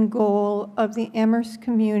integrating goal of the Amherst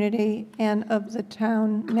community and of the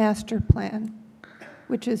town master plan,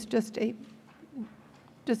 which is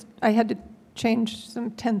I had to change some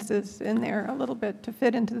tenses in there a little bit to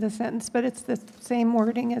fit into the sentence, but it's the same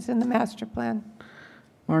wording as in the master plan.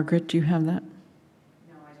 Margaret, do you have that?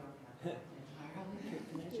 No, I don't have that.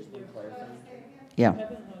 Can I just clarify? Yeah.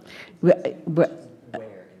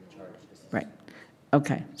 Right.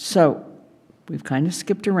 Okay. So we've kind of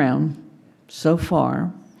skipped around so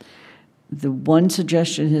far. The one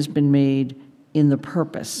suggestion has been made in the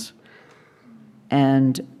purpose,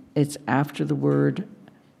 and it's after the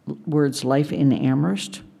words life in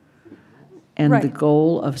Amherst, and the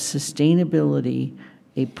goal of sustainability,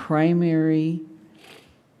 a primary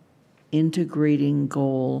integrating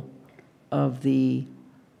goal of the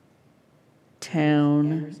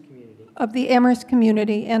town, of the Amherst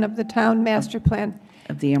community and of the town master plan.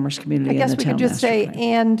 of the Amherst community I and guess the we town could just master say, plan.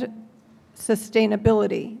 and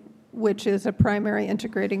sustainability, which is a primary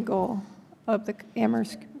integrating goal of the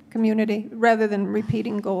Amherst community, rather than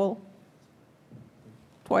repeating goal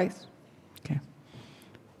twice. Okay.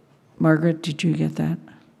 Margaret, did you get that?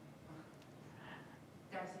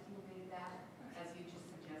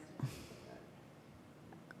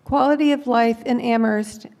 Quality of life in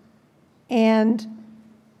Amherst and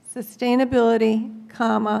sustainability,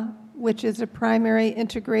 comma, which is a primary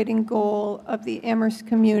integrating goal of the Amherst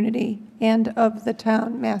community and of the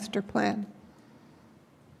town master plan.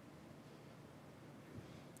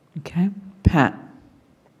 Okay. Pat?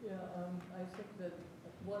 Yeah, I think that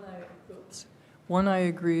one, I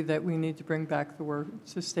agree that we need to bring back the word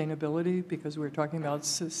sustainability because we're talking about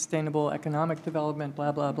sustainable economic development,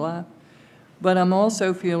 blah, blah, blah. But I'm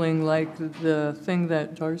also feeling like the thing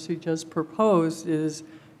that Darcy just proposed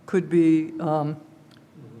could be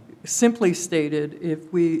simply stated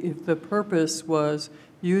if the purpose was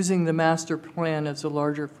using the master plan as a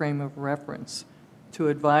larger frame of reference to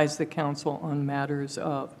advise the council on matters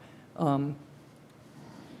of.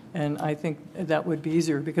 And I think that would be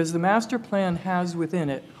easier because the master plan has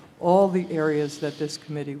within it all the areas that this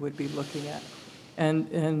committee would be looking at.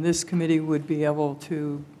 And this committee would be able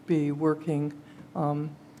to be working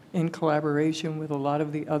in collaboration with a lot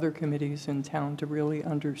of the other committees in town to really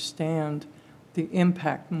understand the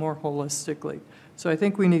impact more holistically. So I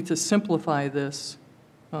think we need to simplify this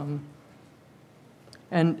and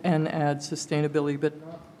add sustainability, but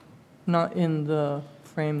not in the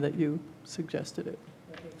frame that you suggested it.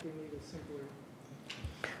 I think we need a simpler.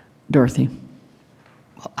 Dorothy?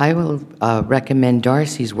 Well, I will recommend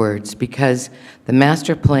Darcy's words because the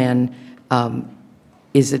master plan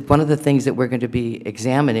is one of the things that we're going to be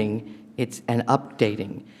examining. It's an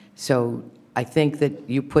updating. So I think that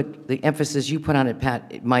the emphasis you put on it, Pat,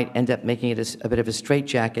 it might end up making it a bit of a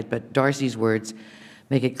straitjacket, but Darcy's words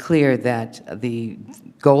make it clear that the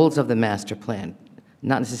goals of the master plan,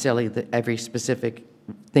 not necessarily every specific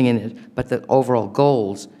thing in it, but the overall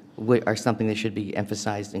goals are something that should be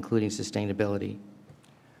emphasized, including sustainability.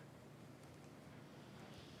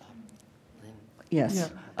 Yes. Yeah,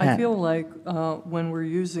 I feel like when we're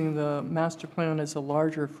using the master plan as a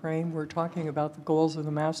larger frame, we're talking about the goals of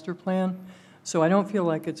the master plan. So I don't feel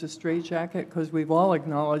like it's a straitjacket because we've all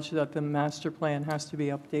acknowledged that the master plan has to be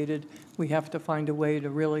updated. We have to find a way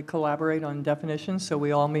to really collaborate on definitions so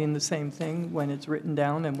we all mean the same thing when it's written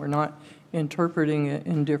down and we're not interpreting it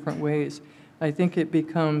in different ways. I think it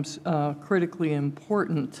becomes critically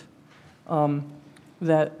important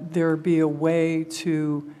that there be a way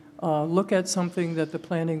to look at something that the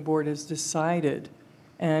planning board has decided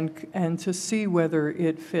and to see whether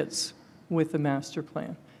it fits with the master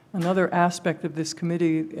plan. Another aspect of this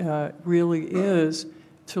committee really is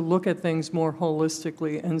to look at things more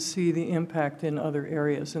holistically and see the impact in other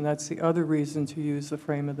areas, and that's the other reason to use the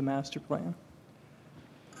frame of the master plan.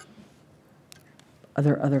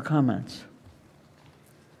 Other comments?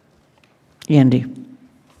 Andy?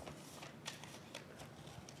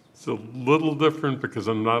 It's a little different because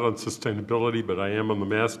I'm not on sustainability, but I am on the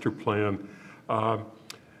master plan.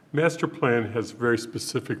 Master plan has very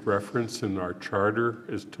specific reference in our charter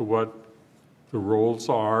as to what the roles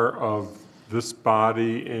are of this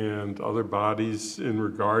body and other bodies in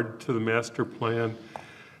regard to the master plan.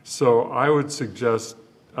 So I would suggest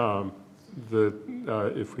that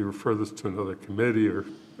if we refer this to another committee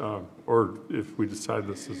or if we decide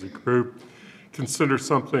this as a group, consider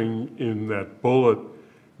something in that bullet.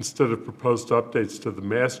 Instead of proposed updates to the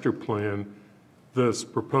master plan, this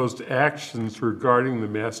proposed actions regarding the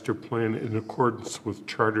master plan in accordance with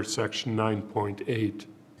Charter Section 9.8.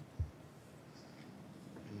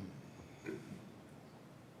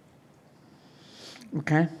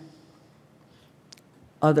 Okay.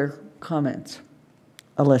 Other comments?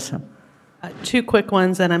 Alyssa? Two quick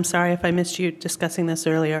ones, and I'm sorry if I missed you discussing this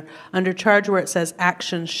earlier. Under charge where it says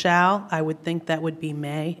action shall, I would think that would be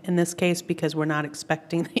may in this case because we're not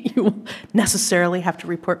expecting that you necessarily have to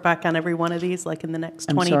report back on every one of these like in the next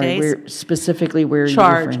 20 days. Specifically where you're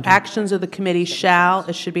charge, referring to? actions of the committee shall,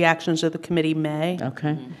 it should be actions of the committee may.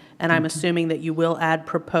 Okay. And I'm assuming that you will add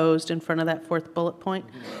proposed in front of that fourth bullet point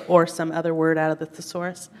or some other word out of the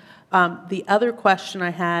thesaurus. The other question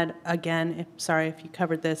I had, again, sorry if you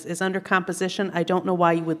covered this, is under composition, I don't know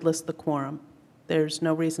why you would list the quorum. There's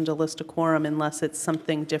no reason to list a quorum unless it's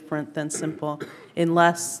something different than simple,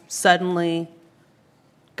 unless suddenly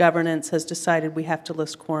governance has decided we have to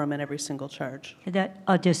list quorum in every single charge. That,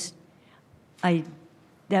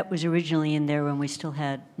 that was originally in there when we still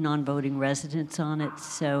had non-voting residents on it,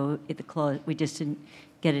 so the clause, we just didn't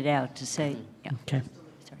get it out to say, yeah. Okay,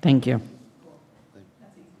 thank you.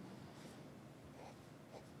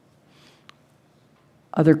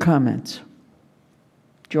 Other comments?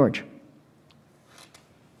 George?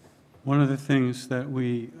 One of the things that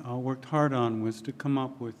we worked hard on was to come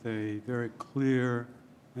up with a very clear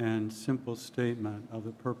and simple statement of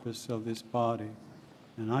the purpose of this body.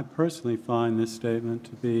 And I personally find this statement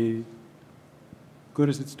to be good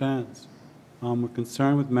as it stands. We're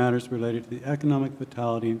concerned with matters related to the economic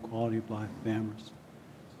vitality and quality of life of Amherst.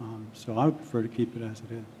 So I would prefer to keep it as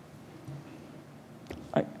it is.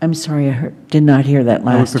 I'm sorry, I did not hear that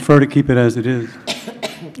last. I would prefer to keep it as it is.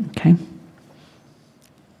 Okay.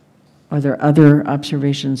 Are there other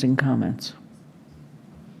observations and comments?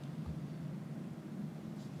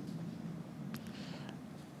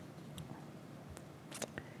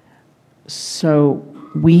 So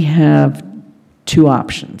we have two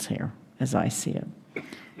options here, as I see it.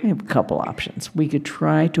 We have a couple options. We could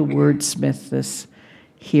try to wordsmith this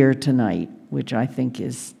here tonight, which I think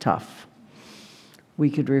is tough. We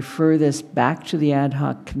could refer this back to the ad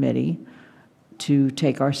hoc committee to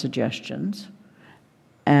take our suggestions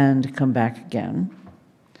and come back again.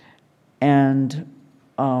 And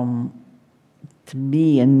to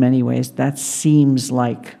me, in many ways, that seems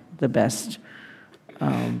like the best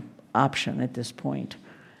option at this point.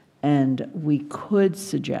 And we could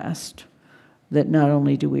suggest that not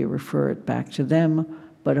only do we refer it back to them,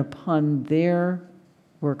 but upon their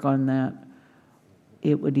work on that,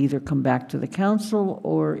 it would either come back to the council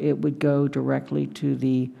or it would go directly to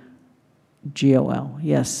the GOL.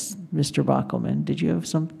 Yes, Mr. Bockelman, did you have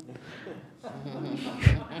some?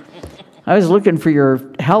 I was looking for your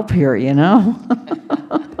help here, you know?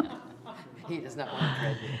 He does not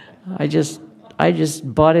want to I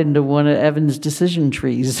just bought into one of Evan's decision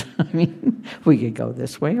trees. I mean, we could go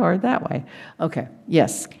this way or that way. Okay,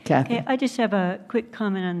 yes, Kathy. Okay, I just have a quick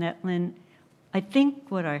comment on that, Lynn. I think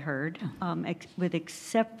what I heard,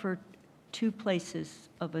 except for two places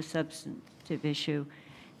of a substantive issue,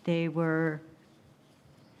 they were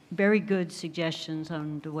very good suggestions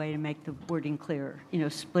on the way to make the wording clearer, you know,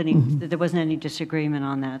 splitting, there wasn't any disagreement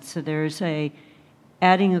on that. So there's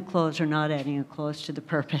adding a clause or not adding a clause to the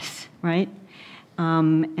purpose, right?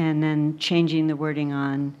 And then changing the wording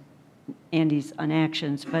on Andy's on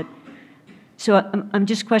actions. But so I'm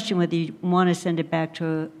just questioning whether you want to send it back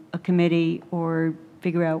to a committee or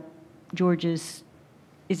figure out George's,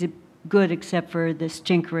 is it good except for this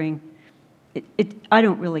tinkering? I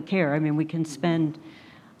don't really care. I mean, we can spend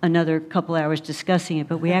another couple hours discussing it,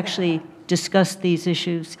 but we actually discussed these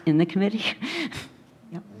issues in the committee.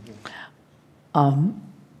 Yep.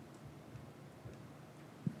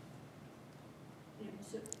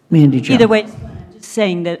 Mandy Jo. Either way, I'm just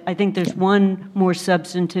saying that I think there's one more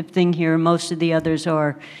substantive thing here. Most of the others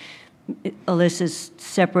are, Alyssa's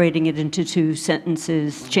separating it into two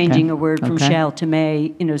sentences, changing a word from shall to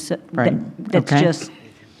may, you know, so that's just.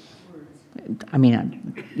 I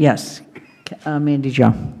mean, yes. Mandy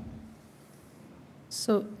Jo.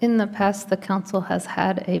 So in the past, the council has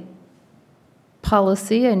had a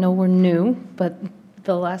policy. I know we're new, but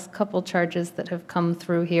the last couple charges that have come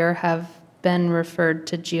through here have been referred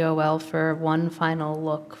to GOL for one final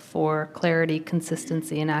look for clarity,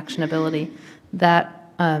 consistency, and actionability.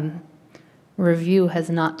 That review has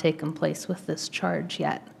not taken place with this charge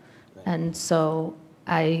yet. And so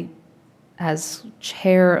as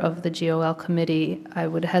chair of the GOL committee, I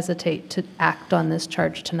would hesitate to act on this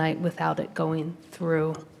charge tonight without it going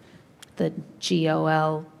through the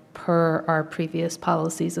GOL per our previous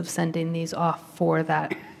policies of sending these off for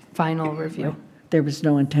that final review. There was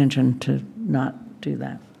no intention to not do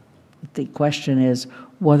that. The question is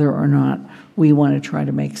whether or not we want to try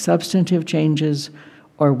to make substantive changes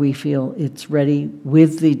or we feel it's ready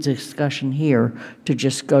with the discussion here to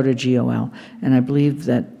just go to GOL. And I believe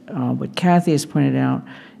that what Kathy has pointed out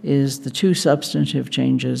is the two substantive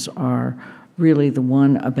changes are really the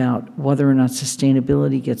one about whether or not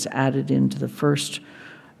sustainability gets added into the first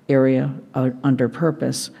area under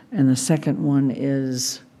purpose, and the second one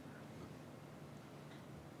is...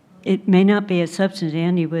 It may not be a substance.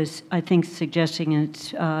 Andy was, I think, suggesting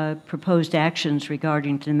it's proposed actions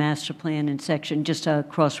regarding the master plan in section, just a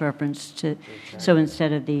cross-reference to, so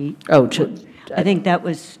instead of the... I think that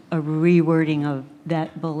was a rewording of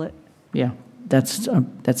that bullet. Yeah, that's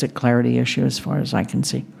a clarity issue as far as I can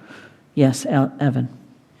see. Yes, Evan.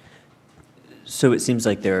 So it seems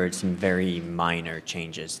like there are some very minor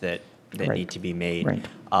changes that need to be made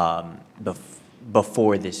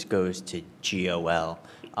before this goes to GOL.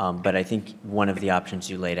 But I think one of the options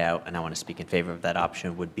you laid out, and I want to speak in favor of that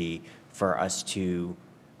option, would be for us to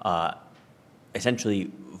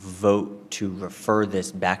essentially vote to refer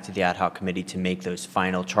this back to the ad hoc committee to make those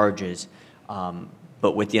final charges,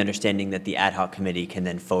 but with the understanding that the ad hoc committee can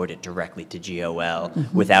then forward it directly to GOL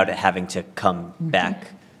without it having to come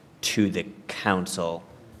back to the council.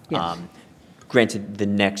 Yes. Granted,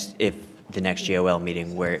 if the next GOL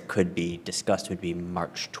meeting where it could be discussed would be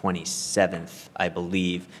March 27th, I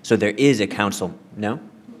believe. So there is a council, no?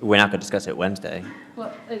 We're not going to discuss it Wednesday.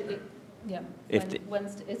 Well, yeah, If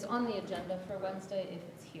Wednesday, it's on the agenda for Wednesday if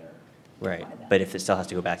it's here. Right, but if it still has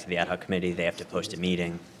to go back to the ad hoc committee, they have to post a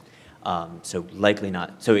meeting. So likely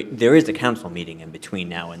not. So there is a council meeting in between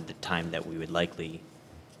now and the time that we would likely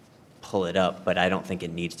pull it up, but I don't think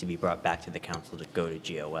it needs to be brought back to the council to go to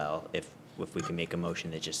GOL. If we can make a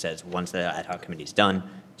motion that just says, once the ad hoc committee is done,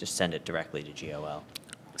 just send it directly to GOL.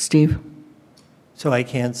 Steve? So I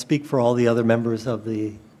can't speak for all the other members of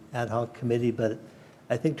the ad hoc committee, but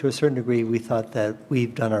I think to a certain degree, we thought that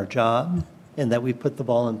we've done our job and that we put the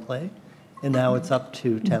ball in play. And now it's up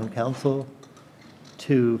to town council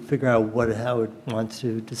to figure out how it wants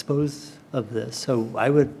to dispose of this. So I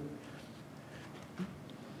would,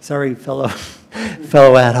 sorry, fellow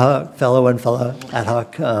ad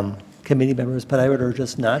hoc committee members, but I would urge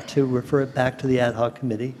us not to refer it back to the ad hoc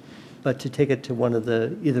committee, but to take it to one of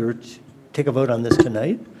the, either take a vote on this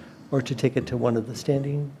tonight or to take it to one of the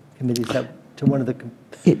standing committees, to one of the,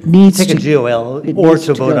 it needs take to, a GOL or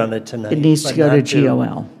to vote on it tonight. It needs to go to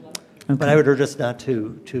GOL. Okay. But I would urge us not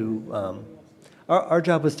our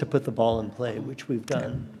job was to put the ball in play, which we've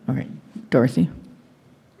done. All right. Dorothy?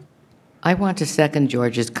 I want to second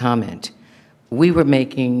George's comment. We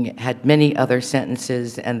had many other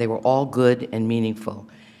sentences, and they were all good and meaningful.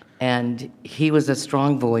 And he was a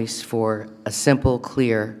strong voice for a simple,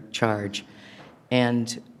 clear charge.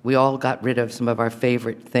 And we all got rid of some of our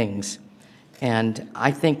favorite things. And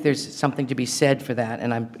I think there's something to be said for that,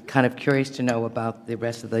 and I'm kind of curious to know about the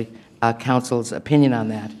rest of the council's opinion on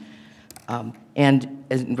that. And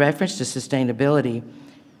in reference to sustainability,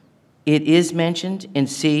 it is mentioned in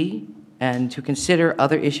C, and to consider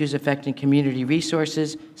other issues affecting community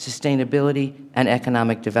resources, sustainability, and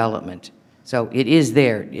economic development. So it is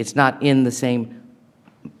there. It's not in the same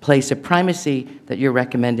place of primacy that you're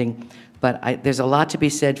recommending, but there's a lot to be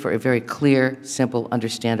said for a very clear, simple,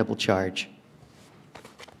 understandable charge.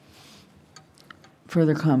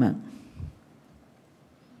 Further comment?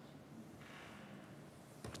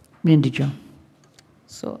 Mindy Jo.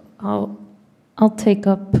 So I'll take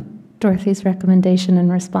up Dorothy's recommendation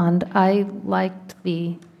and respond. I liked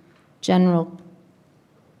the general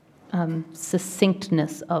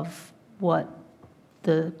succinctness of what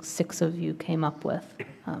the 6 of you came up with.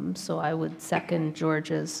 So I would second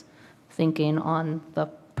George's thinking on the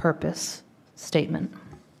purpose statement.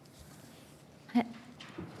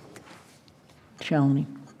 Shalini.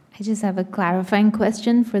 I just have a clarifying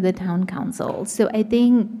question for the town council. So I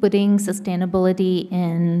think putting sustainability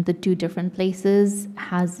in the 2 different places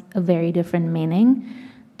has a very different meaning.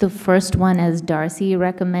 The first one, as Darcy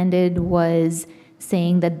recommended, was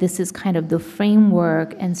saying that this is kind of the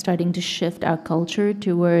framework and starting to shift our culture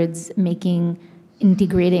towards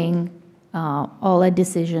integrating all our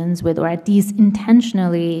decisions with, or at least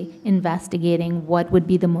intentionally investigating what would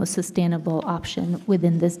be the most sustainable option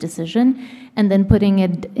within this decision. And then putting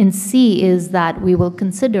it in C is that we will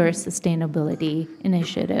consider sustainability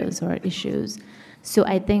initiatives or issues. So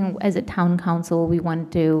I think as a town council, we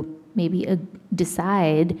want to maybe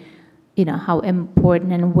decide, how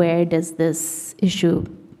important and where does this issue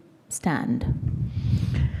stand.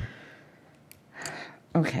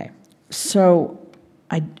 Okay, so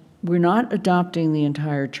we're not adopting the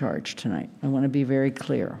entire charge tonight. I want to be very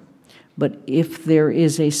clear. But if there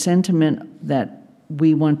is a sentiment that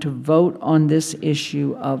we want to vote on this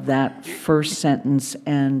issue of that first sentence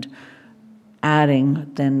and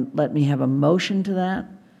adding, then let me have a motion to that,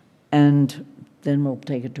 and then we'll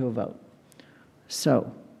take it to a vote.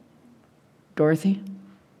 So, Dorothy,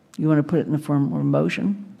 you want to put it in the form of a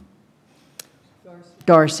motion?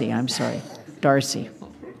 Darcy, I'm sorry. Darcy.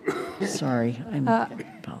 Sorry, I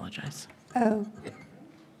apologize. Oh.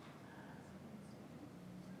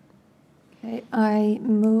 Okay, I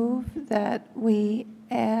move that we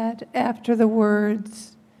add after the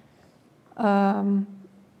words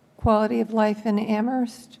quality of life in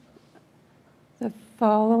Amherst, the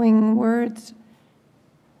following words,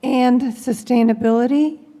 and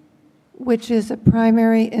sustainability, which is a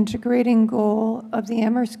primary integrating goal of the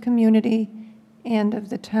Amherst community and of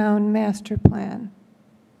the town master plan.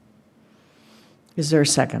 Is there a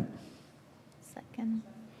second? Second.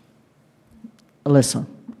 Alyssa.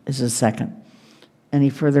 is a second. Any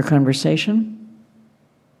further conversation?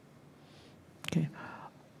 Okay.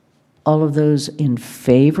 All of those in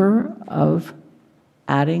favor of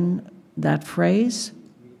adding that phrase?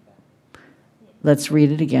 Let's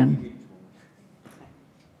read it again.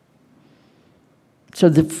 So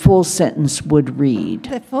the full sentence would read.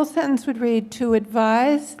 The full sentence would read, to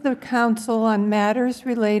advise the council on matters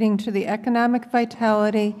relating to the economic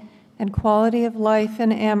vitality and quality of life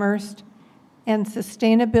in Amherst and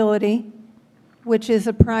sustainability, which is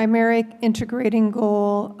a primary integrating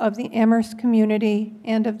goal of the Amherst community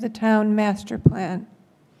and of the town master plan.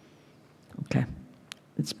 Okay.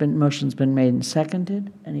 Motion's been made and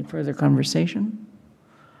seconded. Any further conversation?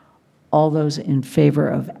 All those in favor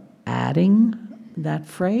of adding that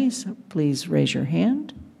phrase, please raise your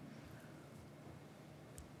hand.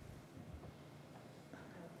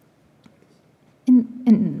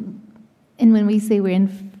 And when we say we're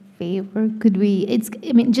in favor, could we,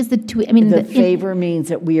 just the tweet, The favor means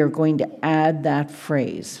that we are going to add that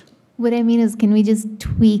phrase. What I mean is, can we just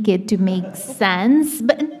tweak it to make sense?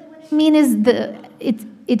 But what I mean is,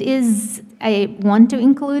 it is, I want to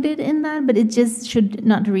include it in that, but it just should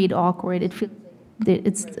not read awkward. It feels like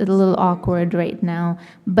it's a little awkward right now,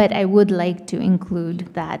 but I would like to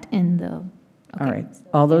include that in the. Okay. All right.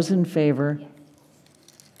 All those in favor?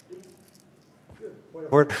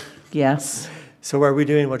 Yes. So are we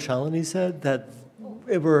doing what Shalini said, that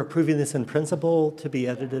we're approving this in principle to be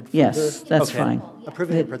edited further? Yes, that's Okay. fine.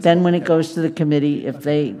 Approving in principle. Then when it goes to the committee, if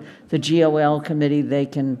the GOL committee, they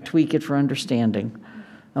can tweak it for understanding.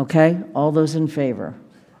 Okay? All those in favor?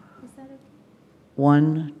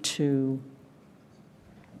 1, 2.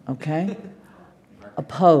 Okay?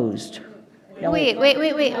 Opposed?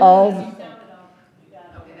 Wait. All.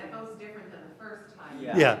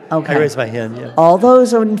 Yeah, Okay. I raised my hand, yeah. All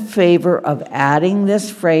those in favor of adding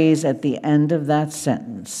this phrase at the end of that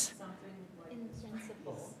sentence?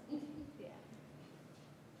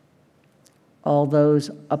 All those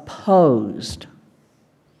opposed?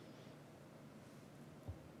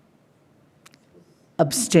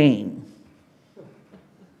 Abstain?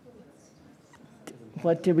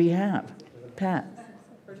 What do we have? Pat?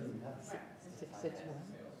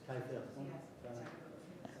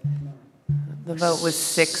 The vote was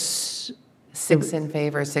six in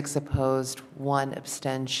favor, 6 opposed, 1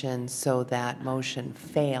 abstention, so that motion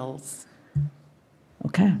fails.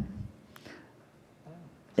 Okay.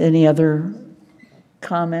 Any other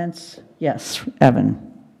comments? Yes,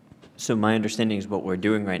 Evan. So my understanding is what we're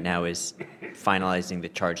doing right now is finalizing the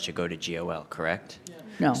charge to go to GOL, correct?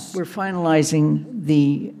 No, we're finalizing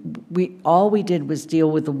all we did was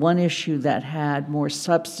deal with the one issue that had more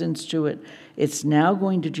substance to it. It's now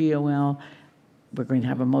going to GOL. We're going to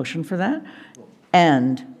have a motion for that.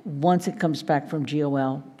 And once it comes back from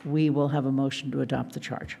GOL, we will have a motion to adopt the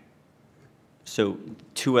charge. So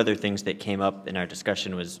 2 other things that came up in our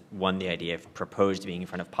discussion was, 1, the idea of proposed being in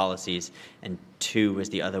front of policies, and 2 was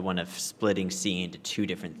the other one of splitting C into 2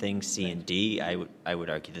 different things, C and D. I would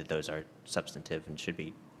argue that those are substantive and should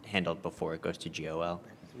be handled before it goes to GOL.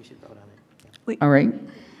 We should vote on it. All right.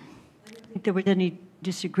 I don't think there was any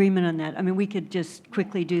disagreement on that. I mean, we could just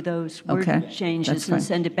quickly do those word Okay, changes that's and fine.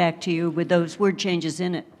 send it back to you with those word changes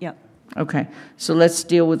in it. Yep. Okay, so let's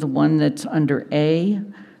deal with the one that's under A,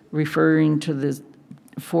 referring to the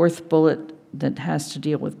 4th bullet that has to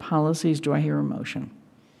deal with policies. Do I hear a motion?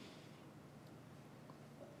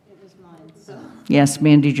 Yes,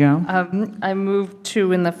 Mandy Jo? I move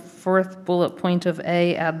to, in the 4th bullet point of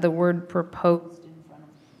A, add the word proposed in front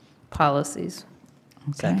of policies.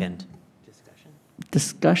 Okay. Second.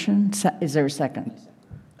 Discussion? Is there a second?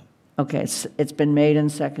 Okay, it's been made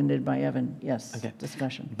and seconded by Evan. Yes, Okay.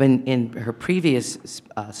 discussion. But in her previous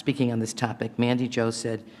speaking on this topic, Mandy Jo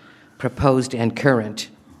said proposed and current,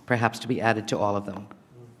 perhaps to be added to all of them.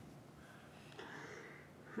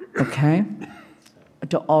 Okay,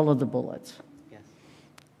 to all of the bullets. Yes.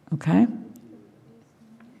 Okay?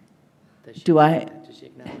 Does she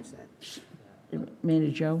acknowledge that?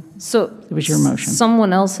 Mandy Jo? So It was your motion.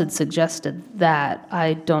 Someone else had suggested that.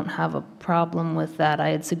 I don't have a problem with that. I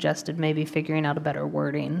had suggested maybe figuring out a better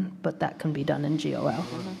wording, but that can be done in GOL.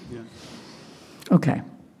 Okay,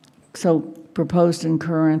 so proposed and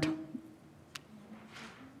current.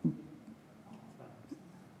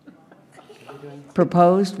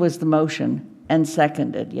 Proposed was the motion, and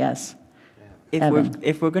seconded, yes. Evan.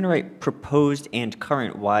 If we're going to write proposed and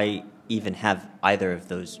current, why even have either of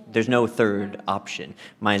those? There's no third option.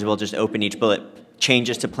 Might as well just open each bullet,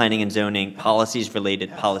 changes to planning and zoning, policies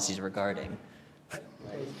related, policies regarding.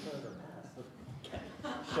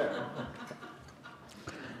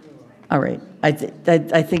 All right, I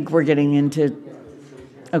think we're getting into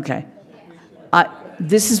Okay.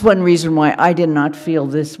 This is one reason why I did not feel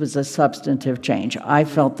this was a substantive change. I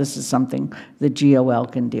felt this is something the GOL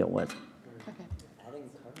can deal with.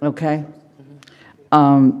 Okay?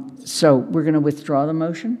 So we're going to withdraw the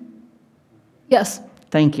motion? Yes.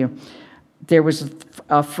 Thank you. There was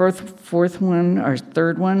a fourth one, or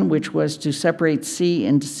third one, which was to separate C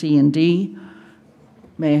into C and D.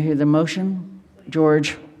 May I hear the motion?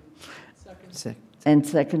 George? And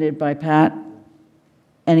seconded by Pat.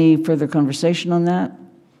 Any further conversation on that?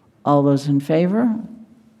 All those in favor?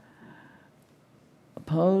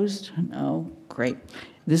 Opposed? No? Great.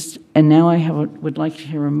 And now I would like to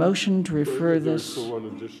hear a motion to refer this. There's one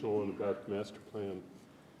additional one about the master plan.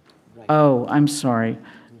 Oh, I'm sorry.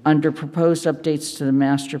 Under proposed updates to the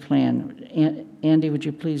master plan. Andy, would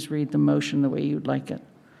you please read the motion the way you'd like it?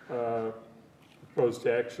 Proposed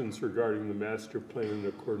actions regarding the master plan in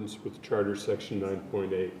accordance with Charter Section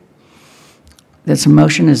 9.8. That's a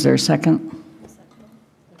motion. Is there a second?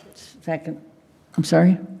 Second. I'm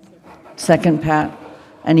sorry? Second, Pat.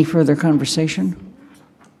 Any further conversation?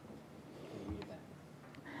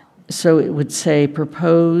 So it would say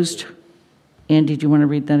proposed. Andy, do you want to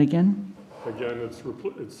read that again? Again,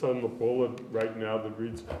 it's on the bullet right now that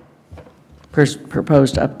reads.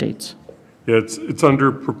 Proposed updates. Yeah, it's under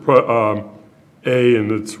A,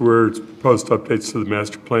 and it's where it's proposed updates to the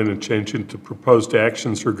master plan and change into proposed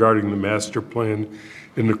actions regarding the master plan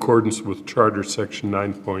in accordance with Charter Section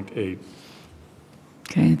 9.8.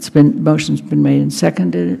 Okay, motion's been made and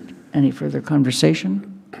seconded. Any further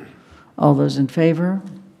conversation? All those in favor?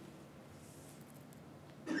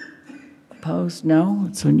 Opposed? No,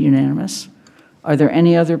 it's unanimous. Are there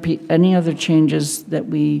any other changes that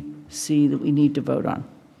we see that we need to vote on?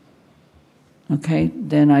 Okay,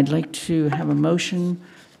 then I'd like to have a motion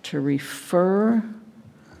to refer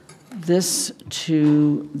this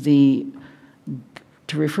to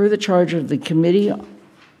refer the charge of the Committee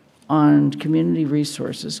on Community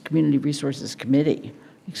Resources Committee,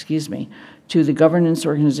 to the Governance,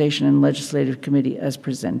 Organization, and Legislative Committee as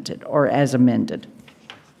presented or as amended.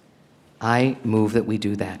 I move that we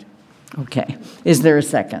do that. Okay. Is there a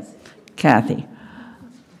second? Kathy?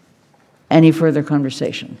 Any further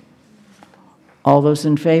conversation? All those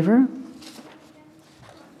in favor?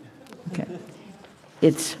 Okay.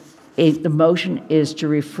 The motion is to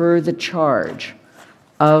refer the charge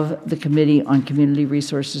of the Committee on Community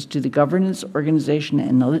Resources to the Governance, Organization,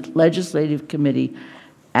 and Legislative Committee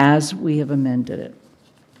as we have amended it.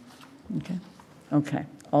 Okay. Okay.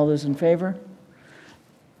 All those in favor?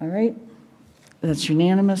 All right. That's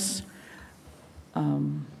unanimous.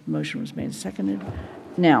 Motion was made and seconded.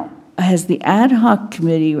 Now, has the ad hoc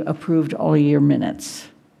committee approved all your minutes?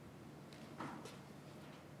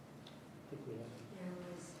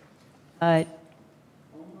 One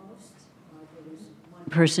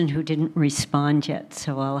person who didn't respond yet,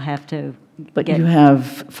 so I'll have to But you have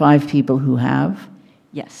 5 people who have?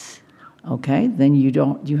 Yes. Okay, then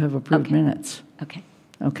you have approved minutes. Okay.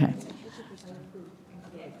 Okay.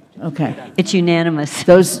 Okay. It's unanimous.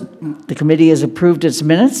 The committee has approved its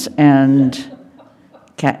minutes, and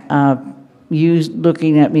you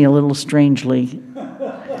looking at me a little strangely.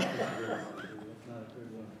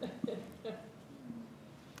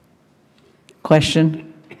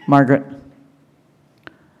 Question? Margaret?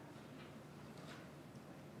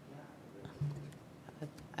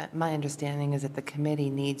 My understanding is that the committee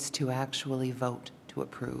needs to actually vote to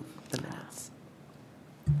approve the minutes.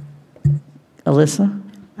 Alyssa?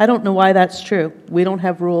 I don't know why that's true. We don't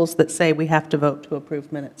have rules that say we have to vote to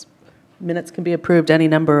approve minutes. Minutes can be approved any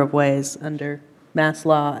number of ways under Mass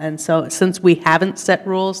law, and so since we haven't set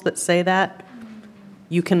rules that say that,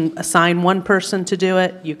 you can assign one person to do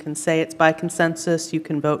it, you can say it's by consensus, you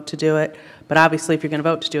can vote to do it, but obviously if you're going to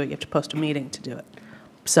vote to do it, you have to post a meeting to do it.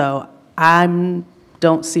 So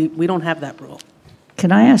we don't have that rule.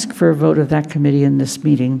 Can I ask for a vote of that committee in this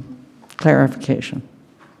meeting? Clarification.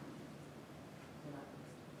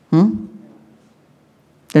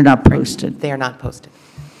 They're not posted. They are not posted.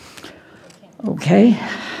 Okay.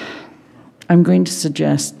 I'm going to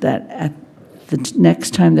suggest that at the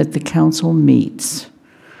next time that the council meets,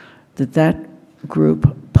 that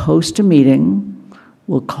group post a meeting,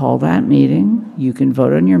 we'll call that meeting, you can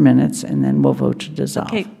vote on your minutes, and then we'll vote to dissolve.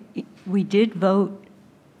 Okay, we did vote,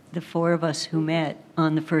 the 4 of us who met,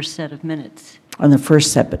 on the first set of minutes. On the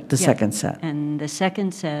first set, but the second set. And the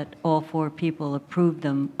second set, all 4 people approved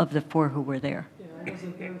them, of the 4 who were there.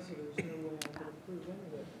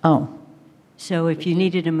 Oh. So if you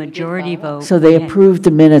needed a majority vote. So they approved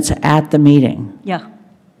the minutes at the meeting? Yeah.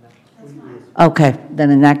 Okay,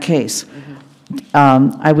 then in that case,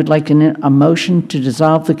 I would like a motion to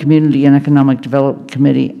dissolve the Community and Economic Development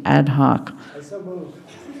Committee ad hoc.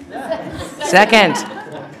 Second.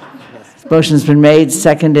 Motion's been made,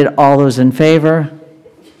 seconded. All those in favor?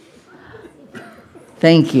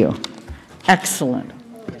 Thank you. Excellent.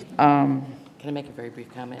 Can I make a very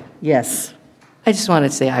brief comment? Yes. I just wanted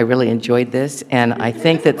to say I really enjoyed this, and I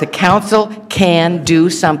think that the council can do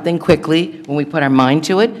something quickly when we put our mind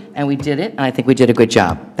to it, and we did it, and I think we did a good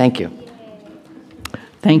job. Thank you.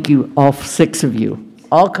 Thank you, all 6 of you,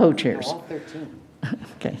 all co-chairs. All 13.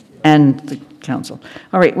 Okay, and the council.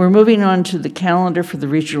 All right, we're moving on to the calendar for the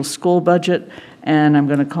regional school budget, and I'm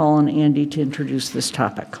going to call on Andy to introduce this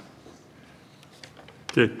topic.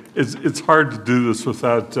 Okay, it's hard to do this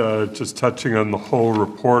without just touching on the whole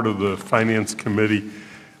report of the Finance Committee.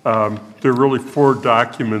 There are really 4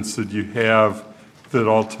 documents that you have that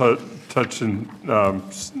all touch in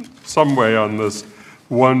some way on this.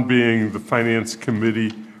 One being the Finance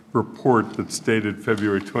Committee report that's dated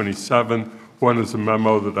February 27. One is a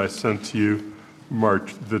memo that I sent to you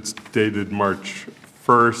that's dated March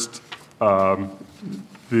 1st.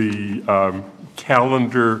 The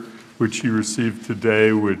calendar which you received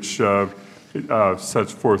today, which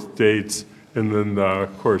sets forth dates, and then,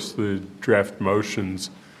 of course, the draft motions,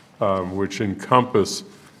 which encompass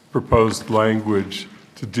proposed language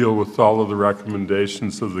to deal with all of the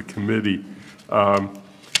recommendations of the committee.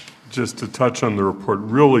 Just to touch on the report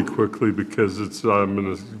really quickly, because I'm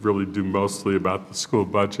going to really do mostly about the school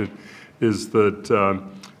budget, is that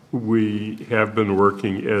we have been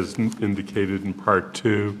working, as indicated in Part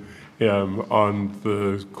 2, on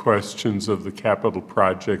the questions of the capital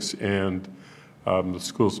projects and the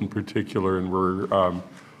schools in particular, and we're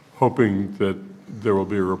hoping that there will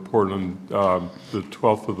be a report on the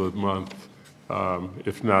 12th of the month,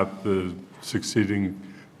 if not the succeeding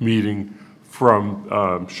meeting, from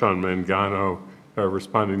Sean Mangano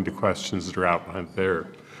responding to questions that are outlined there.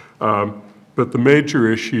 But the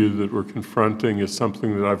major issue that we're confronting is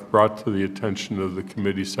something that I've brought to the attention of the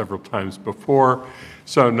committee several times before,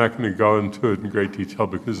 so I'm not going to go into it in great detail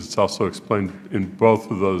because it's also explained in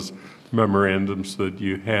both of those memorandums that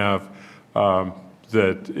you have,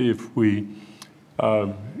 that if we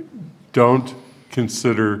don't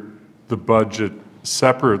consider the budget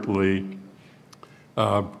separately,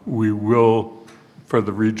 we will, for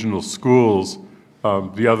the regional schools,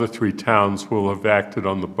 the other 3 towns will have acted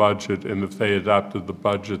on the budget, and if they adopted the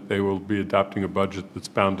budget, they will be adopting a budget that's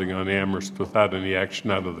bounding on Amherst without any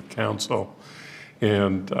action out of the council.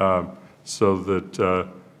 And so that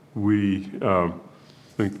we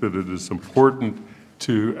think that it is important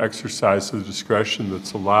to exercise the discretion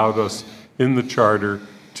that's allowed us in the charter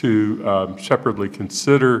to separately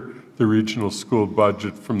consider the regional school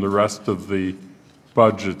budget from the rest of the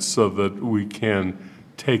budgets so that we can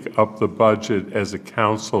take up the budget as a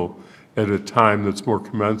council at a time that's more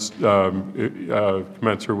commensurate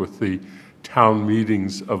with the town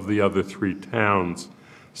meetings of the other 3 towns.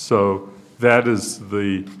 So that is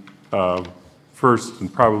the first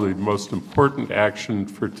and probably most important action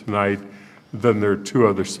for tonight. Then there are 2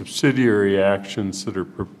 other subsidiary actions that are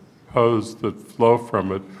proposed that flow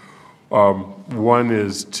from it. One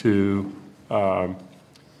is to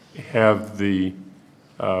have the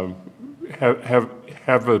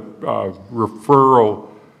have a referral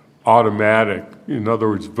automatic. In other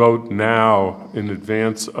words, vote now in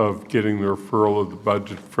advance of getting the referral of the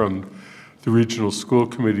budget from the regional school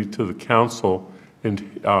committee to the council,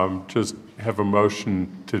 and just have a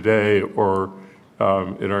motion today or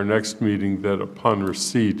at our next meeting that upon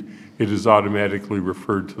receipt it is automatically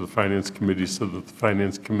referred to the Finance Committee so that the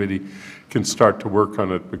Finance Committee can start to work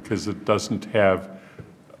on it, because it doesn't have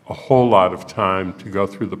a whole lot of time to go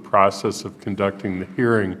through the process of conducting the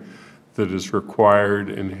hearing that is required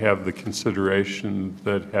and have the consideration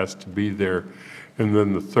that has to be there. And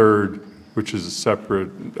then the third, which is a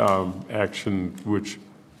separate action, which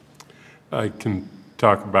I can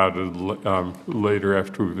talk about it later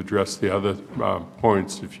after we've addressed the other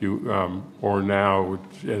points, if you, or now,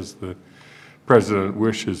 as the President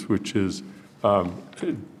wishes, which is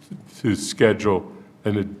to schedule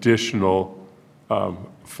an additional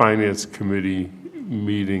Finance Committee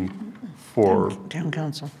meeting for Town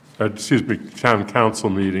Council. Town Council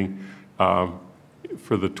meeting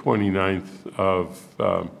for the 29th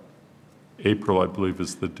of April, I believe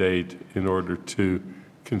is the date, in order to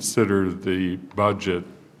consider the budget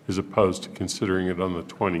as opposed to considering it on the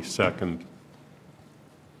 22nd.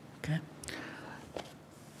 Okay.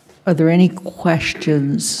 Are there any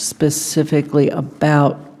questions specifically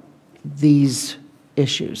about these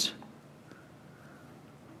issues?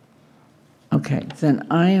 Okay, then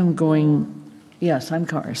I am going, yes, I'm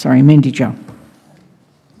sorry, Mindy Jo.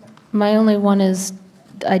 My only one is,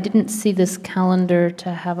 I didn't see this calendar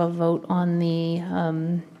to have a vote on the,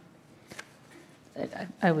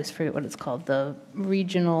 I always forget what it's called, the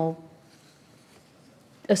regional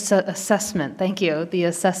assessment, thank you, the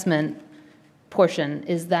assessment portion.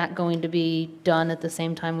 Is that going to be done at the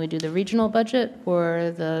same time we do the regional budget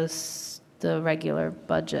or the regular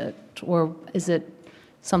budget? Or is it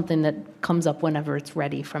something that comes up whenever it's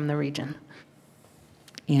ready from the region?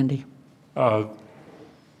 Andy? The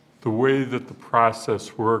way that the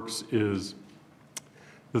process works is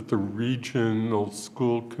that the regional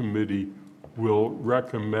school committee will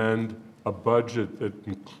recommend a budget that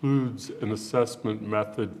includes an assessment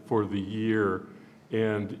method for the year,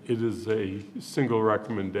 and it is a single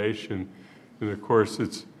recommendation. And of course,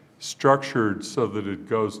 it's structured so that it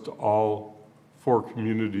goes to all 4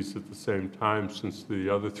 communities at the same time, since the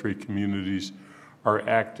other 3 communities are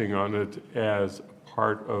acting on it as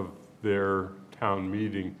part of their town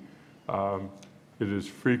meeting. It is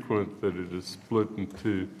frequent that it is split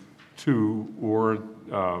into 2 warrant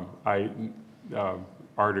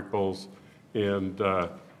articles, and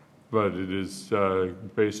but it is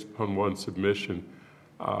based upon 1 submission.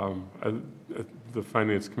 The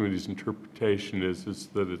Finance Committee's interpretation is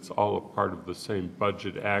that it's all a part of the same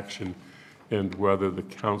budget action, and whether the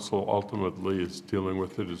council ultimately is dealing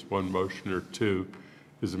with it as 1 motion or 2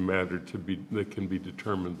 is a matter that can be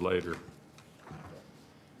determined later.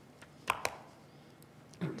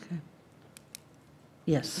 Okay.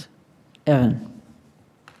 Yes. Evan?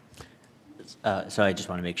 So I just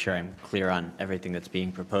want to make sure I'm clear on everything that's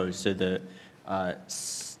being proposed. So the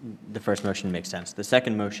first motion makes sense. The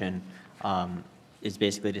second motion is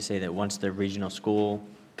basically to say that once the regional school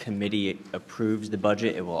committee approves the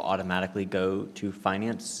budget, it will automatically go to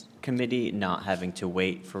Finance Committee, not having to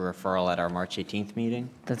wait for referral at our March 18th meeting?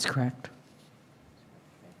 That's correct.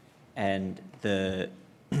 And the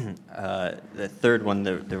third one,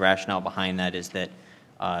 the rationale behind that is that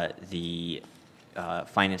the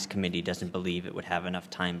Finance Committee doesn't believe it would have enough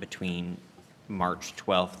time between March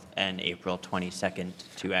 12th and April 22nd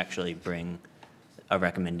to actually bring a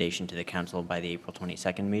recommendation to the council by the April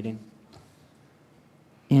 22nd meeting.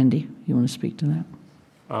 Andy, you want to speak to that?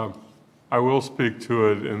 I will speak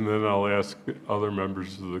to it, and then I'll ask other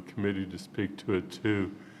members of the committee to speak to it too,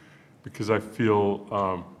 because I feel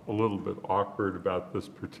a little bit awkward about this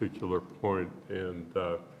particular point. And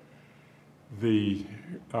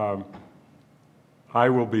I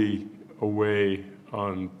will be away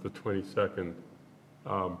on the 22nd.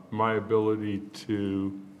 My ability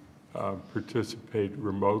to participate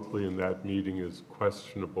remotely in that meeting is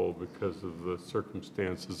questionable because of the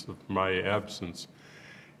circumstances of my absence.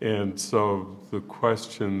 And so the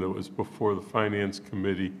question that was before the Finance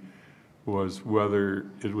Committee was whether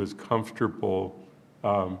it was comfortable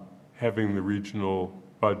having the regional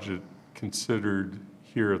budget considered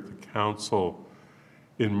here at the council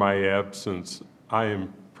in my absence. I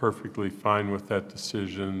am perfectly fine with that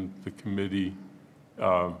decision. The committee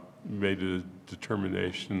made a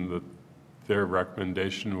determination that their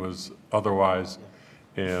recommendation was otherwise,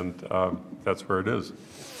 and that's where it is.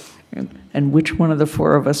 And which one of the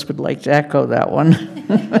 4 of us would like to echo that one?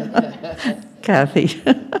 Kathy?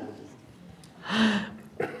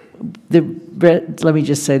 Let me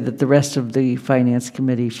just say that the rest of the Finance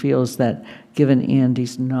Committee feels that given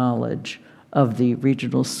Andy's knowledge of the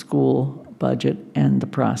regional school budget and the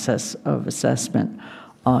process of assessment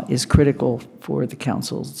is critical for the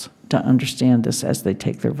councils to understand this as they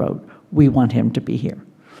take their vote. We want him to be here.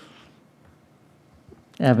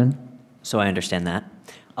 Evan? So I understand that.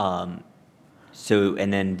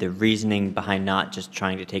 And then the reasoning behind not just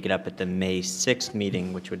trying to take it up at the May 6th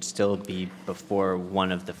meeting, which would still be before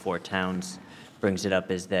one of the 4 towns brings it up,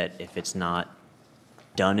 is that if it's not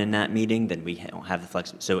done in that meeting, then we don't have the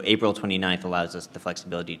flexibility. So April 29th allows us the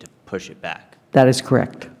flexibility to push it back. That is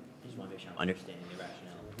correct. I just want to make sure I'm understanding the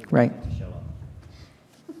rationale. Right.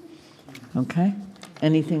 Okay.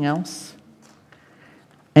 Anything else?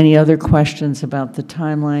 Any other questions about the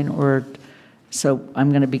timeline? Or so I'm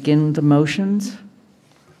going to begin the motions.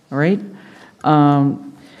 All right.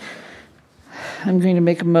 I'm going to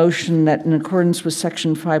make a motion that in accordance with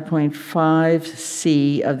Section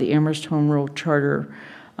 5.5C of the Amherst Home Rule Charter,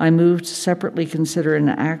 I move to separately consider and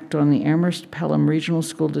act on the Amherst-Pelham Regional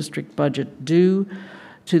School District budget due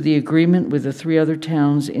to the agreement with the 3 other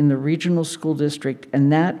towns in the regional school district,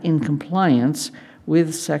 and that in compliance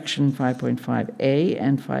with Section 5.5A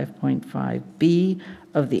and 5.5B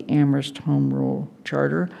of the Amherst Home Rule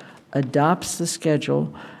Charter, adopts the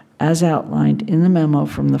schedule as outlined in the memo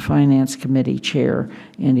from the Finance Committee Chair,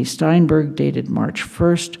 Andy Steinberg, dated March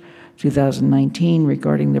 1st, 2019,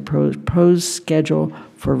 regarding the proposed schedule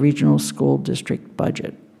for regional school district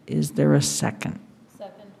budget. Is there a second?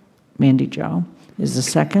 Second. Mandy Jo is the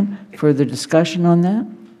second. Further discussion on that?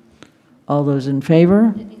 All those in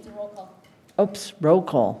favor? It needs a roll call. Oops, roll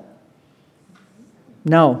call.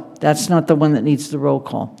 No, that's not the one that needs the roll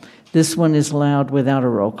call. This one is allowed without a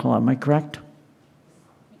roll call, am I correct?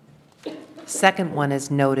 Second one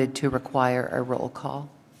is noted to require a roll call.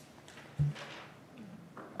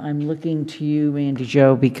 I'm looking to you, Mandy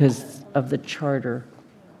Jo, because of the charter.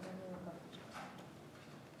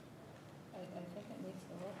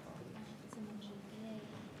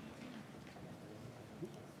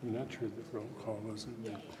 I'm not sure the roll call wasn't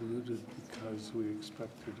included because we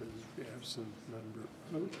expected an absent member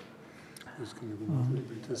who's going to remotely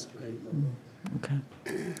participate. Okay.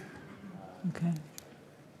 Okay.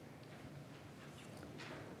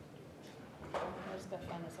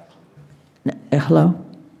 Hello?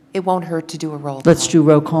 It won't hurt to do a roll call. Let's do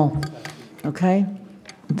roll call. Okay?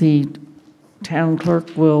 The town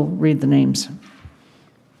clerk will read the names.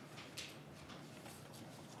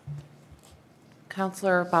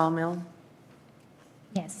 Counselor Baumel?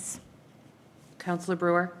 Yes. Counselor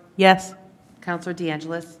Brewer? Yes. Counselor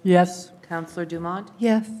DeAngelis? Yes. Counselor Dumont?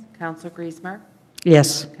 Yes. Counselor Griesmer?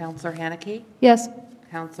 Yes. Counselor Haneke? Yes.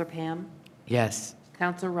 Counselor Pam? Yes.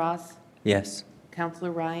 Counselor Ross? Yes.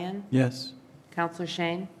 Counselor Ryan? Yes. Counselor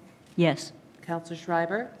Shane? Yes. Counselor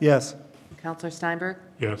Schreiber? Yes. Counselor Steinberg?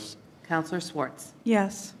 Yes. Counselor Swartz?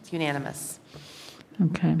 Yes. It's unanimous.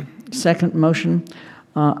 Okay. Second motion.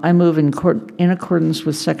 I move in accordance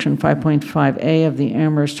with Section 5.5A of the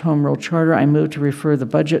Amherst Home Rule Charter, I move to refer the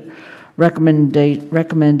budget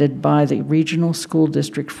recommended by the Regional School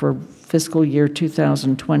District for fiscal year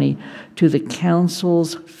 2020 to the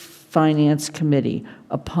Council's Finance Committee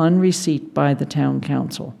upon receipt by the Town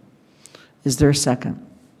Council. Is there a second?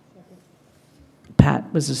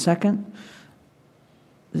 Pat was a second.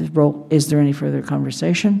 Is there any further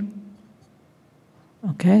conversation?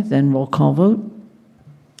 Okay, then roll call vote.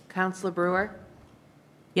 Counselor Brewer?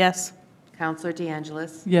 Yes. Counselor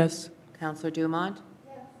DeAngelis? Yes. Counselor Dumont?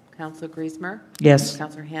 Yes. Counselor Griesmer? Yes.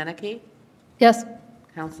 Counselor Haneke? Yes.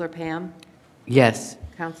 Counselor Pam? Yes.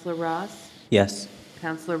 Counselor Ross? Yes.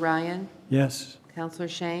 Counselor Ryan? Yes. Counselor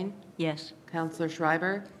Shane? Yes. Counselor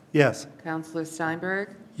Schreiber? Yes. Counselor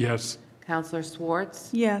Steinberg? Yes. Counselor Swartz?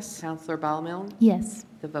 Yes. Counselor Baumel? Yes.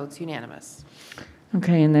 The vote's unanimous.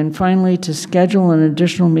 Okay, and then finally, to schedule an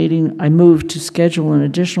additional meeting, I move to schedule an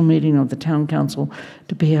additional meeting of the Town Council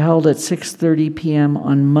to be held at 6:30 p.m.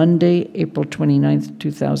 on Monday, April 29th,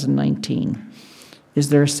 2019. Is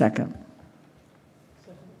there a second?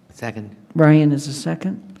 Second. Ryan is a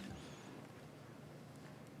second.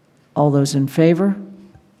 All those in favor?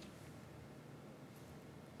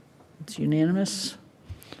 It's unanimous.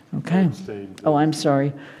 Okay. Oh, I'm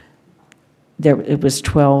sorry. It was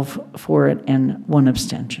 12 for it and 1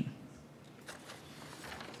 abstention.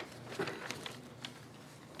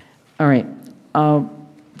 All right.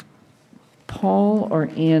 Paul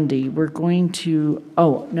or Andy, we're going to,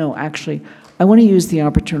 oh, no, actually, I want to use the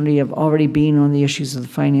opportunity of already being on the issues of the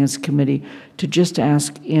Finance Committee to just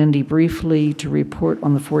ask Andy briefly to report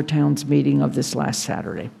on the Four Towns meeting of this last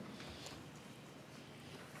Saturday.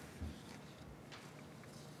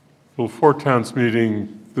 Well, Four Towns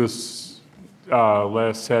meeting this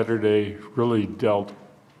last Saturday really dealt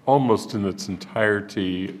almost in its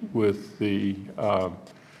entirety with the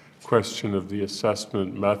question of the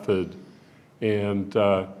assessment method. And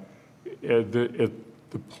at the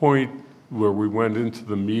point where we went into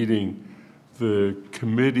the meeting, the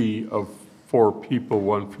committee of 4 people,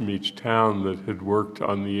 one from each town, that had worked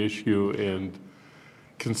on the issue and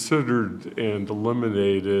considered and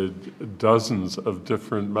eliminated dozens of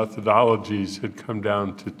different methodologies had come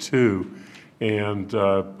down to 2. And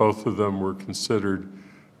both of them were considered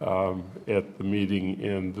at the meeting,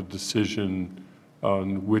 and the decision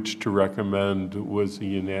on which to recommend was a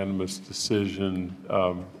unanimous decision.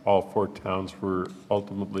 All 4 towns were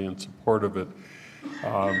ultimately in support of it.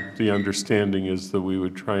 The understanding is that we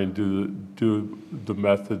would try and do the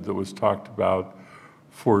method that was talked about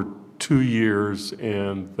for 2 years,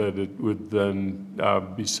 and that it would then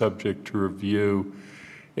be subject to review.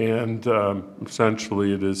 And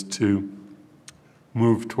essentially it is to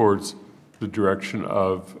move towards the direction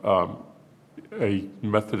of a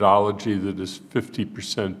methodology that is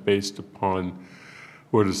 50% based upon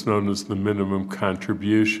what is known as the minimum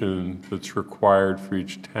contribution that's required for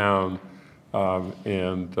each town,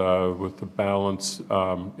 and with the balance,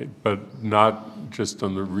 but not just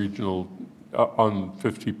on the regional, on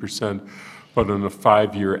 50%, but on a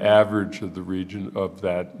 5-year average of the region of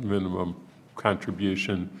that minimum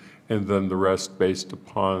contribution, and then the rest based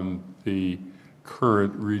upon the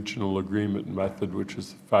current regional agreement method, which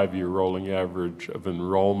is the 5-year rolling average of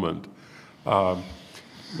enrollment.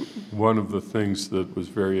 One of the things that was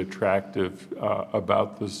very attractive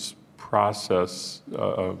about this process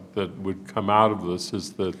that would come out of this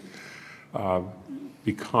is that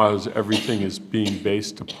because everything is being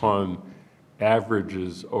based upon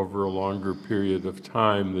averages over a longer period of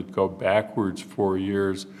time that go backwards 4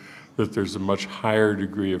 years, that there's a much higher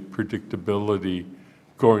degree of predictability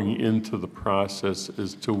going into the process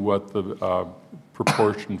as to what the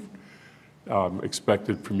proportion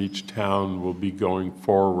expected from each town will be going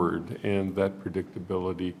forward. And that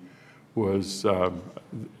predictability was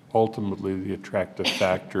ultimately the attractive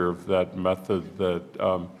factor of that method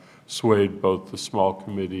that swayed both the small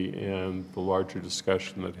committee and the larger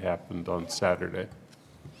discussion that happened on Saturday.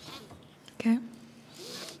 Okay.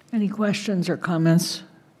 Any questions or comments?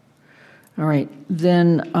 All right,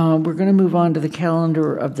 then we're going to move on to the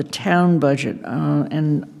calendar of the town budget.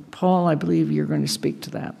 And Paul, I believe you're going to speak to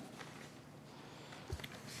that.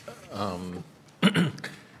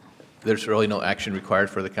 There's really no action required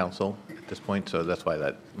for the council at this point, so that's why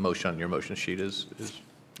that motion on your motion sheet is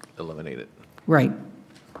eliminated. Right.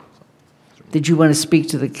 Did you want to speak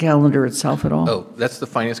to the calendar itself at all? Oh, that's the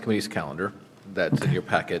Finance Committee's calendar. That's in your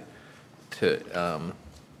packet.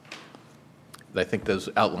 I think those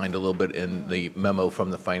outlined a little bit in the memo from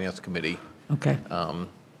the Finance Committee. Okay. And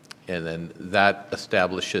then that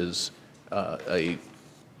establishes a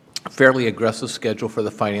fairly aggressive schedule for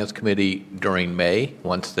the Finance Committee during May.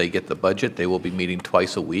 Once they get the budget, they will be meeting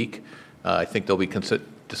twice a week. I think there'll be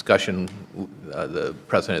discussion, the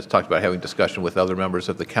President has talked about having discussion with other members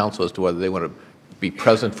of the council as to whether they want to be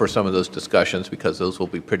present for some of those discussions, because those will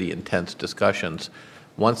be pretty intense discussions.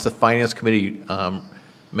 Once the Finance Committee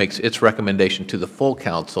makes its recommendation to the full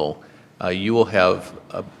council, you will have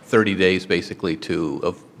 30 days basically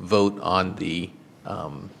to vote on the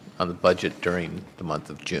budget during the month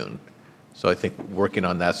of June. So I think working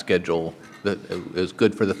on that schedule is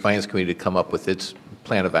good for the Finance Committee to come up with its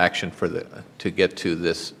plan of action for to get to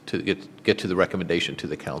the recommendation to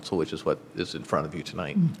the council, which is what is in front of you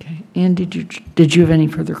tonight. Okay. And did you have any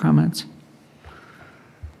further comments?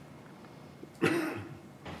 I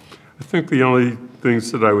think the only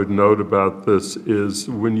things that I would note about this is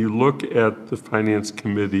when you look at the Finance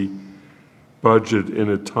Committee budget and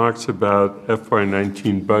it talks about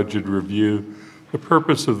FY19 budget review, the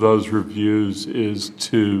purpose of those reviews is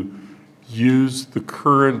to use the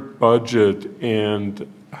current budget and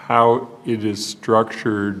how it is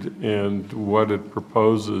structured and what it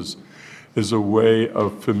proposes as a way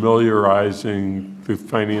of familiarizing the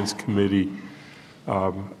Finance Committee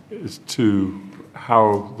as to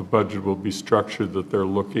how the budget will be structured that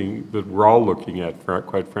we're all looking at,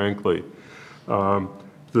 quite frankly.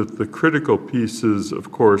 The critical pieces,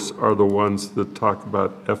 of course, are the ones that talk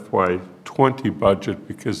about FY20 budget,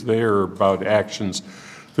 because they are about actions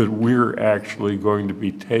that we're actually going to be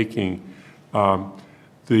taking.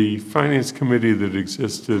 The Finance Committee that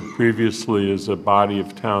existed previously as a body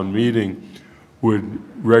of town meeting would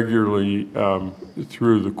regularly,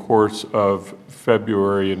 through the course of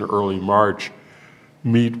February and early March,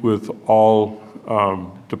 meet with all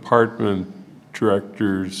department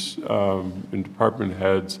directors and department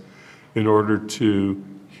heads in order to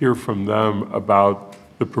hear from them about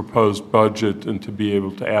the proposed budget and to be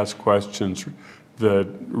able to ask questions that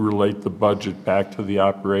relate the budget back to the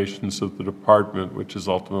operations of the department, which is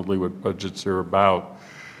ultimately what budgets are about.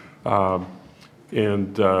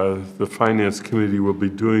 And the Finance Committee will be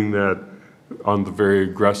doing that on the very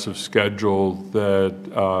aggressive schedule that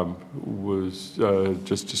was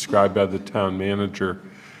just described by the town manager.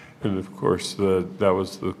 And of course, that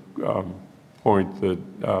was the point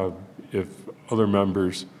that if other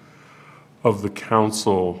members of the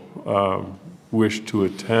council wish to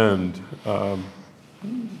attend,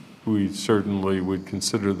 we certainly would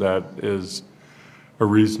consider that as a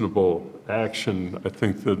reasonable action. I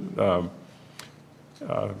think that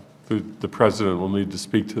the President will need to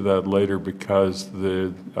speak to that later, because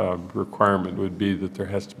the requirement would be that there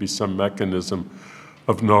has to be some mechanism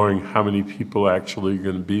of knowing how many people actually are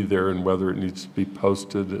going to be there and whether it needs to be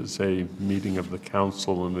posted as a meeting of the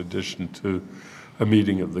council in addition to a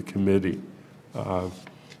meeting of the committee. And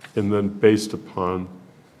then based upon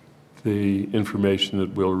the information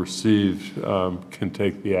that we'll receive, can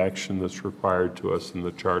take the action that's required to us in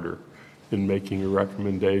the charter in making a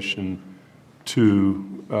recommendation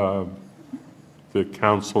to the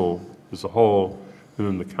council as a whole, and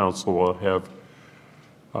then the council will have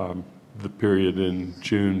the period in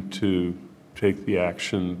June to take the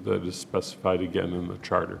action that is specified again in the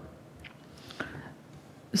charter.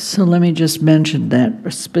 So let me just mention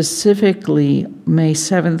that specifically May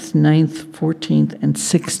 7th, 9th, 14th, and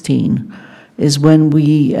 16th is when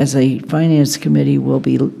we, as a finance committee, will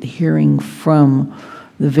be hearing from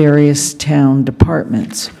the various town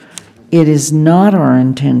departments. It is not our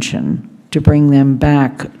intention to bring them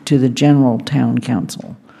back to the general town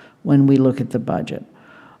council when we look at the budget,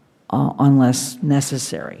 unless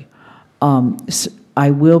necessary. I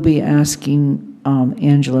will be asking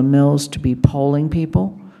Angela Mills to be polling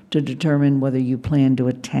people to determine whether you plan to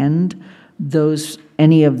attend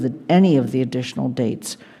any of the additional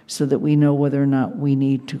dates, so that we know whether or not we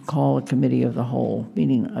need to call a committee of the whole,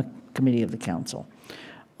 meaning a committee of the council.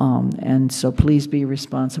 And so please be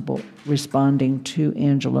responding to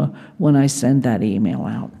Angela when I send that email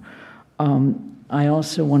out. I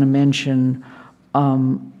also want to mention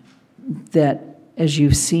that, as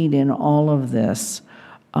you've seen in all of this,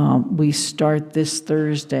 we start this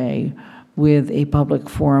Thursday with a public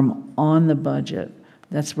forum on the budget.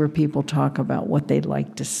 That's where people talk about what they'd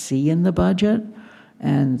like to see in the budget,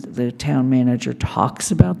 and the town manager talks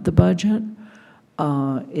about the budget.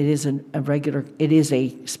 It is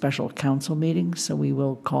a special council meeting, so we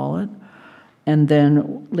will call it. And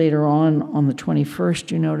then later on the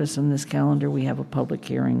 21st, you notice in this calendar, we have a public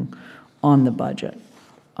hearing on the budget.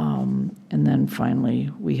 And then finally,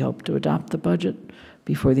 we hope to adopt the budget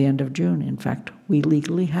before the end of June. In fact, we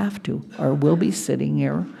legally have to, or we'll be sitting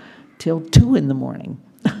here till 2 in the morning.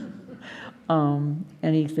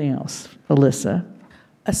 Anything else? Alyssa?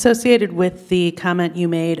 Associated with the comment you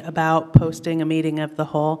made about posting a meeting of the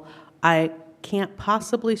whole, I can't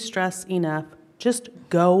possibly stress enough, just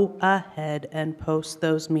go ahead and post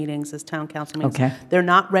those meetings as town council meetings. Okay. They're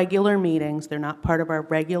not regular meetings. They're not part of our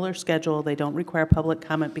regular schedule. They don't require public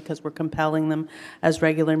comment because we're compelling them as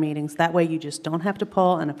regular meetings. That way you just don't have to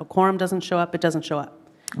poll, and if a quorum doesn't show up, it doesn't show up.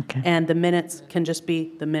 Okay. And the minutes can just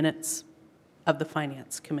be the minutes of the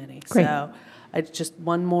Finance Committee. Great. So it's just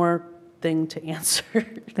one more thing to answer.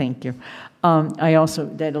 Thank you. I also,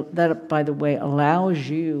 that, by the way, allows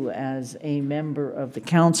you as a member of the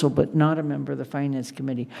council, but not a member of the Finance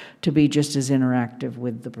Committee, to be just as interactive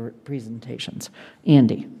with the presentations.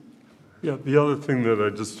 Andy? Yeah, the other thing that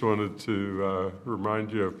I just wanted to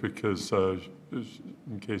remind you of, because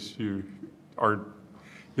in case you aren't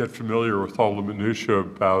yet familiar with all the minutiae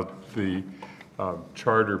about the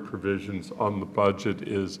charter provisions on the budget,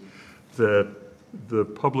 is that the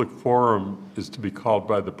public forum is to be called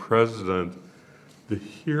by the president. The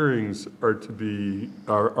hearings are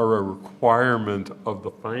a requirement of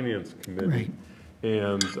the Finance Committee. Right.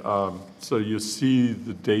 And so you see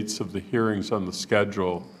the dates of the hearings on the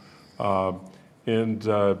schedule.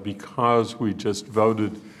 Because we just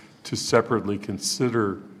voted to separately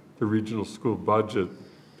consider the regional school budget,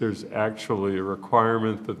 there's actually a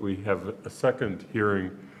requirement that we have a second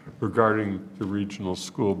hearing regarding the regional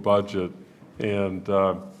school budget. And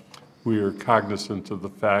we are cognizant of the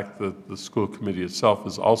fact that the school committee itself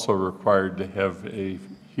is also required to have a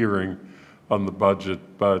hearing on the budget,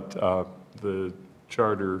 but the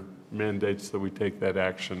charter mandates that we take that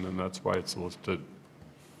action, and that's why it's listed.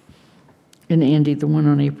 And Andy, the one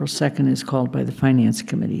on April 2nd is called by the Finance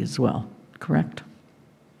Committee as well, correct?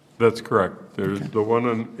 That's correct. There's the one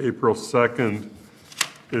on April 2nd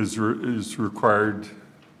is required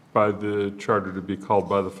by the charter to be called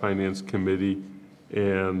by the Finance Committee,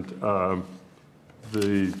 and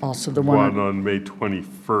also the one on May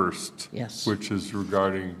 21st, yes, which is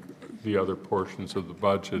regarding the other portions of the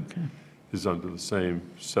budget, is under the same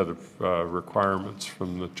set of requirements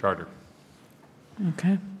from the charter.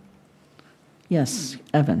 Okay. Yes,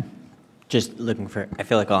 Evan. Just looking for, I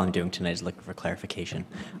feel like all I'm doing tonight is looking for clarification.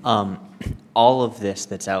 All of this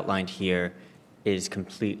that's outlined here is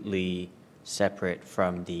completely separate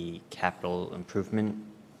from the capital improvement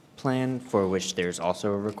plan, for which there's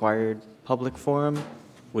also a required public forum.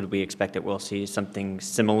 Would we expect that we'll see something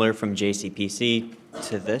similar from JCPC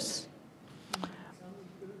to this?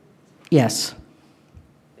 Yes.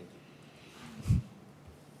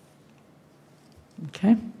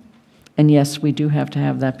 Okay. And yes, we do have to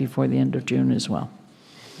have that before the end of June as well.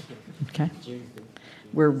 Okay.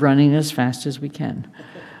 We're running as fast as we can.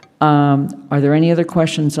 Are there any other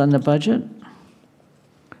questions on the budget?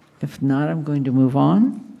 If not, I'm going to move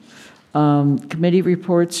on. Committee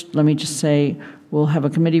reports, let me just say, we'll have a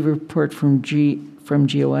committee report from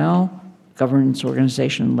GOL, Governance,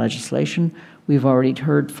 Organization, and Legislation. We've already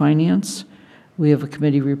heard Finance. We have a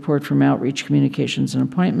committee report from Outreach, Communications, and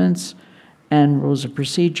Appointments, and Rules of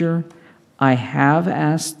Procedure. I have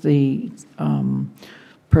asked the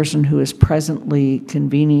person who is presently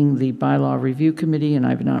convening the Bylaw Review Committee, and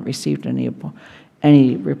I've not received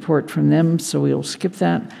any report from them, so we'll skip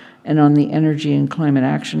that. And on the Energy and Climate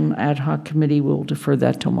Action Ad Hoc Committee, we'll defer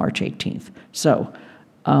that till March 18th. So,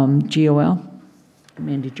 GOL,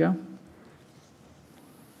 Mandy Jo.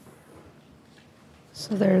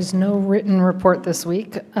 So there's no written report this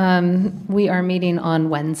week. We are meeting on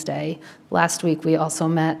Wednesday. Last week we also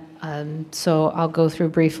met, so I'll go through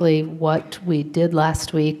briefly what we did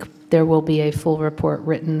last week. There will be a full report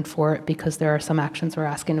written for it because there are some actions we're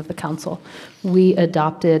asking of the council. We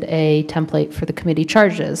adopted a template for the committee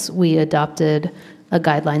charges. We adopted a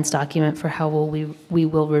guidelines document for how we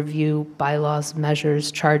will review bylaws,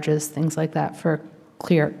 measures, charges, things like that for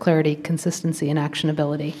clarity, consistency, and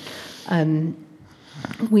actionability.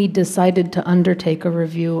 We decided to undertake a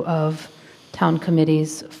review of town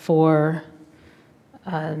committees for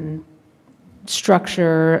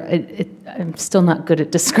structure. I'm still not good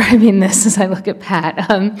at describing this as I look at Pat,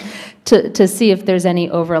 to see if there's any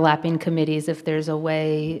overlapping committees, if there's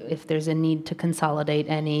a need to consolidate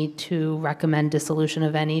any, to recommend dissolution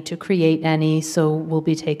of any, to create any. So we'll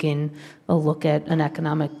be taking a look at an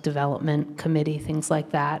economic development committee, things like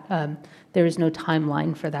that. There is no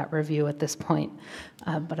timeline for that review at this point,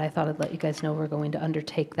 but I thought I'd let you guys know we're going to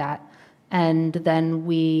undertake that. And then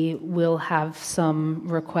we will have some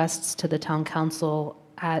requests to the town council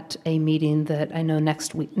at a meeting that I know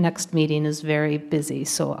next meeting is very busy,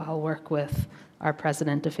 so I'll work with our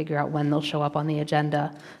president to figure out when they'll show up on the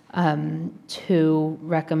agenda, to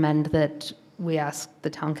recommend that we ask the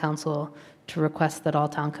town council to request that all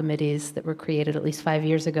town committees that were created at least 5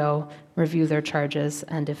 years ago review their charges,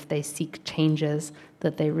 and if they seek changes,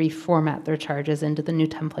 that they reformat their charges into the new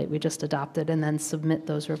template we just adopted, and then submit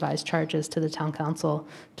those revised charges to the town council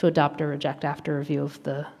to adopt or reject after review of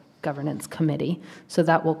the governance committee. So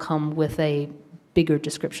that will come with a bigger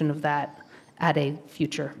description of that at a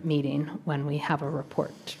future meeting when we have a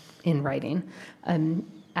report in writing.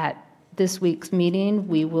 At this week's meeting,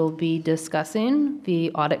 we will be discussing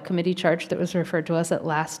the audit committee charge that was referred to us at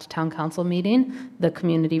last town council meeting, the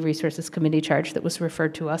community resources committee charge that was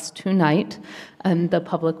referred to us tonight, and the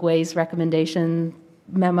public ways recommendation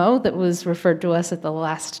memo that was referred to us at the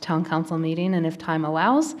last town council meeting, and if time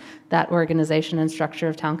allows, that organization and structure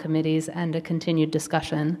of town committees and a continued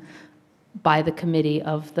discussion by the committee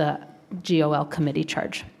of the GOL committee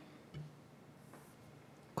charge.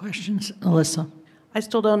 Questions? Alyssa? I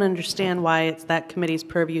still don't understand why it's that committee's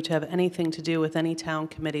purview to have anything to do with any town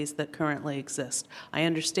committees that currently exist. I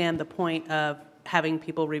understand the point of having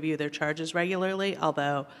people review their charges regularly,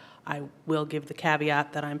 although I will give the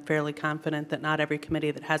caveat that I'm fairly confident that not every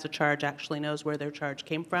committee that has a charge actually knows where their charge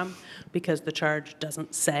came from, because the charge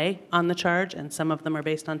doesn't say on the charge, and some of them are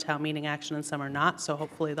based on town meeting action and some are not, so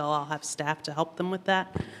hopefully they'll all have staff to help them with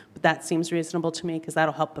that. But that seems reasonable to me because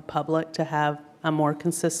that'll help the public to have a more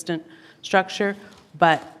consistent structure.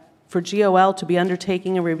 But for GOL to be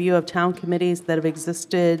undertaking a review of town committees that have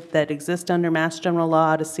existed, that exist under Mass General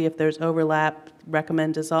Law to see if there's overlap,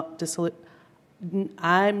 recommend dissolution,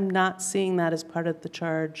 I'm not seeing that as part of the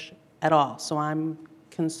charge at all, so I'm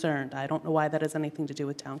concerned. I don't know why that has anything to do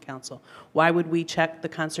with town council. Why would we check the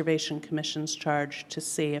Conservation Commission's charge to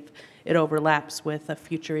see if it overlaps with a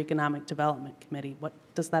future economic development committee? What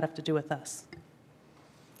does that have to do with us?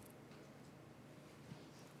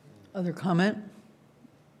 Other comment?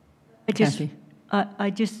 I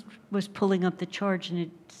just was pulling up the charge, and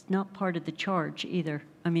it's not part of the charge either.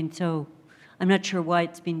 I mean, so I'm not sure why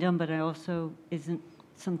it's being done, but it also isn't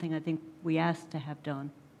something I think we asked to have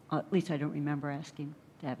done. At least I don't remember asking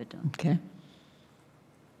to have it done. Okay.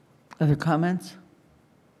 Other comments?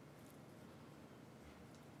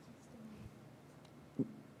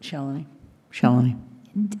 Shalini?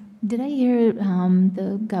 Did I hear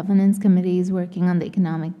the governance committee is working on the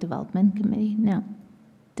economic development committee? No.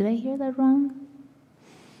 Did I hear that wrong?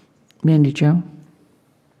 Mandy Jo?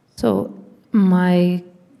 So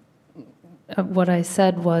what I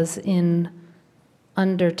said was, in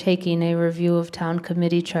undertaking a review of town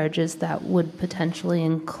committee charges, that would potentially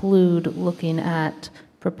include looking at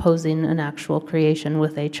proposing an actual creation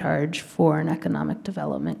with a charge for an economic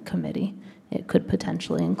development committee. It could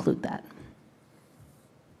potentially include that.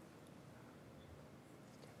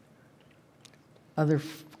 Other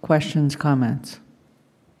questions, comments?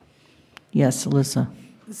 Yes, Alyssa.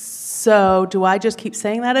 So do I just keep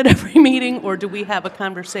saying that at every meeting, or do we have a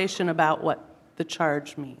conversation about what the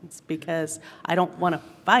charge means? Because I don't want to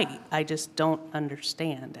fight, I just don't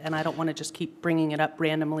understand. And I don't want to just keep bringing it up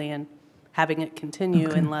randomly and having it continue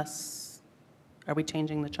unless, are we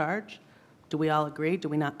changing the charge? Do we all agree? Do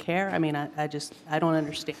we not care? I mean, I don't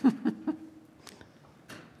understand.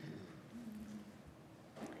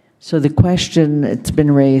 So the question that's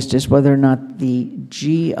been raised is whether or not the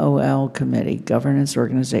GOL committee, Governance,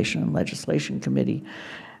 Organization, and Legislation Committee,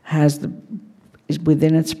 is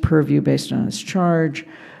within its purview based on its charge,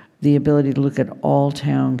 the ability to look at all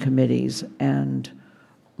town committees and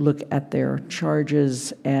look at their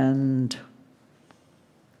charges and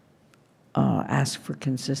ask for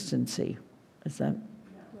consistency. Is that?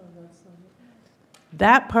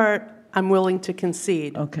 That part I'm willing to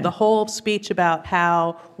concede. Okay. The whole speech about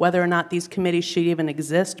how whether or not these committees should even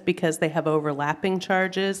exist because they have overlapping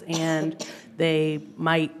charges and they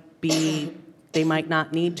might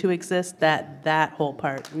not need to exist, that whole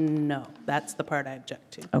part, no. That's the part I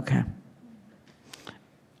object to. Okay.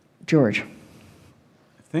 George.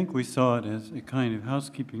 I think we saw it as a kind of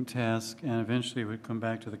housekeeping task, and eventually it would come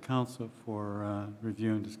back to the council for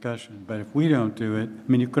review and discussion. But if we don't do it,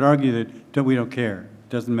 I mean, you could argue that we don't care. It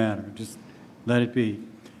doesn't matter. Just let it be.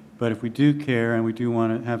 But if we do care and we do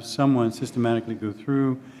want to have someone systematically go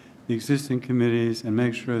through the existing committees and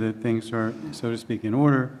make sure that things are, so to speak, in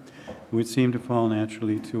order, it would seem to fall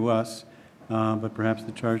naturally to us. But perhaps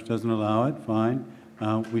the charge doesn't allow it. Fine.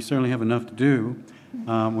 We certainly have enough to do.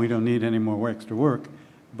 We don't need any more extra work.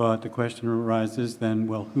 But the question arises then,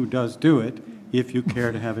 well, who does do it if you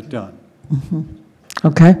care to have it done? Mm-hmm.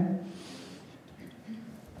 Okay.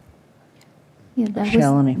 Yeah,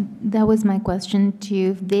 that was my question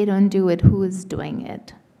too. If they don't do it, who is doing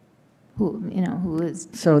it? Who is?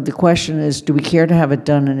 So the question is, do we care to have it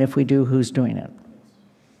done, and if we do, who's doing it?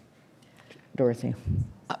 Dorothy.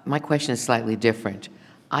 My question is slightly different.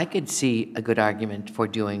 I could see a good argument for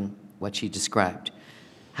doing what she described.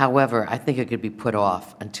 However, I think it could be put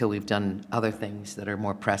off until we've done other things that are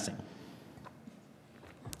more pressing.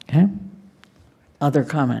 Okay. Other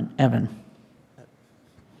comment, Evan.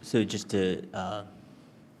 So just to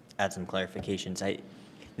add some clarifications,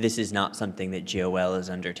 this is not something that GOL is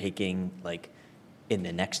undertaking like in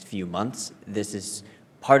the next few months. This is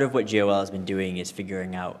part of what GOL has been doing is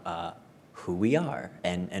figuring out who we are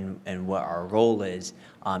and what our role is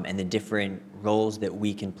and the different roles that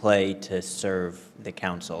we can play to serve the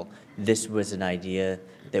council. This was an idea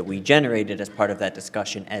that we generated as part of that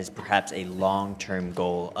discussion as perhaps a long-term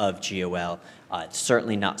goal of GOL. It's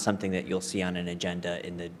certainly not something that you'll see on an agenda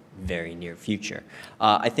in the very near future.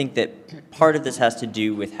 I think that part of this has to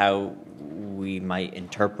do with how we might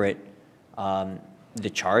interpret the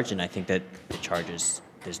charge, and I think that the charge is,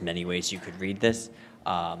 there's many ways you could read this.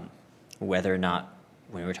 Whether or not,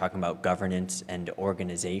 when we're talking about governance and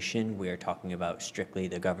organization, we are talking about strictly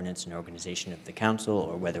the governance and organization of the council,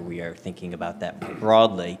 or whether we are thinking about that more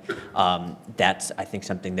broadly, that's, I think,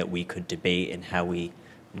 something that we could debate in how we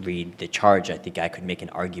read the charge. I think I could make an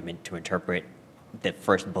argument to interpret the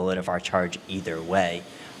first bullet of our charge either way.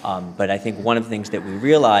 But I think one of the things that we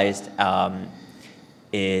realized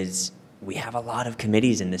is we have a lot of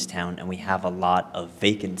committees in this town, and we have a lot of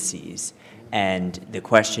vacancies. And the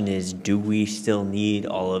question is, do we still need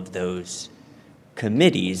all of those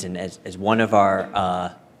committees? And as one of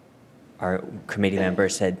our committee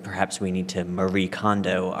members said, perhaps we need to Marie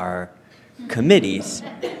Kondo our committees.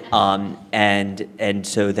 And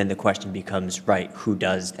so then the question becomes, right, who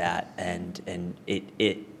does that? And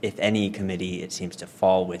if any committee, it seems to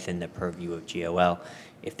fall within the purview of GOL.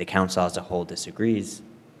 If the council as a whole disagrees,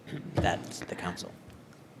 that's the council.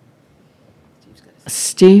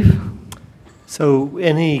 Steve? So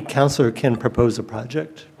any counselor can propose a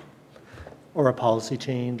project or a policy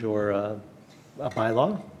change or a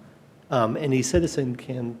bylaw. Any citizen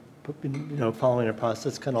can, following a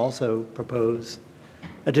process, can also propose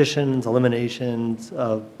additions, eliminations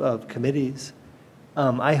of committees.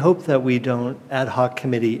 I hope that we don't ad hoc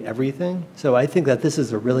committee everything. So I think that this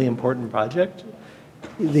is a really important project.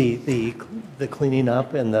 The cleaning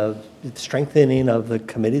up and the strengthening of the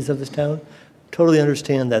committees of this town. Totally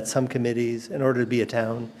understand that some committees, in order to be a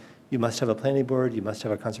town, you must have a planning board, you must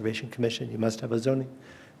have a conservation commission, you must have a zoning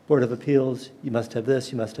board of appeals, you must have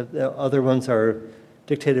this, you must have, other ones are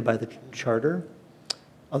dictated by the charter,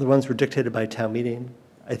 other ones were dictated by town meeting.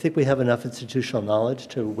 I think we have enough institutional knowledge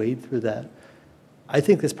to wade through that. I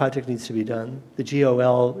think this project needs to be done. The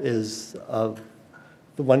GOL is the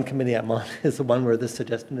one committee I'm on is the one where this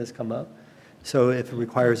suggestion has come up. So if it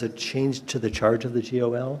requires a change to the charge of the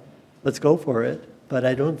GOL, let's go for it. But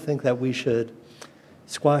I don't think that we should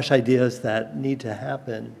squash ideas that need to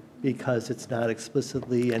happen because it's not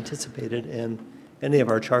explicitly anticipated in any of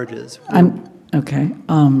our charges. Okay.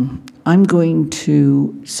 I'm going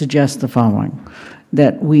to suggest the following,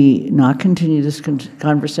 that we not continue this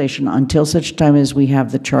conversation until such time as we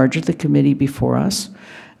have the charge of the committee before us.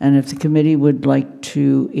 And if the committee would like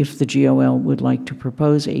to, if the GOL would like to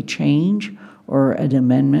propose a change or an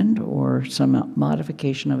amendment or some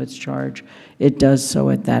modification of its charge, it does so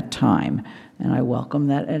at that time. And I welcome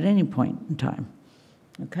that at any point in time,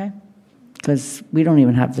 okay? Because we don't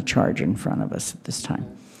even have the charge in front of us at this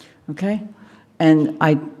time, okay? And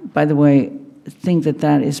I, by the way, think that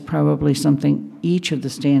that is probably something each of the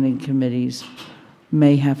standing committees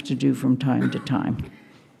may have to do from time to time,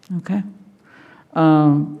 okay?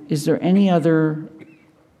 Is there any other,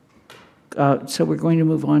 so we're going to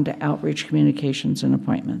move on to outreach, communications, and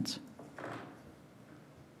appointments.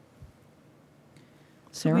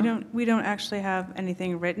 Sarah? We don't actually have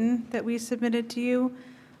anything written that we submitted to you.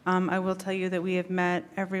 I will tell you that we have met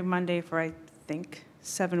every Monday for, I think,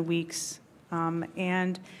 7 weeks.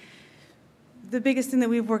 And the biggest thing that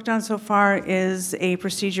we've worked on so far is a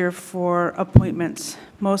procedure for appointments,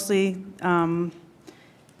 mostly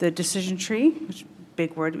the decision tree, which is a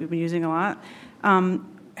big word that we've been using a lot,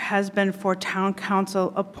 has been for town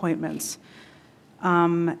council appointments.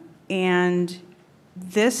 And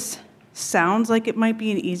this sounds like it might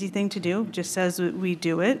be an easy thing to do, just says that we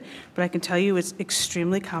do it, but I can tell you it's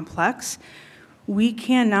extremely complex. We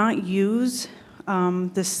cannot use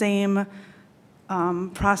the same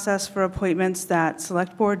process for appointments that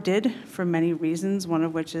Select Board did for many reasons, one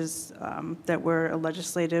of which is that we're a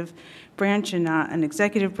legislative branch and not an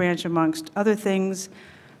executive branch, amongst other things.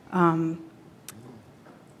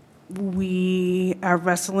 We are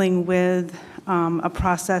wrestling with a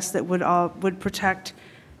process that would protect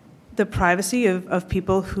the privacy of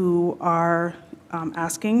people who are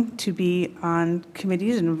asking to be on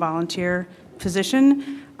committees in a volunteer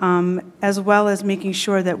position, as well as making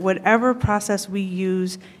sure that whatever process we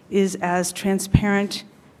use is as transparent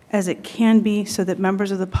as it can be, so that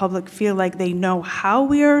members of the public feel like they know how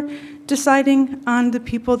we are deciding on the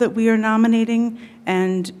people that we are nominating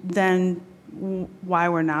and then why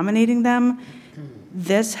we're nominating them.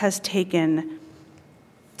 This has taken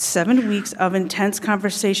 7 weeks of intense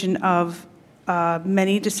conversation of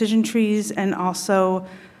many decision trees and also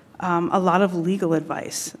a lot of legal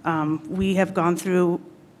advice. We have gone through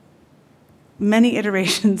many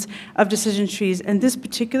iterations of decision trees, and this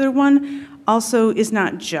particular one also is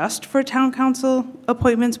not just for town council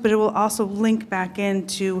appointments, but it will also link back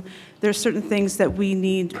into, there are certain things that we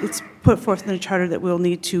need, it's put forth in the charter that we'll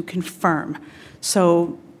need to confirm.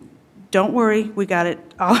 So don't worry, we got it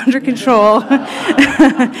all under control.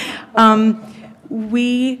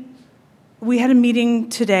 We had a meeting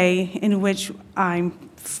today in which I'm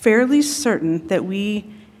fairly certain that we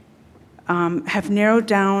have narrowed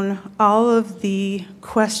down all of the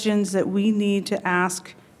questions that we need to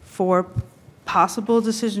ask for possible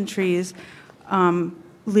decision trees,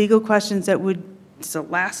 legal questions that would, it's the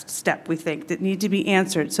last step, we think, that need to be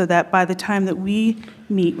answered, so that by the time that we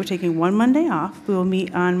meet, we're taking one Monday off, we will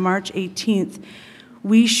meet on March 18th,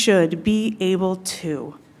 we should be able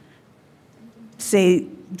to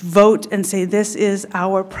vote and say this is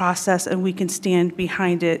our process and we can stand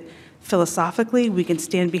behind it philosophically, we can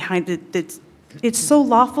stand behind it. It's so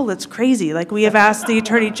lawful, it's crazy. Like, we have asked the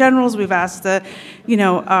attorney generals, we've asked the,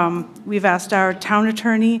 we've asked our town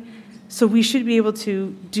attorney, so we should be able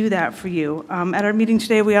to do that for you. At our meeting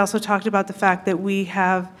today, we also talked about the fact that we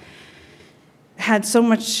have had so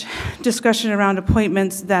much discussion around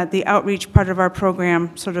appointments that the outreach part of our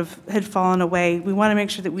program sort of had fallen away. We want to make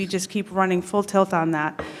sure that we just keep running full tilt on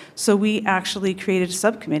that. So we actually created a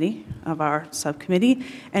subcommittee of our subcommittee,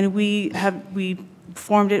 and we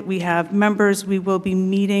formed it. We have members. We will be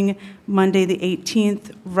meeting Monday the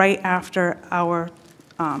 18th, right after our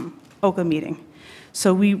OCA meeting.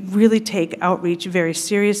 So we really take outreach very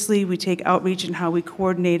seriously. We take outreach in how we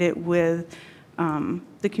coordinate it with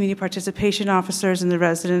the community participation officers and the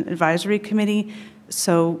resident advisory committee.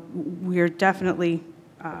 So we're definitely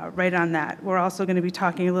right on that. We're also going to be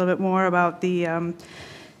talking a little bit more about the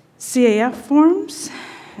CAF forms,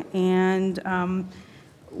 and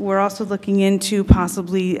we're also looking into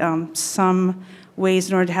possibly some ways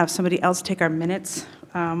in order to have somebody else take our minutes.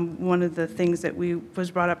 One of the things that was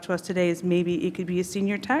brought up to us today is maybe it could be a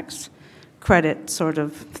senior tax credit sort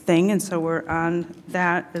of thing, and so we're on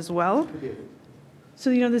that as well. So,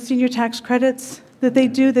 the senior tax credits that they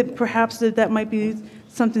do, that perhaps that might be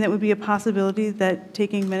something that would be a possibility, that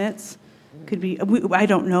taking minutes could be. I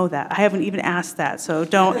don't know that. I haven't even asked that, so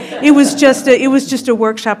don't. It was just a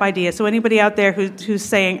workshop idea. So anybody out there who's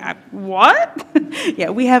saying what? Yeah,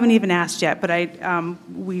 we haven't even asked yet, but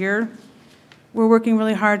we're working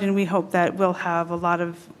really hard, and we hope that we'll have a lot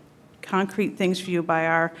of concrete things for you by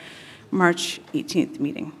our March 18th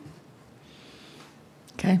meeting.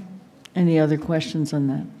 Okay. Any other questions on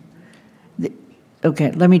that?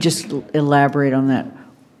 Okay, let me just elaborate on that.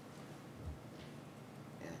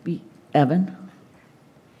 Evan?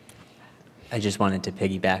 I just wanted to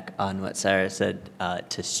piggyback on what Sarah said,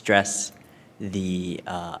 to stress the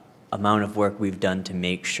amount of work we've done to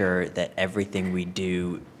make sure that everything we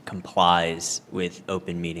do complies with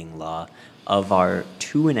open meeting law. Of our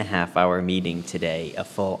 2.5-hour meeting today, a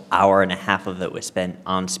full hour and a half of it was spent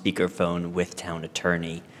on speakerphone with town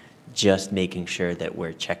attorney, just making sure that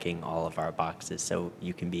we're checking all of our boxes. So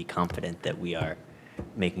you can be confident that we are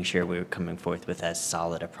making sure we're coming forth with as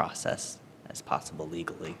solid a process as possible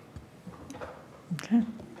legally. Okay.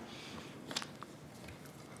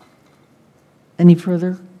 Any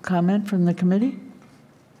further comment from the committee?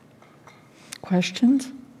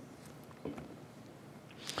 Questions?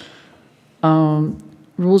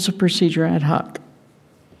 Rules of procedure ad hoc.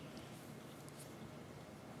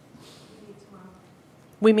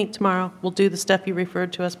 We meet tomorrow. We'll do the stuff you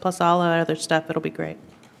referred to us, plus all our other stuff. It'll be great.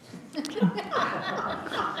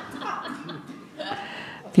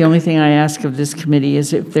 The only thing I ask of this committee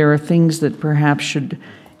is if there are things that perhaps should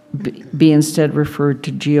be instead referred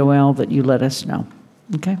to GOL, that you let us know.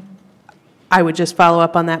 Okay? I would just follow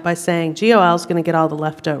up on that by saying GOL is going to get all the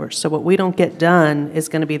leftovers. So what we don't get done is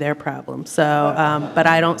going to be their problem. So, but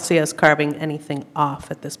I don't see us carving anything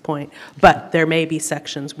off at this point. But there may be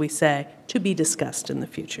sections we say to be discussed in the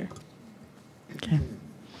future. Okay.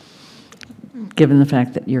 Given the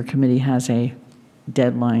fact that your committee has a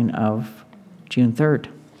deadline of June 3rd.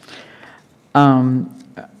 All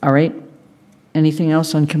right. Anything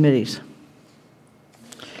else on committees?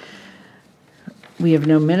 We have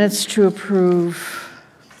no minutes to approve.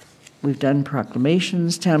 We've done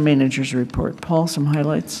proclamations, town manager's report. Paul, some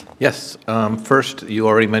highlights? Yes. First, you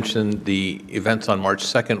already mentioned the events on March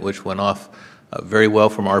 2nd, which went off very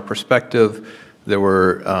well from our perspective. There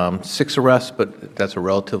were 6 arrests, but that's a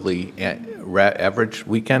relatively average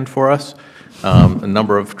weekend for us. A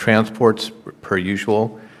number of transports per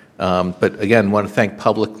usual. But again, want to thank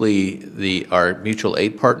publicly our mutual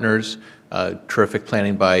aid partners, terrific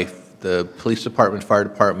planning by the police department, fire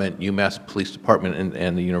department, UMass Police Department,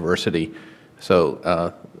 and the university. So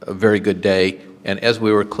a very good day. And as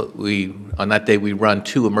we were, on that day, we run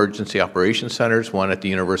 2 emergency operations centers, one at the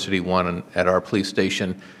university, one at our police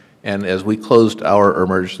station. And as we closed our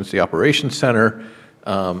emergency operations center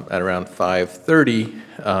at around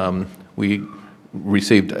 5:30, we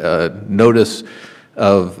received a notice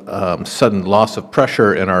of sudden loss of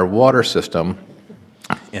pressure in our water system.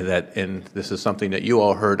 And this is something that you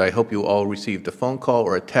all heard. I hope you all received a phone call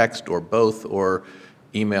or a text or both or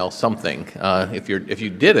email something. If you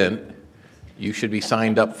didn't, you should be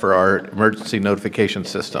signed up for our emergency notification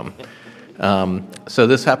system. So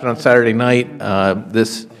this happened on Saturday night.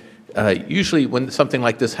 Usually when something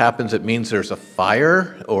like this happens, it means there's a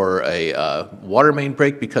fire or a water main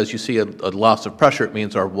break. Because you see a loss of pressure, it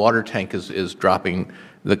means our water tank is dropping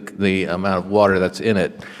the amount of water that's in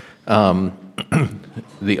it.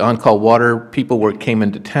 The on-call water people came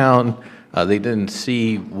into town. They didn't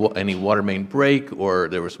see any water main break, or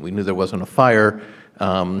we knew there wasn't a fire.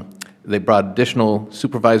 They brought additional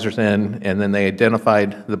supervisors in, and then they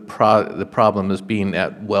identified the problem as being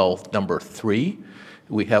at well number 3.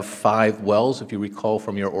 We have 5 wells. If you recall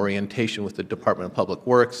from your orientation with the Department of Public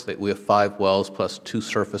Works, that we have 5 wells plus 2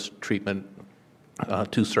 surface treatment,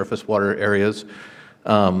 2 surface water areas.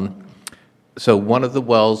 So one of the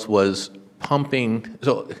wells was pumping.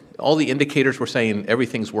 So all the indicators were saying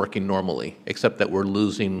everything's working normally, except that we're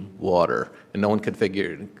losing water, and no one could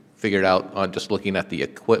figure it out on just looking at the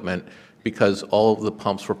equipment, because all of the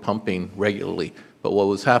pumps were pumping regularly. But what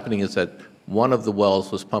was happening is that one of the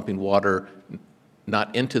wells was pumping water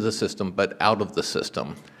not into the system, but out of the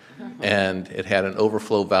system. And it had an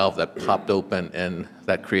overflow valve that popped open, and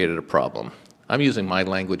that created a problem. I'm using my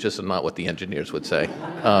language, this is not what the engineers would say.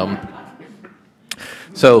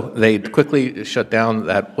 So they quickly shut down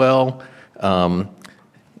that well, and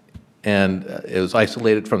it was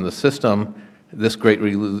isolated from the system. This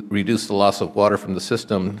greatly reduced the loss of water from the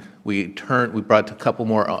system. We brought a couple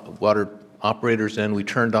more water operators in. We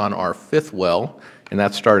turned on our 5th well, and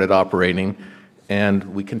that started operating. And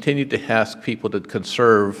we continued to ask people to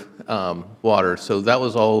conserve water. So that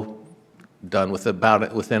was all done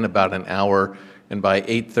within about an hour. And by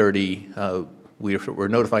 8:30, we were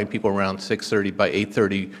notifying people around 6:30. By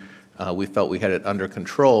 8:30, we felt we had it under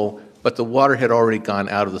control. But the water had already gone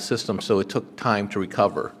out of the system, so it took time to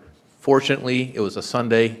recover. Fortunately, it was a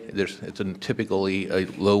Sunday. It's typically a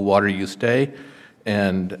low water use day.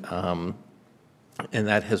 And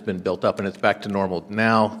that has been built up, and it's back to normal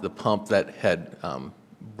now. The pump that had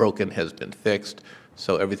broken has been fixed,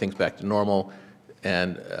 so everything's back to normal.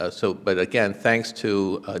 And but again, thanks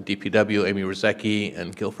to DPW, Amy Rozecki,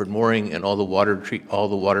 and Guilford Mooring, and all the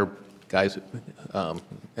water guys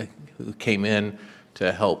who came in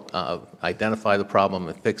to help identify the problem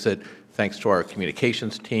and fix it. Thanks to our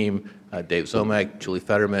communications team, Dave Zomek, Julie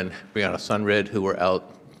Fetterman, Brianna Sunrid, who were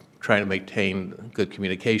out trying to maintain good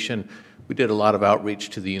communication. We did a lot of outreach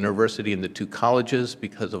to the university and the 2 colleges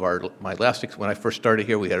because of when I first started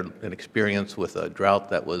here, we had an experience with a drought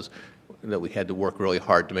that we had to work really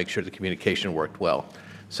hard to make sure the communication worked well.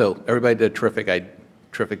 So everybody did a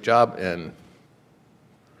terrific job, and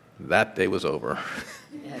that day was over.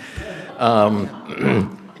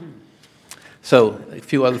 So a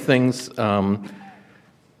few other things.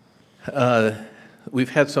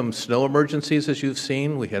 We've had some snow emergencies, as you've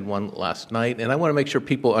seen. We had one last night, and I want to make sure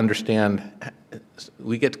people understand.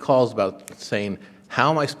 We get calls about saying,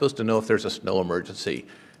 how am I supposed to know if there's a snow emergency?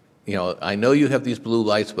 You know, I know you have these blue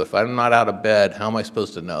lights, but if I'm not out of bed, how am I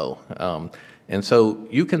supposed to know? And so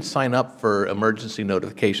you can sign up for emergency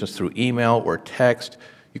notifications through email or text.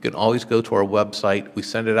 You can always go to our website. We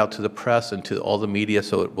send it out to the press and to all the media,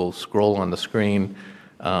 so it will scroll on the screen.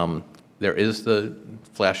 There is the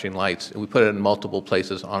flashing lights. We put it in multiple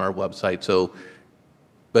places on our website. So,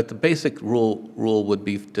 but the basic rule would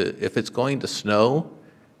be if it's going to snow,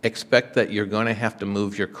 expect that you're going to have to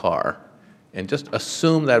move your car. And just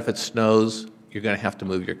assume that if it snows, you're going to have to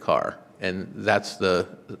move your car. And that's the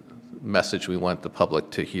message we want the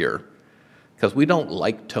public to hear. Because we don't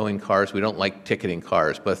like towing cars, we don't like ticketing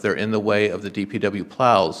cars, but if they're in the way of the DPW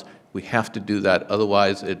plows, we have to do that,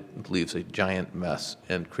 otherwise it leaves a giant mess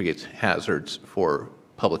and creates hazards for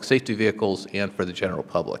public safety vehicles and for the general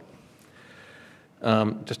public.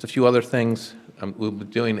 Just a few other things. We'll be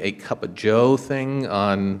doing a Cup of Joe thing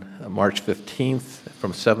on March 15th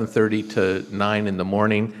from 7:30 to 9 in the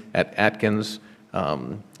morning at Atkins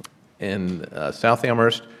in South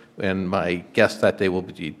Amherst, and my guest that day will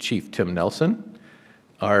be Chief Tim Nelson.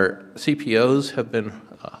 Our CPOs have been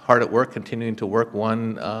hard at work, continuing to work.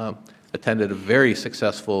 One attended a very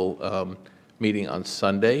successful meeting on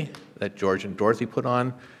Sunday that George and Dorothy put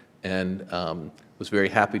on, and was very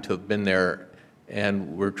happy to have been there.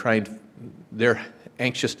 And they're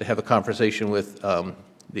anxious to have a conversation with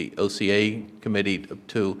the OCA committee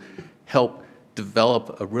to help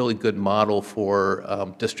develop a really good model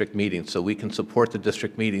for district meetings, so we can support the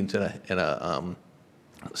district meetings in a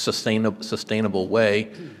sustainable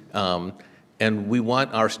way. And we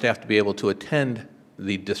want our staff to be able to attend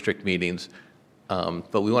the district meetings,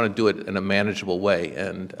 but we want to do it in a manageable way.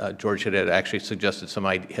 And George had actually suggested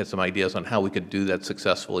had some ideas on how we could do that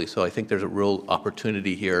successfully. So I think there's a real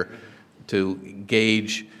opportunity here to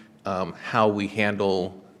gauge how we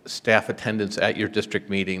handle staff attendance at your district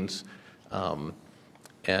meetings,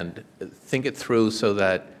 and think it through so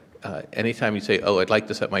that anytime you say, oh, I'd like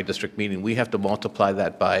this at my district meeting, we have to multiply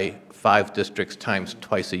that by 5 districts times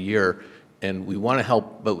twice a year. And we want to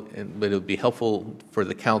help, but it would be helpful for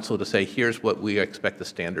the council to say, here's what we expect the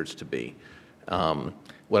standards to be.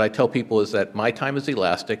 What I tell people is that my time is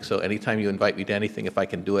elastic, so anytime you invite me to anything, if I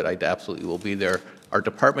can do it, I absolutely will be there. Our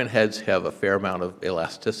department heads have a fair amount of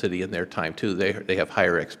elasticity in their time too. They have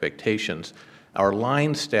higher expectations. Our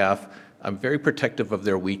line staff, I'm very protective of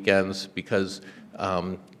their weekends, because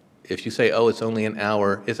if you say, oh, it's only an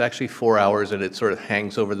hour, it's actually 4 hours, and it sort of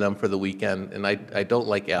hangs over them for the weekend. And I don't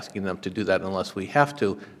like asking them to do that unless we have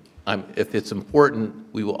to. If it's important,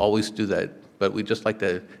 we will always do that. But we just like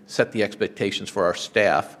to set the expectations for our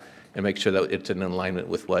staff and make sure that it's in alignment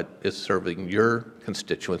with what is serving your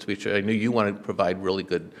constituents, which I know you want to provide really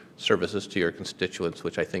good services to your constituents,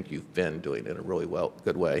 which I think you've been doing in a really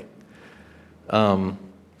good way.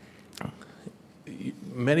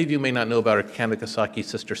 Many of you may not know about our Kanagasaki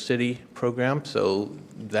Sister City program. So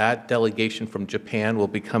that delegation from Japan will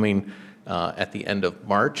be coming at the end of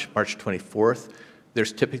March 24th.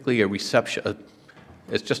 There's typically a reception.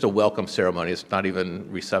 It's just a welcome ceremony. It's not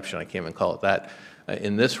even reception. I can't even call it that.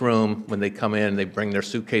 In this room, when they come in, they bring their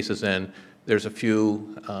suitcases in. There's a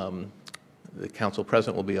few, the council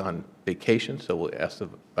president will be on vacation, so we'll ask the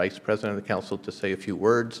vice president of the council to say a few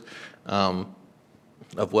words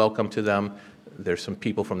of welcome to them. There's some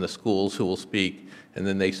people from the schools who will speak, and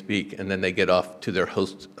then they speak, and then they get off to their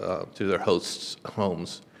hosts'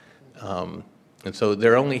 homes. And so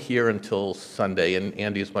they're only here until Sunday, and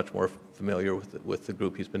Andy is much more familiar with the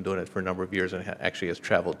group. He's been doing it for a number of years and actually has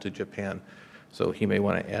traveled to Japan, so he may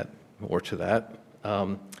want to add more to that.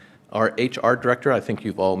 Our HR director, I think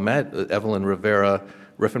you've all met, Evelyn Rivera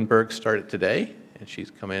Riffenberg, started today, and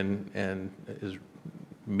she's come in and is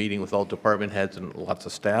meeting with all department heads and lots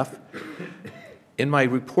of staff. In my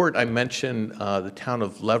report, I mentioned the town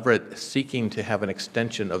of Leverett seeking to have an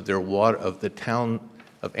extension of their water, of the town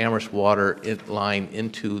of Amherst water line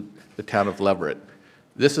into the town of Leverett.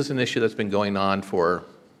 This is an issue that's been going on for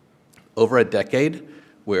over a decade,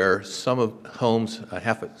 where some of homes,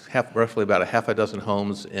 roughly about half a dozen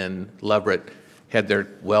homes in Leverett had their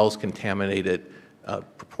wells contaminated,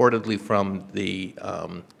 purportedly from the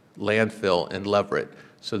landfill in Leverett.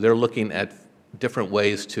 So they're looking at different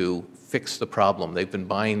ways to fix the problem. They've been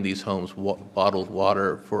buying these homes bottled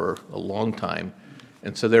water for a long time,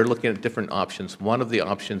 and so they're looking at different options. One of the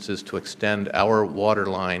options is to extend our water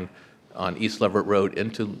line on East Leverett Road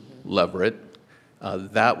into Leverett.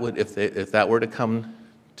 That would, if that were to come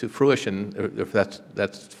to fruition, if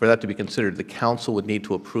that's for that to be considered, the council would need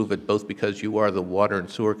to approve it, both because you are the water and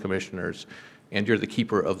sewer commissioners, and you're the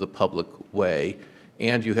keeper of the public way,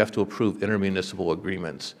 and you have to approve intermunicipal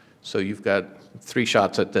agreements. So you've got 3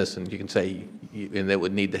 shots at this, and you can say, and they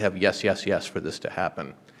would need to have yes, yes, yes for this to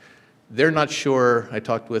happen. They're not sure. I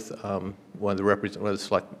talked with one of the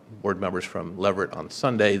select board members from Leverett on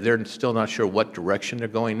Sunday. They're still not sure what direction they're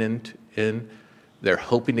going in. They're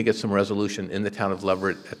hoping to get some resolution in the town of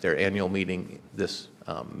Leverett at their annual meeting this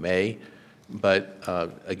May. But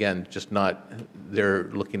again, just not, they're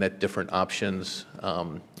looking at different options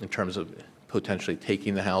in terms of potentially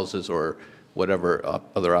taking the houses or whatever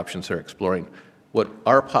other options they're exploring. What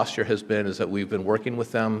our posture has been is that we've been working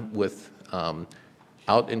with them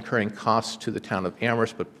without incurring costs to the town of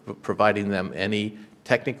Amherst, but providing them any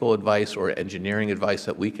technical advice or engineering advice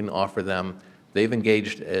that we can offer them. They've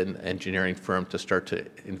engaged an engineering firm to start to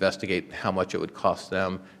investigate how much it would cost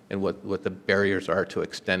them and what the barriers are to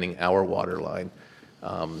extending our water line.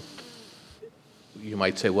 You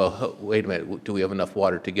might say, well, wait a minute, do we have enough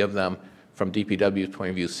water to give them? From DPW's point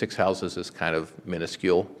of view, 6 houses is kind of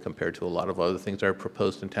minuscule compared to a lot of other things that are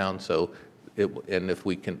proposed in town. So, and if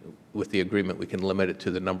we can, with the agreement, we can limit it to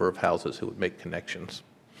the number of houses who would make connections.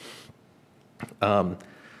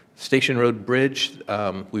 Station Road Bridge,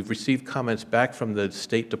 we've received comments back from the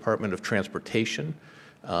State Department of Transportation.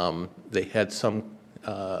 They had some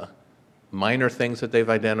minor things that they've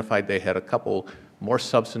identified. They had a couple more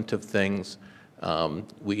substantive things.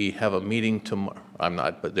 We have a meeting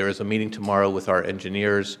tomorrow, but there is a meeting tomorrow with our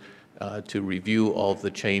engineers to review all of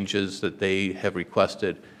the changes that they have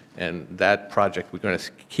requested. And that project, we're going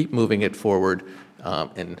to keep moving it forward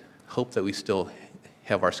and hope that we still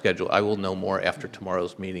have our schedule. I will know more after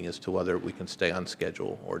tomorrow's meeting as to whether we can stay on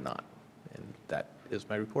schedule or not. And that is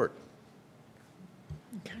my report.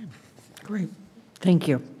 Okay, great. Thank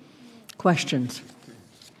you. Questions?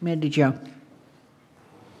 Mandy Jo.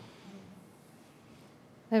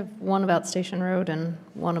 I have one about Station Road and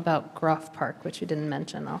one about Groff Park, which you didn't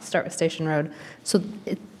mention. I'll start with Station Road. So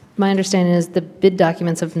my understanding is the bid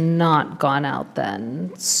documents have not gone out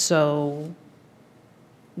then. So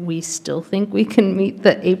we still think we can meet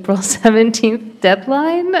the April 17th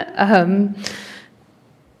deadline?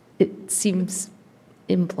 It seems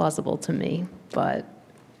implausible to me, but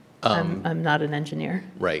I'm not an engineer.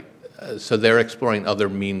 Right. So they're exploring other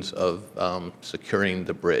means of securing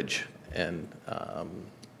the bridge, and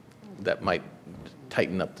that might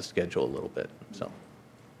tighten up the schedule a little bit. So.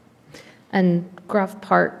 And Groff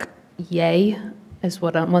Park, yay, is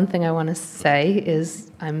what one thing I want to say is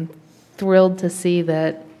I'm thrilled to see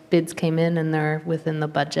that bids came in and they're within the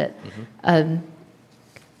budget. Mm-hmm.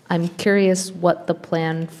 I'm curious what the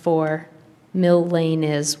plan for Mill Lane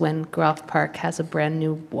is when Groff Park has a brand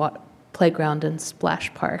new playground and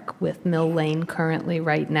splash park, with Mill Lane currently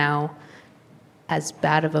right now as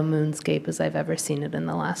bad of a moonscape as I've ever seen it in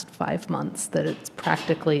the last 5 months, that it's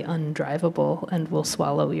practically undrivable and will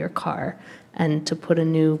swallow your car. And to put a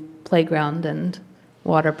new playground and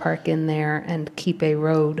water park in there and keep a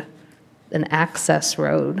road, an access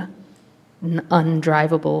road,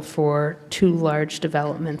 undrivable for 2 large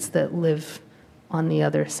developments that live on the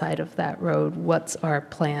other side of that road, what's our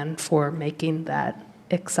plan for making that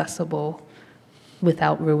accessible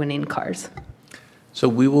without ruining cars? So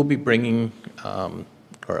we will be bringing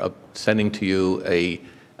or sending to you a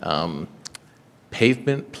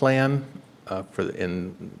pavement plan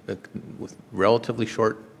with relatively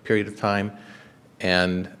short period of time,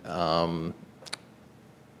 and I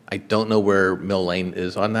don't know where Mill Lane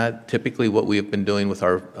is on that. Typically, what we have been doing with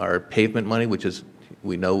our pavement money, which is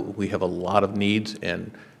we know we have a lot of needs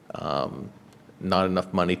and not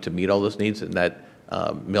enough money to meet all those needs, and that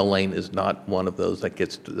Mill Lane is not one of those that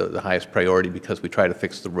gets the highest priority, because we try to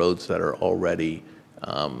fix the roads that are already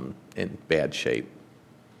in bad shape.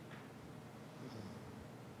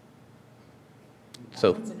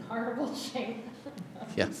 So it's in horrible shape.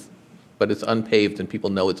 Yes, but it's unpaved and people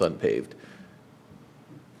know it's unpaved.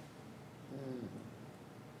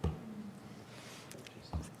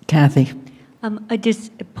 Kathy.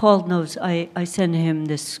 Paul knows I sent him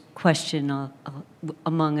this question. I'll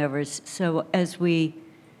among others. So as we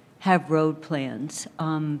have road plans,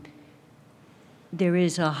 there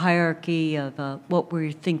is a hierarchy of what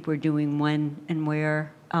we think we're doing when and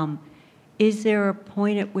where. Is there a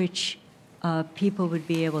point at which people would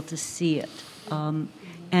be able to see it?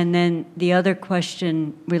 And then the other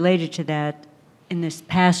question related to that, in this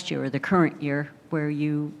past year or the current year, where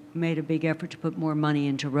you made a big effort to put more money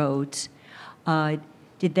into roads,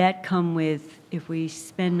 did that come with, if we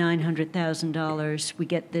spend $900,000, we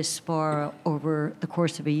get this far over the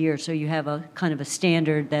course of a year? So you have a kind of a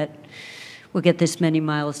standard that we'll get this many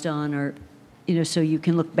miles done, or, you know, so you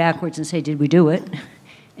can look backwards and say, did we do it?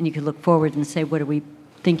 And you can look forward and say, what are we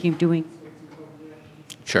thinking of doing?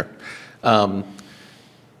 Sure.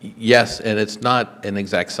 Yes, and it's not an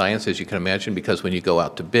exact science, as you can imagine, because when you go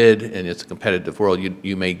out to bid and it's a competitive world,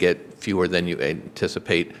 you may get fewer than you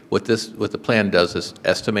anticipate. What the plan does is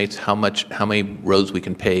estimates how many roads we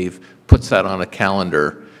can pave, puts that on a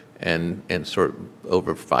calendar, and sort of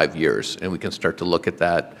over 5 years, and we can start to look at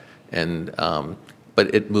that. And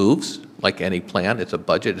but it moves like any plan. It's a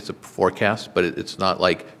budget, it's a forecast, but it's not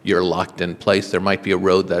like you're locked in place. There might be a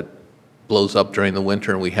road that blows up during the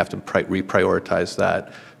winter, and we have to reprioritize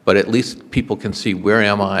that. But at least people can see, where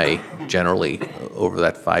am I generally over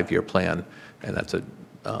that 5-year plan? And that's a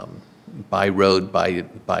by road, by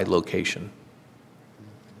location.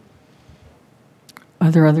 Are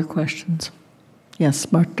there other questions?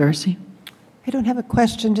 Yes, Mark Darcy. I don't have a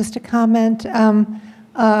question, just a comment.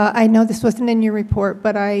 I know this wasn't in your report,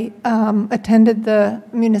 but I attended the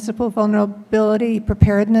Municipal Vulnerability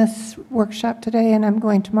Preparedness Workshop today, and I'm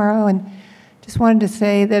going tomorrow, and just wanted to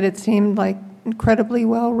say that it seemed like incredibly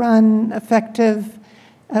well-run, effective.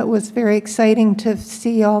 It was very exciting to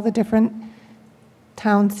see all the different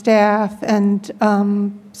town staff and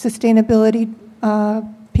sustainability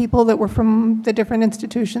people that were from the different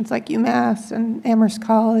institutions like UMass and Amherst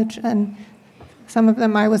College, and some of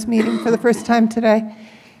them I was meeting for the first time today.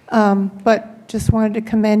 But just wanted to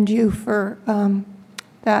commend you for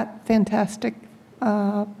that fantastic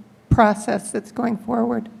process that's going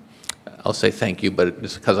forward. I'll say thank you, but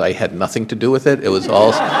it's because I had nothing to do with it. It was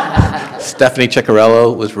all Stephanie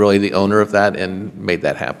Ciccarello was really the owner of that and made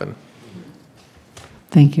that happen.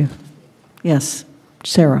 Thank you. Yes,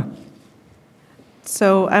 Sarah.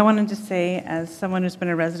 So I wanted to say, as someone who's been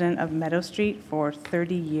a resident of Meadow Street for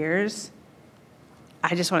 30 years,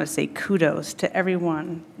 I just want to say kudos to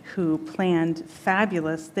everyone who planned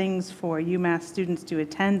fabulous things for UMass students to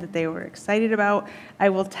attend that they were excited about. I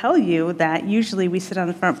will tell you that usually we sit on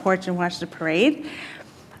the front porch and watch the parade.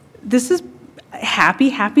 This is happy,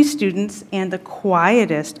 happy students and the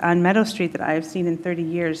quietest on Meadow Street that I have seen in 30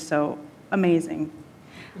 years, so amazing.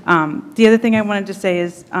 The other thing I wanted to say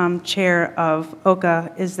is, Chair of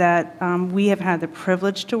OCA, is that we have had the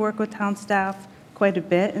privilege to work with town staff quite a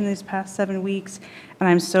bit in these past 7 weeks, and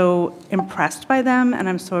I'm so impressed by them, and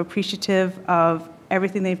I'm so appreciative of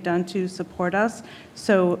everything they've done to support us.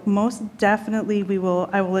 So most definitely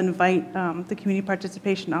I will invite the community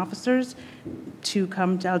participation officers to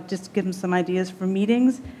come. I'll just give them some ideas for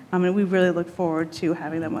meetings, and we really look forward to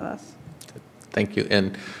having them with us. Thank you.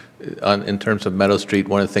 And in terms of Meadow Street,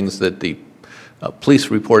 one of the things that the police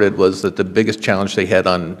reported was that the biggest challenge they had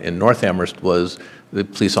in North Amherst was the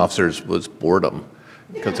police officers was boredom,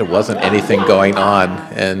 because there wasn't anything going on.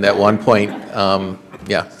 And at one point,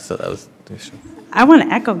 yeah, so that was the issue. I want to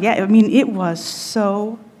echo, yeah, I mean, it was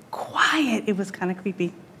so quiet. It was kind of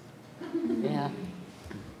creepy. Yeah.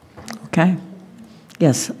 Okay.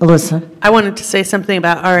 Yes, Alyssa. I wanted to say something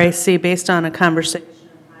about RAC based on a conversation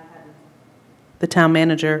I had with the town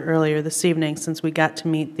manager earlier this evening, since we got to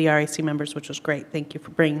meet the RAC members, which was great. Thank you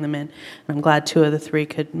for bringing them in. And I'm glad 2 of the 3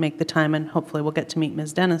 could make the time, and hopefully we'll get to meet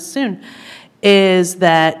Ms. Dennis soon. Is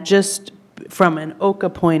that just from an OCA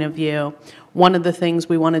point of view, one of the things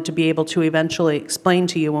we wanted to be able to eventually explain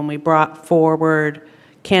to you when we brought forward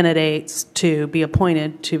candidates to be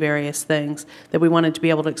appointed to various things, that we wanted to be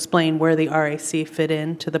able to explain where the RAC fit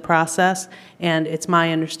into the process. And it's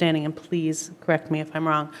my understanding, and please correct me if I'm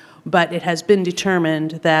wrong, but it has been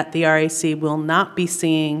determined that the RAC will not be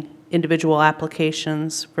seeing individual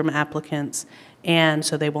applications from applicants, and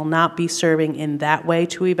so they will not be serving in that way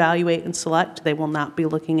to evaluate and select. They will not be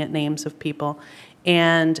looking at names of people,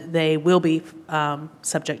 and they will be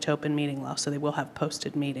subject to open meeting law. So they will have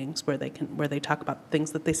posted meetings where they talk about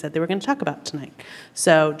things that they said they were going to talk about tonight.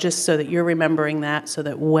 So just so that you're remembering that, so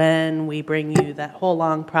that when we bring you that whole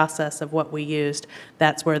long process of what we used,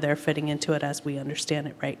 that's where they're fitting into it as we understand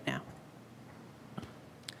it right now.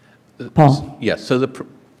 Paul. Yes. So the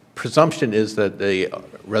presumption is that the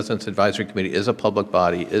Residence Advisory Committee is a public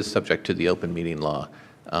body, is subject to the open meeting law.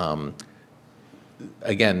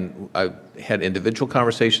 again, I've had individual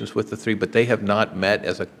conversations with the three, but they have not met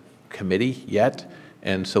as a committee yet.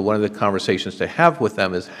 And so one of the conversations to have with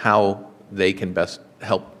them is how they can best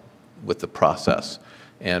help with the process.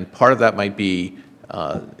 And part of that might be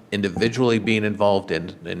individually being involved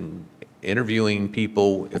in interviewing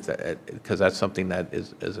people, because that's something that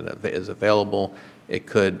is available. It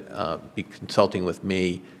could be consulting with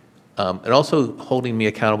me, and also holding me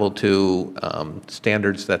accountable to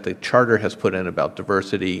standards that the charter has put in about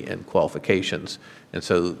diversity and qualifications, and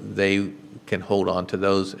so they can hold on to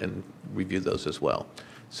those and review those as well.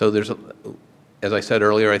 So there's, as I said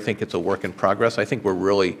earlier, I think it's a work in progress. I think we're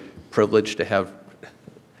really privileged to have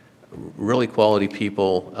really quality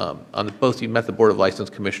people on both. You met the Board of License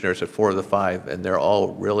Commissioners at 4 of the 5, and they're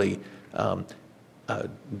all really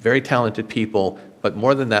very talented people. But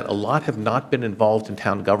more than that, a lot have not been involved in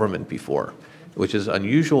town government before, which is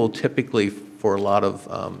unusual typically for a lot of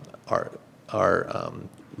our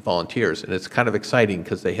volunteers. And it's kind of exciting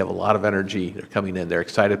because they have a lot of energy. They're coming in. They're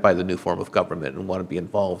excited by the new form of government and want to be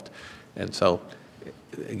involved. And so,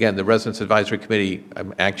 again, the Residents Advisory Committee,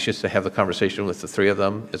 I'm anxious to have the conversation with the three of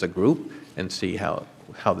them as a group and see how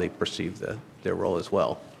they perceive their role as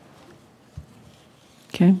well.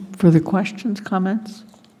 Okay, further questions, comments?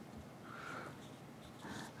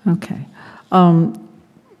 Okay.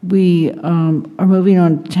 We are moving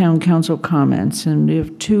on to town council comments, and we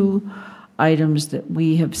have 2 items that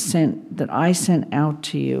I sent out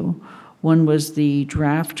to you. One was the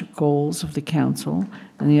draft goals of the council,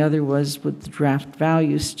 and the other was with the draft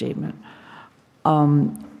value statement.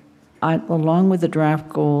 Along with the draft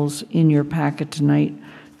goals in your packet tonight,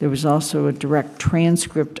 there was also a direct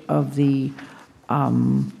transcript of the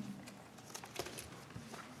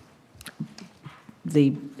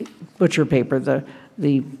butcher paper,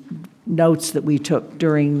 the notes that we took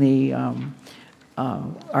during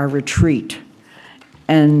our retreat.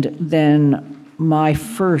 And then my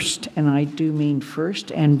first, and I do mean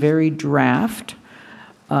first, and very draft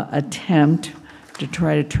attempt to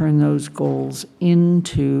try to turn those goals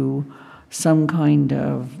into some kind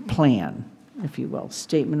of plan, if you will,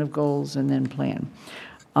 statement of goals and then plan.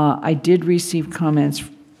 I did receive comments,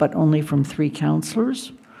 but only from 3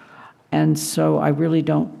 counselors, and so I really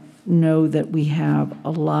don't know that we have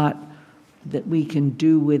a lot that we can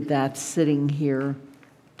do with that sitting here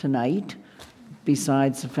tonight,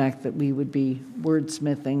 besides the fact that we would be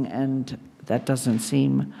wordsmithing, and that doesn't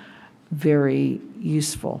seem very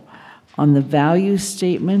useful. On the value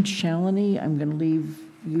statement, Shalini, I'm going to leave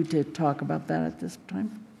you to talk about that at this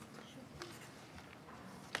time.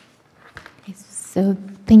 So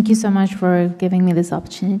thank you so much for giving me this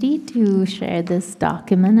opportunity to share this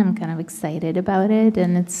document. I'm kind of excited about it,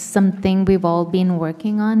 and it's something we've all been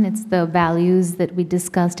working on. It's the values that we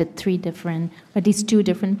discussed at 3 different, at least 2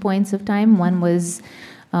 different points of time. One was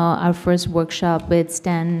our first workshop with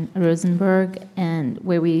Stan Rosenberg, and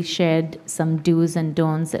where we shared some do's and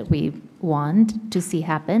don'ts that we want to see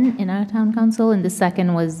happen in our town council, and the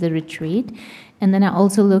second was the retreat. And then I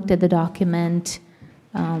also looked at the document,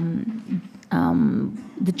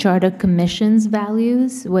 the Charter Commission's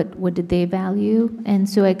values, what did they value? And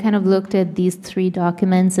so I kind of looked at these 3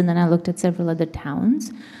 documents, and then I looked at several other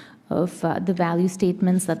towns of the value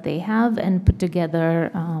statements that they have, and put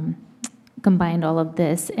together, combined all of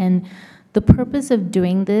this. And the purpose of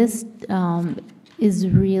doing this is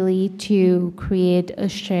really to create a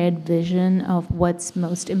shared vision of what's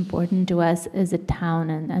most important to us as a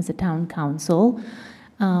town and as a town council.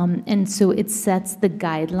 And so it sets the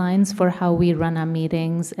guidelines for how we run our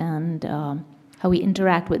meetings and how we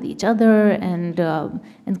interact with each other, and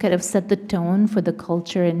kind of set the tone for the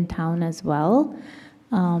culture in town as well.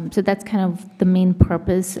 So that's kind of the main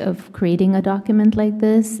purpose of creating a document like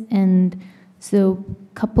this. And so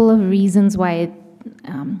a couple of reasons why,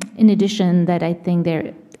 in addition, that I think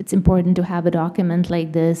it's important to have a document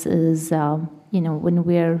like this is, when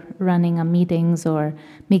we're running our meetings or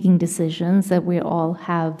making decisions, that we all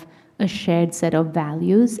have a shared set of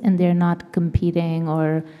values and they're not competing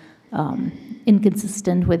or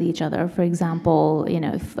inconsistent with each other. For example,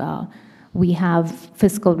 if we have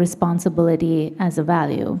fiscal responsibility as a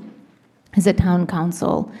value as a town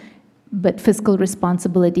council, but fiscal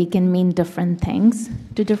responsibility can mean different things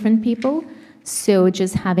to different people. So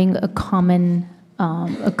just having a common,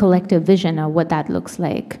 a collective vision of what that looks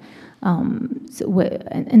like. So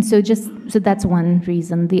that's one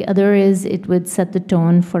reason. The other is it would set the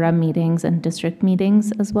tone for our meetings and district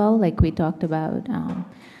meetings as well, like we talked about.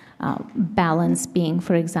 Balance being,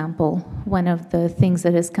 for example, one of the things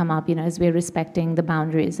that has come up, as we're respecting the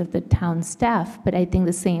boundaries of the town staff, but I think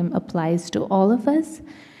the same applies to all of us.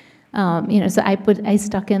 So I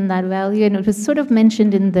stuck in that value, and it was sort of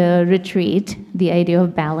mentioned in the retreat, the idea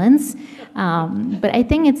of balance. But I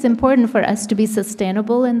think it's important for us to be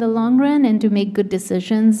sustainable in the long run and to make good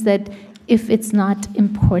decisions that if it's not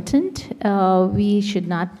important, we should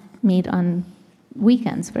not meet on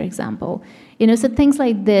weekends, for example. So things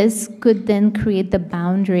like this could then create the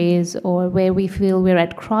boundaries, or where we feel we're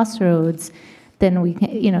at crossroads, then we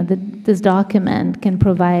can, this document can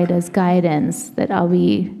provide us guidance that are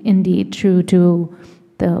we indeed true to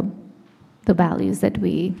the values that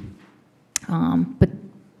we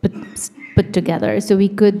put together. So we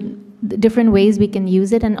could, different ways we can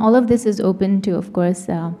use it, and all of this is open to, of course,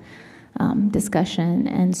 discussion.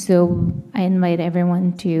 And so I invite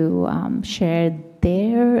everyone to share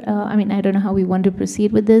their, I don't know how we want to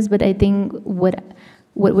proceed with this, but I think what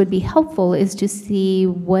would be helpful is to see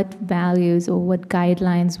what values or what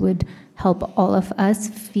guidelines would help all of us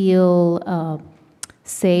feel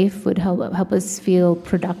safe, would help us feel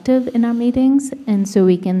productive in our meetings. And so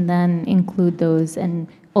we can then include those and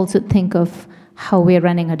also think of how we're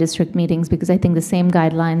running our district meetings, because I think the same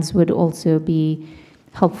guidelines would also be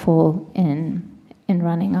helpful in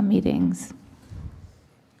running our meetings.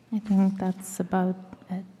 I think that's about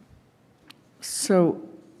it. So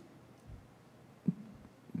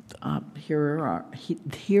here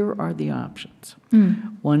are the options.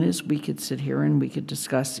 One is we could sit here and we could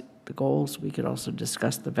discuss the goals. We could also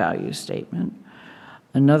discuss the value statement.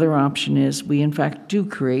 Another option is we, in fact, do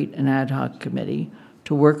create an ad hoc committee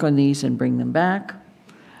to work on these and bring them back.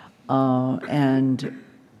 And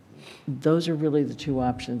those are really the two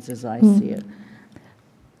options as I see it.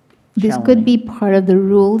 This could be part of the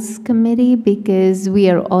rules committee, because we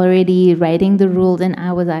are already writing the rules, and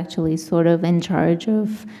I was actually sort of in charge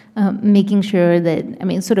of making sure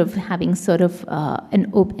that, sort of having sort of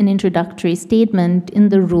an introductory statement in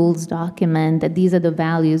the rules document that these are the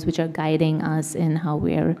values which are guiding us in how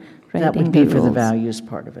we are writing the rules. That would be for the values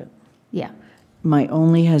part of it. Yeah. My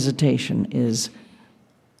only hesitation is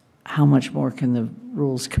how much more can the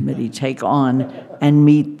rules committee take on and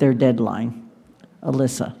meet their deadline?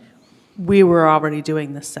 Alyssa. We were already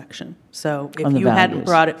doing this section. So if you hadn't values.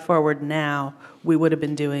 brought it forward now, we would have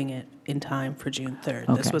been doing it in time for June 3rd.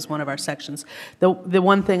 Okay. This was one of our sections. The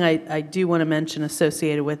one thing I do want to mention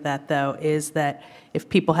associated with that, though, is that if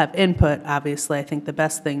people have input, obviously, I think the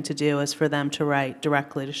best thing to do is for them to write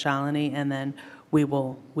directly to Shalini, and then we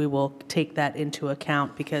will take that into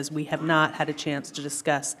account, because we have not had a chance to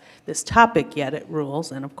discuss this topic yet at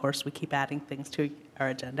Rules, and of course, we keep adding things to our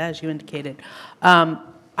agenda, as you indicated.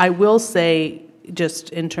 I will say, just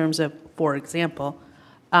in terms of, for example,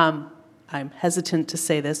 I'm hesitant to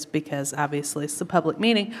say this because obviously it's a public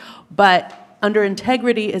meeting, but under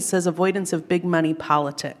integrity, it says avoidance of big money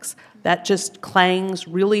politics. That just clangs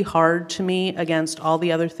really hard to me against all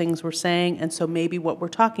the other things we're saying, and so maybe what we're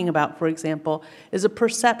talking about, for example, is a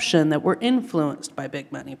perception that we're influenced by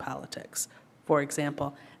big money politics, for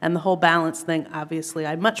example. And the whole balance thing, obviously,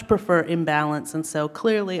 I much prefer imbalance, and so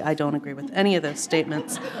clearly I don't agree with any of those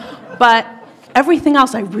statements. But everything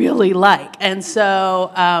else I really like, and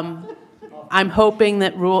so I'm hoping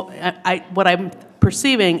that what I'm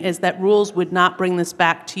perceiving is that Rules would not bring this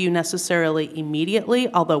back to you necessarily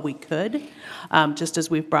immediately, although we could, just as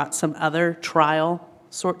we've brought some other trial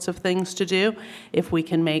sorts of things to do. If we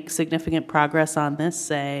can make significant progress on this,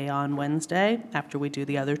 say on Wednesday, after we do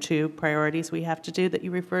the other two priorities we have to do that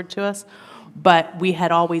you referred to us. But we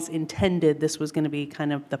had always intended this was going to be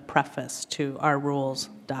kind of the preface to our rules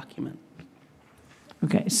document.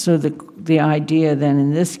 Okay, so the idea then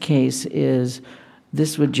in this case is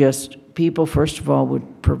this would just, people first of all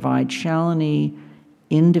would provide Shalini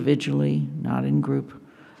individually, not in group,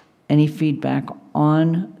 any feedback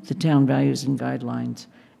on the town values and guidelines,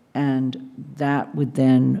 and that would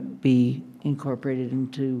then be incorporated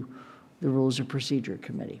into the Rules of Procedure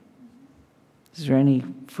Committee. Is there any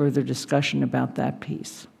further discussion about that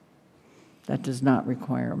piece? That does not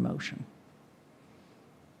require a motion.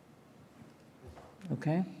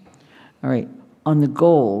 Okay? All right. On the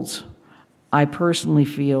goals, I personally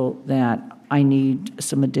feel that I need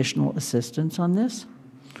some additional assistance on this.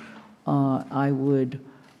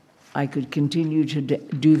 I could continue to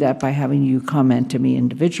do that by having you comment to me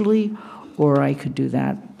individually, or I could do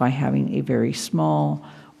that by having a very small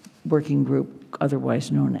working group,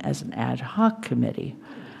 otherwise known as an ad hoc committee.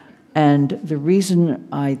 And the reason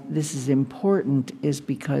this is important is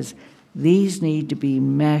because these need to be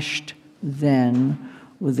meshed then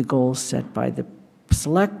with the goals set by the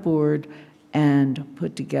select board and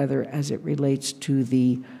put together as it relates to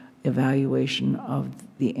the evaluation of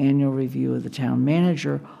the annual review of the town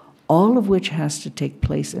manager, all of which has to take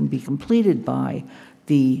place and be completed by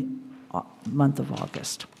the month of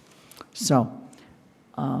August. So,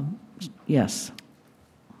 yes.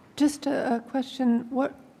 Just a question,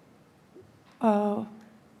 what will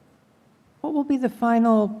be the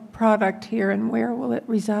final product here and where will it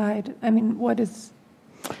reside? I mean, what is?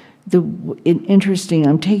 Interesting,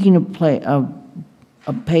 I'm taking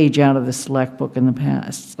a page out of the select book in the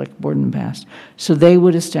past, select board in the past. So they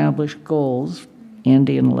would establish goals,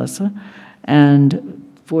 Andy and Alyssa, and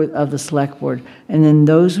of the select board, and then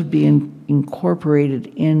those would be incorporated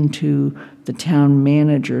into the town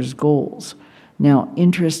manager's goals. Now,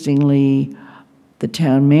 interestingly, the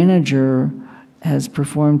town manager has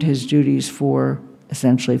performed his duties for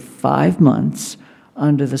essentially 5 months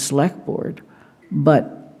under the select board,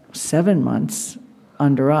 but 7 months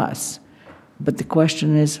under us. But the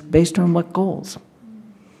question is, based on what goals?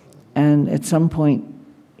 And at some point,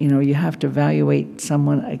 you know, you have to evaluate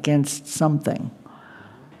someone against something.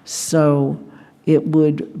 So it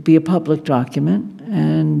would be a public document,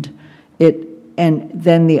 and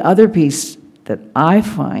then the other piece that I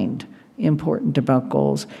find important about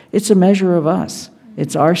goals, it's a measure of us.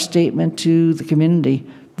 It's our statement to the community.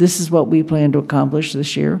 This is what we plan to accomplish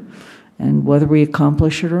this year, and whether we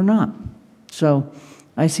accomplish it or not. So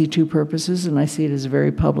I see two purposes, and I see it as a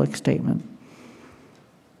very public statement.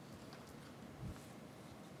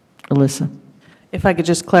 Alyssa. If I could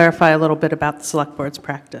just clarify a little bit about the Select Board's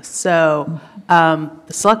practice. So the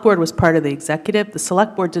Select Board was part of the executive. The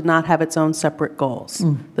Select Board did not have its own separate goals.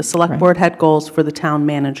 The Select Board had goals for the town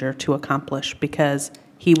manager to accomplish because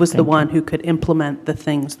he was the one who could implement the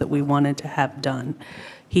things that we wanted to have done.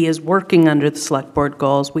 He is working under the Select Board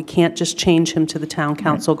goals. We can't just change him to the town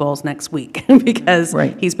council goals next week because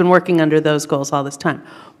he's been working under those goals all this time.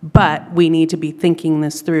 But we need to be thinking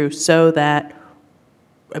this through so that,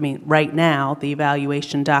 I mean, right now, the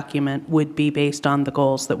evaluation document would be based on the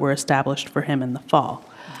goals that were established for him in the fall.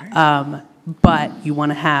 But you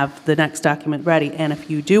want to have the next document ready. And if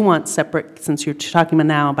you do want separate, since you're talking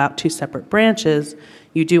now about 2 separate branches,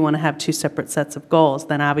 you do want to have 2 separate sets of goals,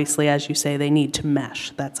 then obviously, as you say, they need to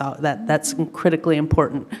mesh. That's all. That's critically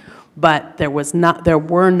important. But there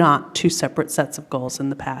were not 2 separate sets of goals in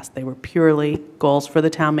the past. They were purely goals for the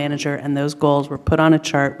town manager, and those goals were put on a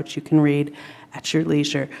chart, which you can read at your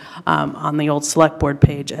leisure on the old select board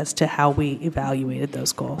page as to how we evaluated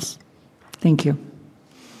those goals. Thank you.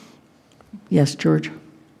 Yes, George?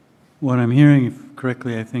 What I'm hearing, if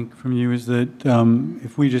correctly, I think, from you is that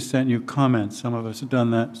if we just sent you comments, some of us have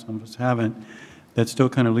done that, some of us haven't, that still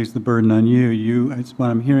kind of leaves the burden on you. What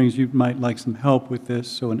I'm hearing is you might like some help with this,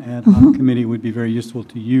 so an ad hoc committee would be very useful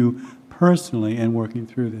to you personally in working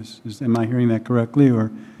through this. Am I hearing that correctly,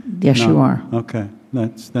 or? Yes, not? you are. Okay.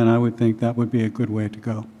 Then I would think that would be a good way to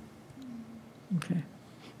go. Okay.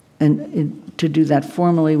 And to do that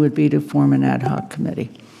formally would be to form an ad hoc committee.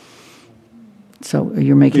 So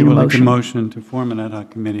you're making a motion? Make a motion to form an ad hoc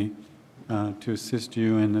committee to assist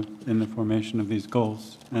you in the formation of these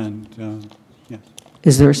goals. And yes.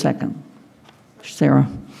 Is there a second? Sarah,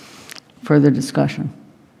 further discussion?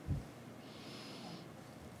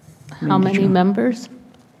 How many members?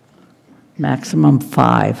 Maximum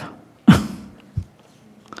 5.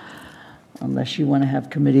 Unless you want to have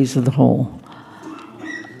committees of the whole.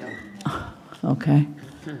 Okay.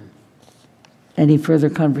 Any further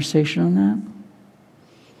conversation on that?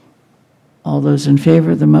 All those in favor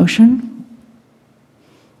of the motion?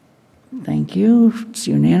 Thank you. It's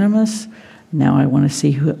unanimous. Now I want to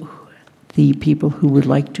see the people who would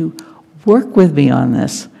like to work with me on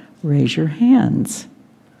this. Raise your hands.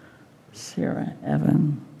 Sarah,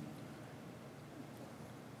 Evan.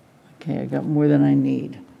 Okay, I got more than I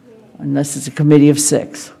need. Unless it's a committee of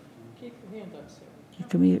 6. Keep your hand up,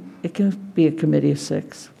 Sarah. It can be a committee of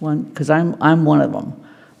 6. One, because I'm one of them.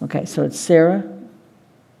 Okay, so it's Sarah.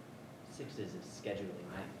 6 is a scheduling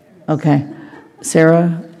nightmare. Okay,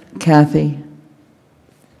 Sarah, Kathy,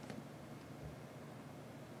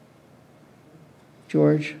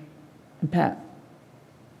 George, and Pat,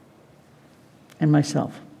 and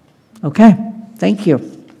myself. Okay, thank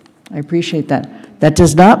you. I appreciate that. That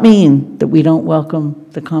does not mean that we don't welcome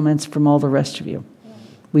the comments from all the rest of you.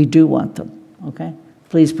 We do want them, okay?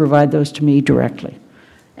 Please provide those to me directly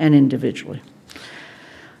and individually.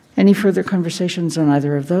 Any further conversations on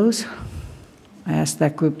either of those? I ask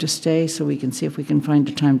that group to stay so we can see if we can find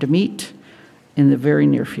a time to meet in the very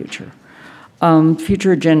near future.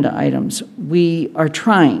 Future agenda items. We are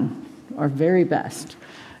trying our very best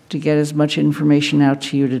to get as much information out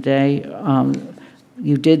to you today.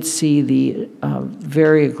 You did see the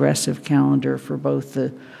very aggressive calendar for both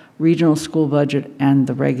the regional school budget and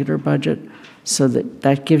the regular budget, so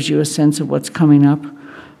that gives you a sense of what's coming up.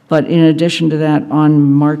 But in addition to that, on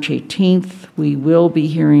March 18th, we will be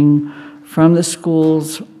hearing from the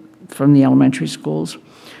schools, from the elementary schools,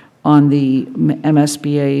 on the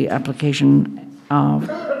MSBA application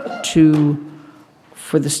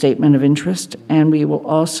for the statement of interest. And we will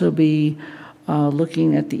also be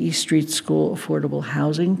looking at the East Street School Affordable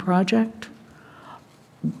Housing Project.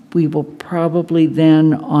 We will probably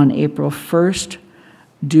then, on April 1st,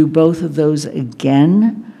 do both of those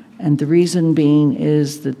again. And the reason being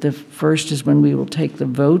is that the first is when we will take the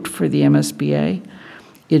vote for the MSBA.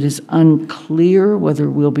 It is unclear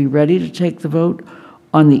whether we'll be ready to take the vote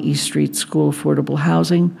on the East Street School Affordable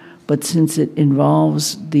Housing, but since it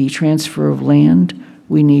involves the transfer of land,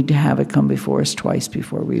 we need to have it come before us twice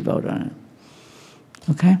before we vote on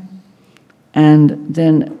it. Okay? And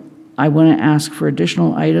then I want to ask for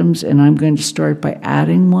additional items, and I'm going to start by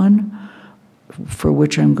adding one, for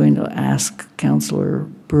which I'm going to ask Councilor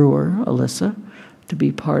Brewer, Alyssa, to be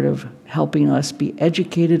part of helping us be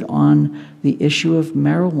educated on the issue of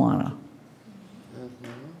marijuana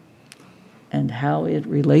and how it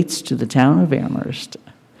relates to the town of Amherst.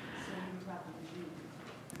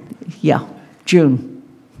 Yeah, June,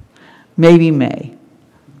 maybe May.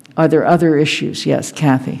 Are there other issues? Yes,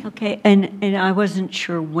 Kathy. Okay, and I wasn't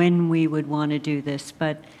sure when we would want to do this,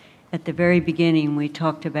 but at the very beginning, we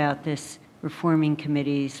talked about this reforming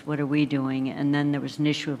committees, what are we doing? And then there was an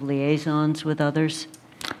issue of liaisons with others.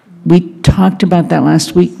 We talked about that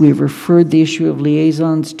last week. We referred the issue of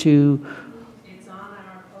liaisons to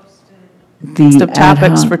the List of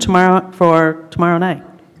topics ad for hoc. tomorrow night.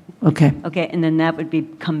 Okay. Okay, and then that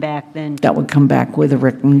would come back then. That would come back with a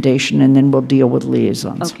recommendation, and then we'll deal with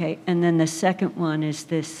liaisons. Okay, and then the second one is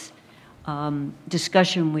this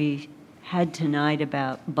discussion we had tonight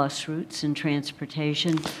about bus routes and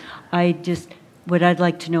transportation. What I'd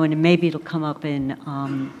like to know, and maybe it'll come up in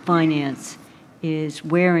finance, is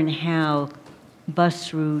where and how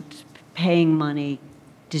bus routes, paying money,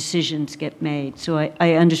 decisions get made. So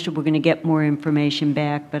I understood we're going to get more information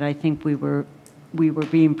back, but I think we were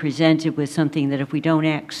being presented with something that if we don't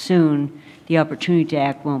act soon, the opportunity to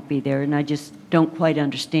act won't be there, and I just don't quite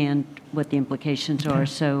understand what the implications are.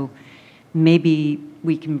 So maybe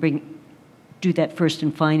we can do that first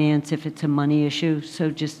in finance if it's a money issue.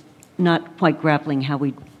 So just not quite grappling how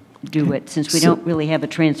we do it, since we don't really have a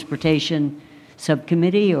transportation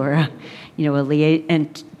subcommittee or a liaison,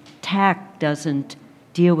 and TAC doesn't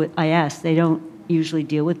deal with. I asked, they don't usually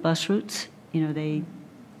deal with bus routes.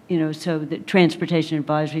 So the transportation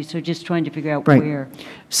advisory. So just trying to figure out where.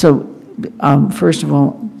 So first of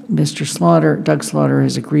all, Doug Slaughter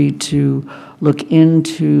has agreed to look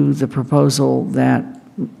into the proposal that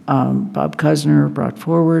Rob Kusner brought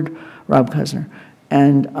forward,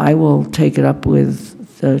 and I will take it up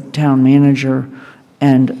with the town manager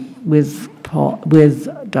and with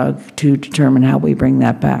Doug to determine how we bring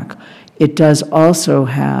that back. It does also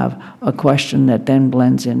have a question that then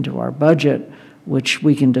blends into our budget, which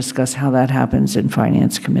we can discuss how that happens in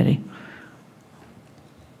Finance Committee.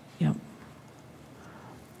 Yep.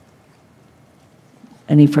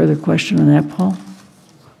 Any further question on that, Paul?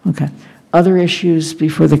 Okay. Other issues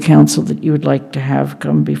before the council that you would like to have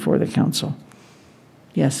come before the council?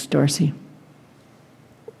 Yes, Darcy.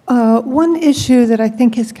 One issue that I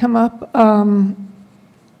think has come up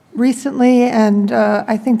recently, and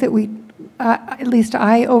I think that at least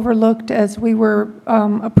I overlooked as we were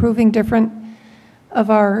approving different of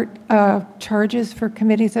our charges for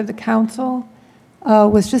committees of the council,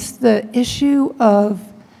 was just the issue of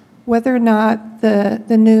whether or not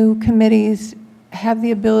the new committees have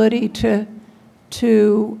the ability to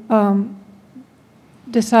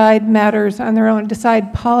decide matters on their own,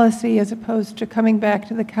 decide policy, as opposed to coming back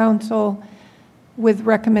to the council with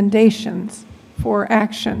recommendations for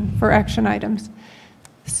action items.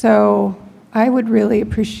 So I would really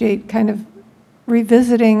appreciate kind of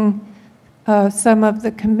revisiting some of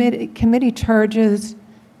the committee charges,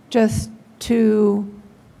 just to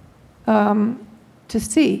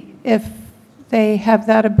see if they have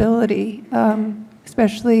that ability,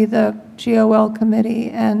 especially the GOL committee,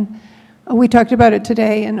 and we talked about it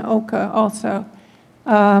today in OCA also.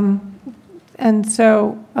 And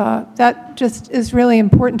so that just is really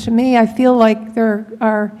important to me. I feel like there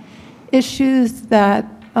are issues that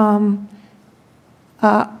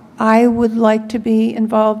I would like to be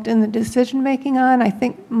involved in the decision-making on. I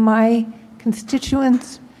think my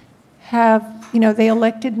constituents have, they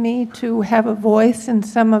elected me to have a voice in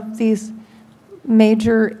some of these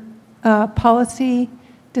major policy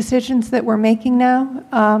decisions that we're making now.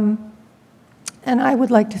 And I would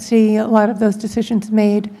like to see a lot of those decisions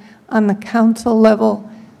made on the council level,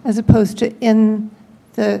 as opposed to in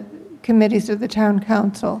the committees of the town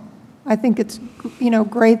council. I think it's,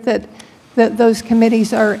 great that those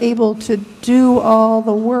committees are able to do all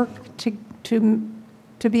the work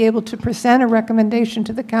to be able to present a recommendation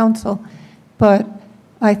to the council. But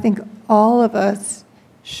I think all of us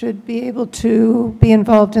should be able to be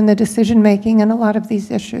involved in the decision-making in a lot of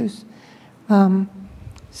these issues.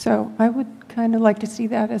 So I would kind of like to see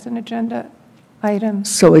that as an agenda item.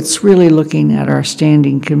 So it's really looking at our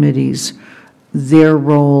standing committees, their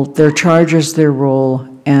role, their charges, their role,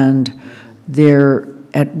 and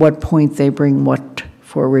at what point they bring what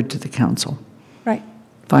forward to the council. Right.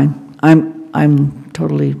 Fine. I'm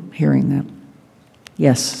totally hearing that.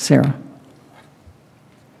 Yes, Sarah.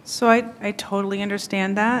 So I totally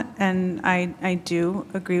understand that, and I do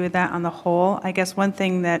agree with that on the whole. I guess one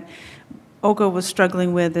thing that Olga was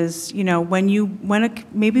struggling with is,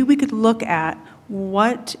 maybe we could look at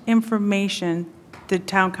what information the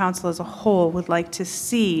town council as a whole would like to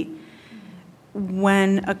see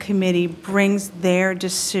when a committee brings their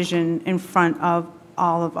decision in front of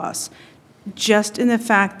all of us. Just in the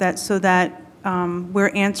fact that, so that we're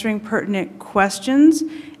answering pertinent questions,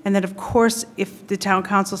 and that, of course, if the town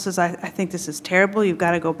council says, I think this is terrible, you've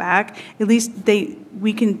got to go back, at least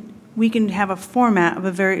we can have a format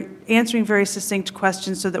of answering very succinct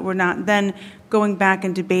questions, so that we're not then going back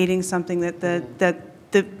and debating something that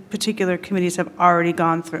the particular committees have already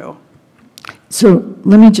gone through. So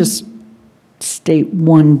let me just state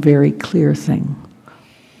one very clear thing.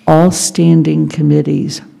 All standing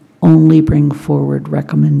committees only bring forward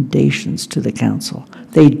recommendations to the council.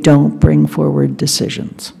 They don't bring forward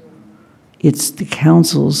decisions. It's the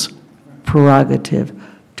council's prerogative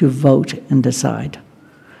to vote and decide.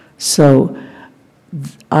 So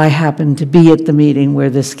I happened to be at the meeting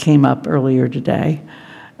where this came up earlier today,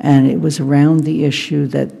 and it was around the issue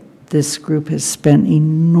that this group has spent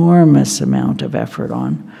enormous amount of effort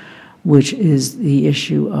on, which is the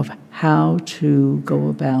issue of how to go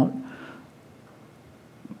about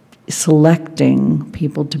selecting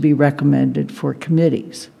people to be recommended for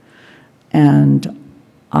committees. And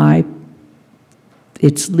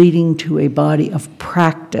it's leading to a body of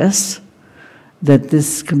practice that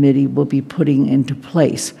this committee will be putting into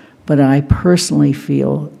place. But I personally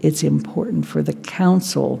feel it's important for the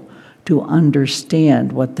council to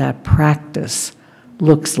understand what that practice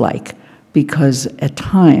looks like, because at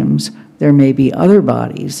times there may be other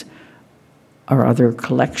bodies or other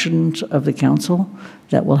collections of the council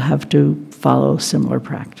that will have to follow similar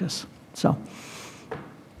practice. So,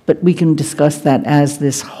 but we can discuss that as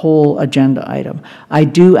this whole agenda item. I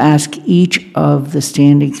do ask each of the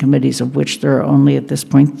standing committees, of which there are only at this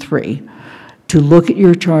point 3, to look at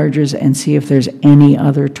your charges and see if there's any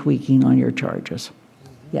other tweaking on your charges.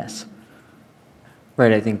 Yes.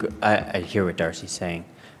 Right, I think I hear what Darcy's saying.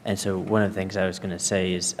 And so one of the things I was going to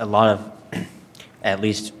say is a lot of, at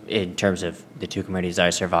least in terms of the 2 committees I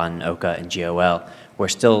serve on, OCA and GOL, we're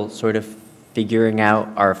still sort of figuring out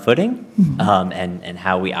our footing and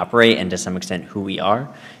how we operate, and to some extent who we are.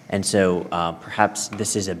 And so perhaps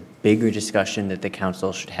this is a bigger discussion that the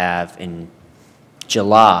council should have in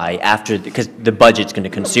July, because the budget's going to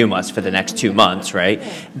consume us for the next 2 months, right?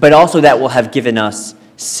 But also that will have given us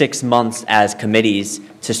 6 months as committees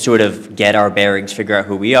to sort of get our bearings, figure out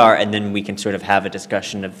who we are, and then we can sort of have a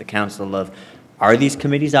discussion of the council of, are these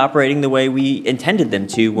committees operating the way we intended them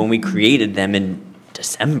to when we created them in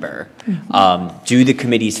December? Do the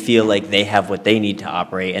committees feel like they have what they need to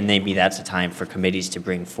operate? And maybe that's a time for committees to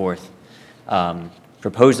bring forth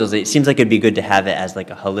proposals. It seems like it'd be good to have it as like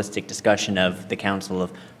a holistic discussion of the council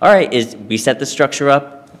of, all right, we set the structure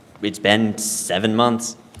up, it's been 7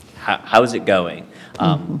 months, how's it going?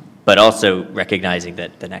 But also recognizing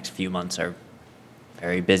that the next few months are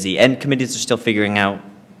very busy, and committees are still figuring out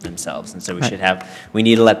themselves, and so we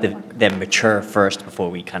need to let them mature first before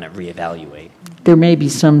we kind of reevaluate. There may be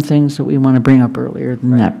some things that we want to bring up earlier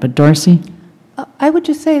than that, but Darcy? I would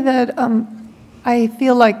just say that I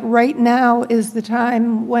feel like right now is the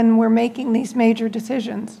time when we're making these major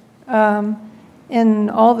decisions in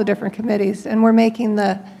all the different committees, and we're making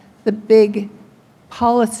the big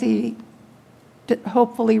policy,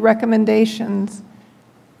 hopefully recommendations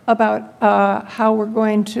about how we're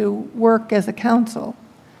going to work as a council.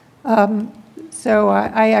 So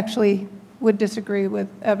I actually would disagree with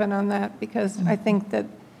Evan on that, because I think that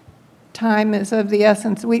time is of the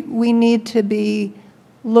essence. We need to be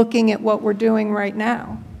looking at what we're doing right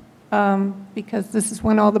now, because this is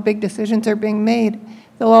when all the big decisions are being made.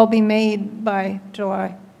 They'll all be made by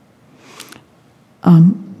July.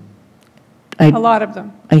 A lot of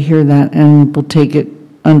them. I hear that, and we'll take it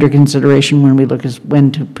under consideration when we look at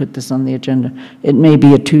when to put this on the agenda. It may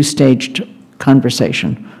be a 2-staged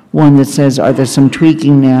conversation. one that says, are there some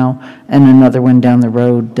tweaking now? And another one down the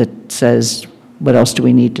road that says, what else do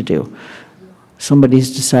we need to do?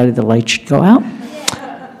 Somebody's decided the light should go out?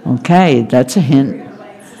 Okay, that's a hint.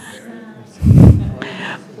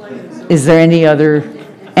 Is there any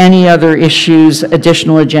other issues,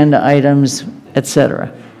 additional agenda items, et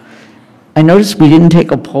cetera? I noticed we didn't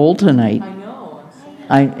take a poll tonight.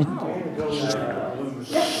 I know.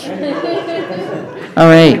 All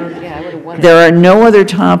right. There are no other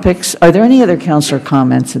topics. Are there any other councilor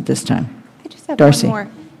comments at this time? I just have Darcy. one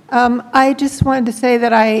more. I just wanted to say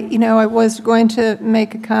that I was going to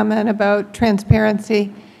make a comment about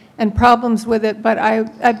transparency and problems with it, but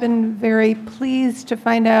I've been very pleased to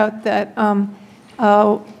find out that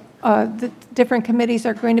the different committees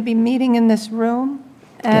are going to be meeting in this room.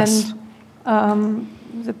 And Yes.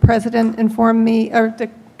 The president informed me, or the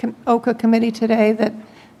OCA committee today, that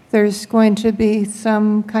there's going to be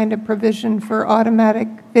some kind of provision for automatic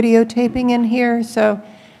videotaping in here. So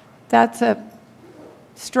that's a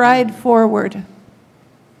stride forward.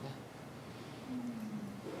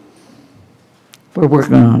 We're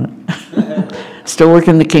working on it. Still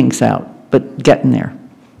working the kinks out, but getting there.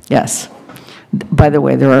 Yes. By the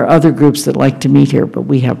way, there are other groups that like to meet here, but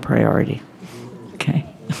we have priority. Okay.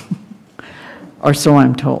 Or so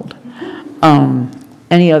I'm told.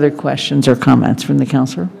 Any other questions or comments from the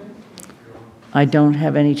councilor? I don't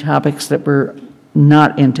have any topics that were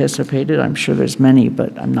not anticipated. I'm sure there's many,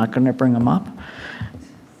 but I'm not going to bring them up.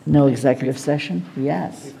 No executive session?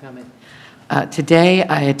 Yes. Today,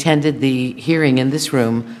 I attended the hearing in this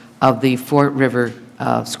room of the Fort River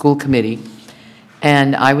School Committee,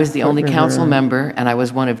 and I was the only council member, and I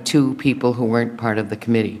was one of 2 people who weren't part of the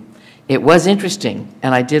committee. It was interesting,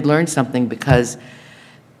 and I did learn something because,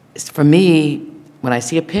 for me, when I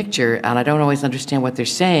see a picture and I don't always understand what they're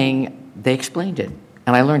saying, they explained it,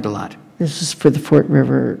 and I learned a lot. This is for the Fort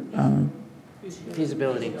River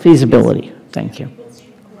Feasibility. feasibility. Thank you.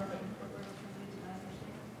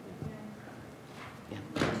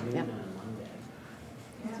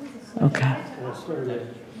 Okay.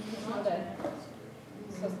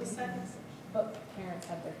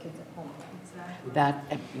 That,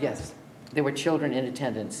 yes, there were children in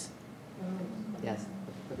attendance. Yes.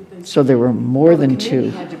 So there were more than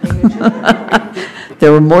 2.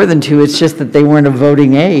 There were more than 2, it's just that they weren't of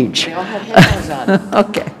voting age. They all had headphones on.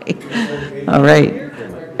 Okay. All right.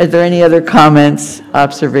 Are there any other comments,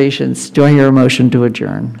 observations? Do I hear a motion to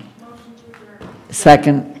adjourn?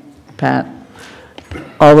 Second, Pat.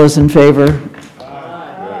 All those in favor?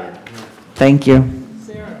 Thank you.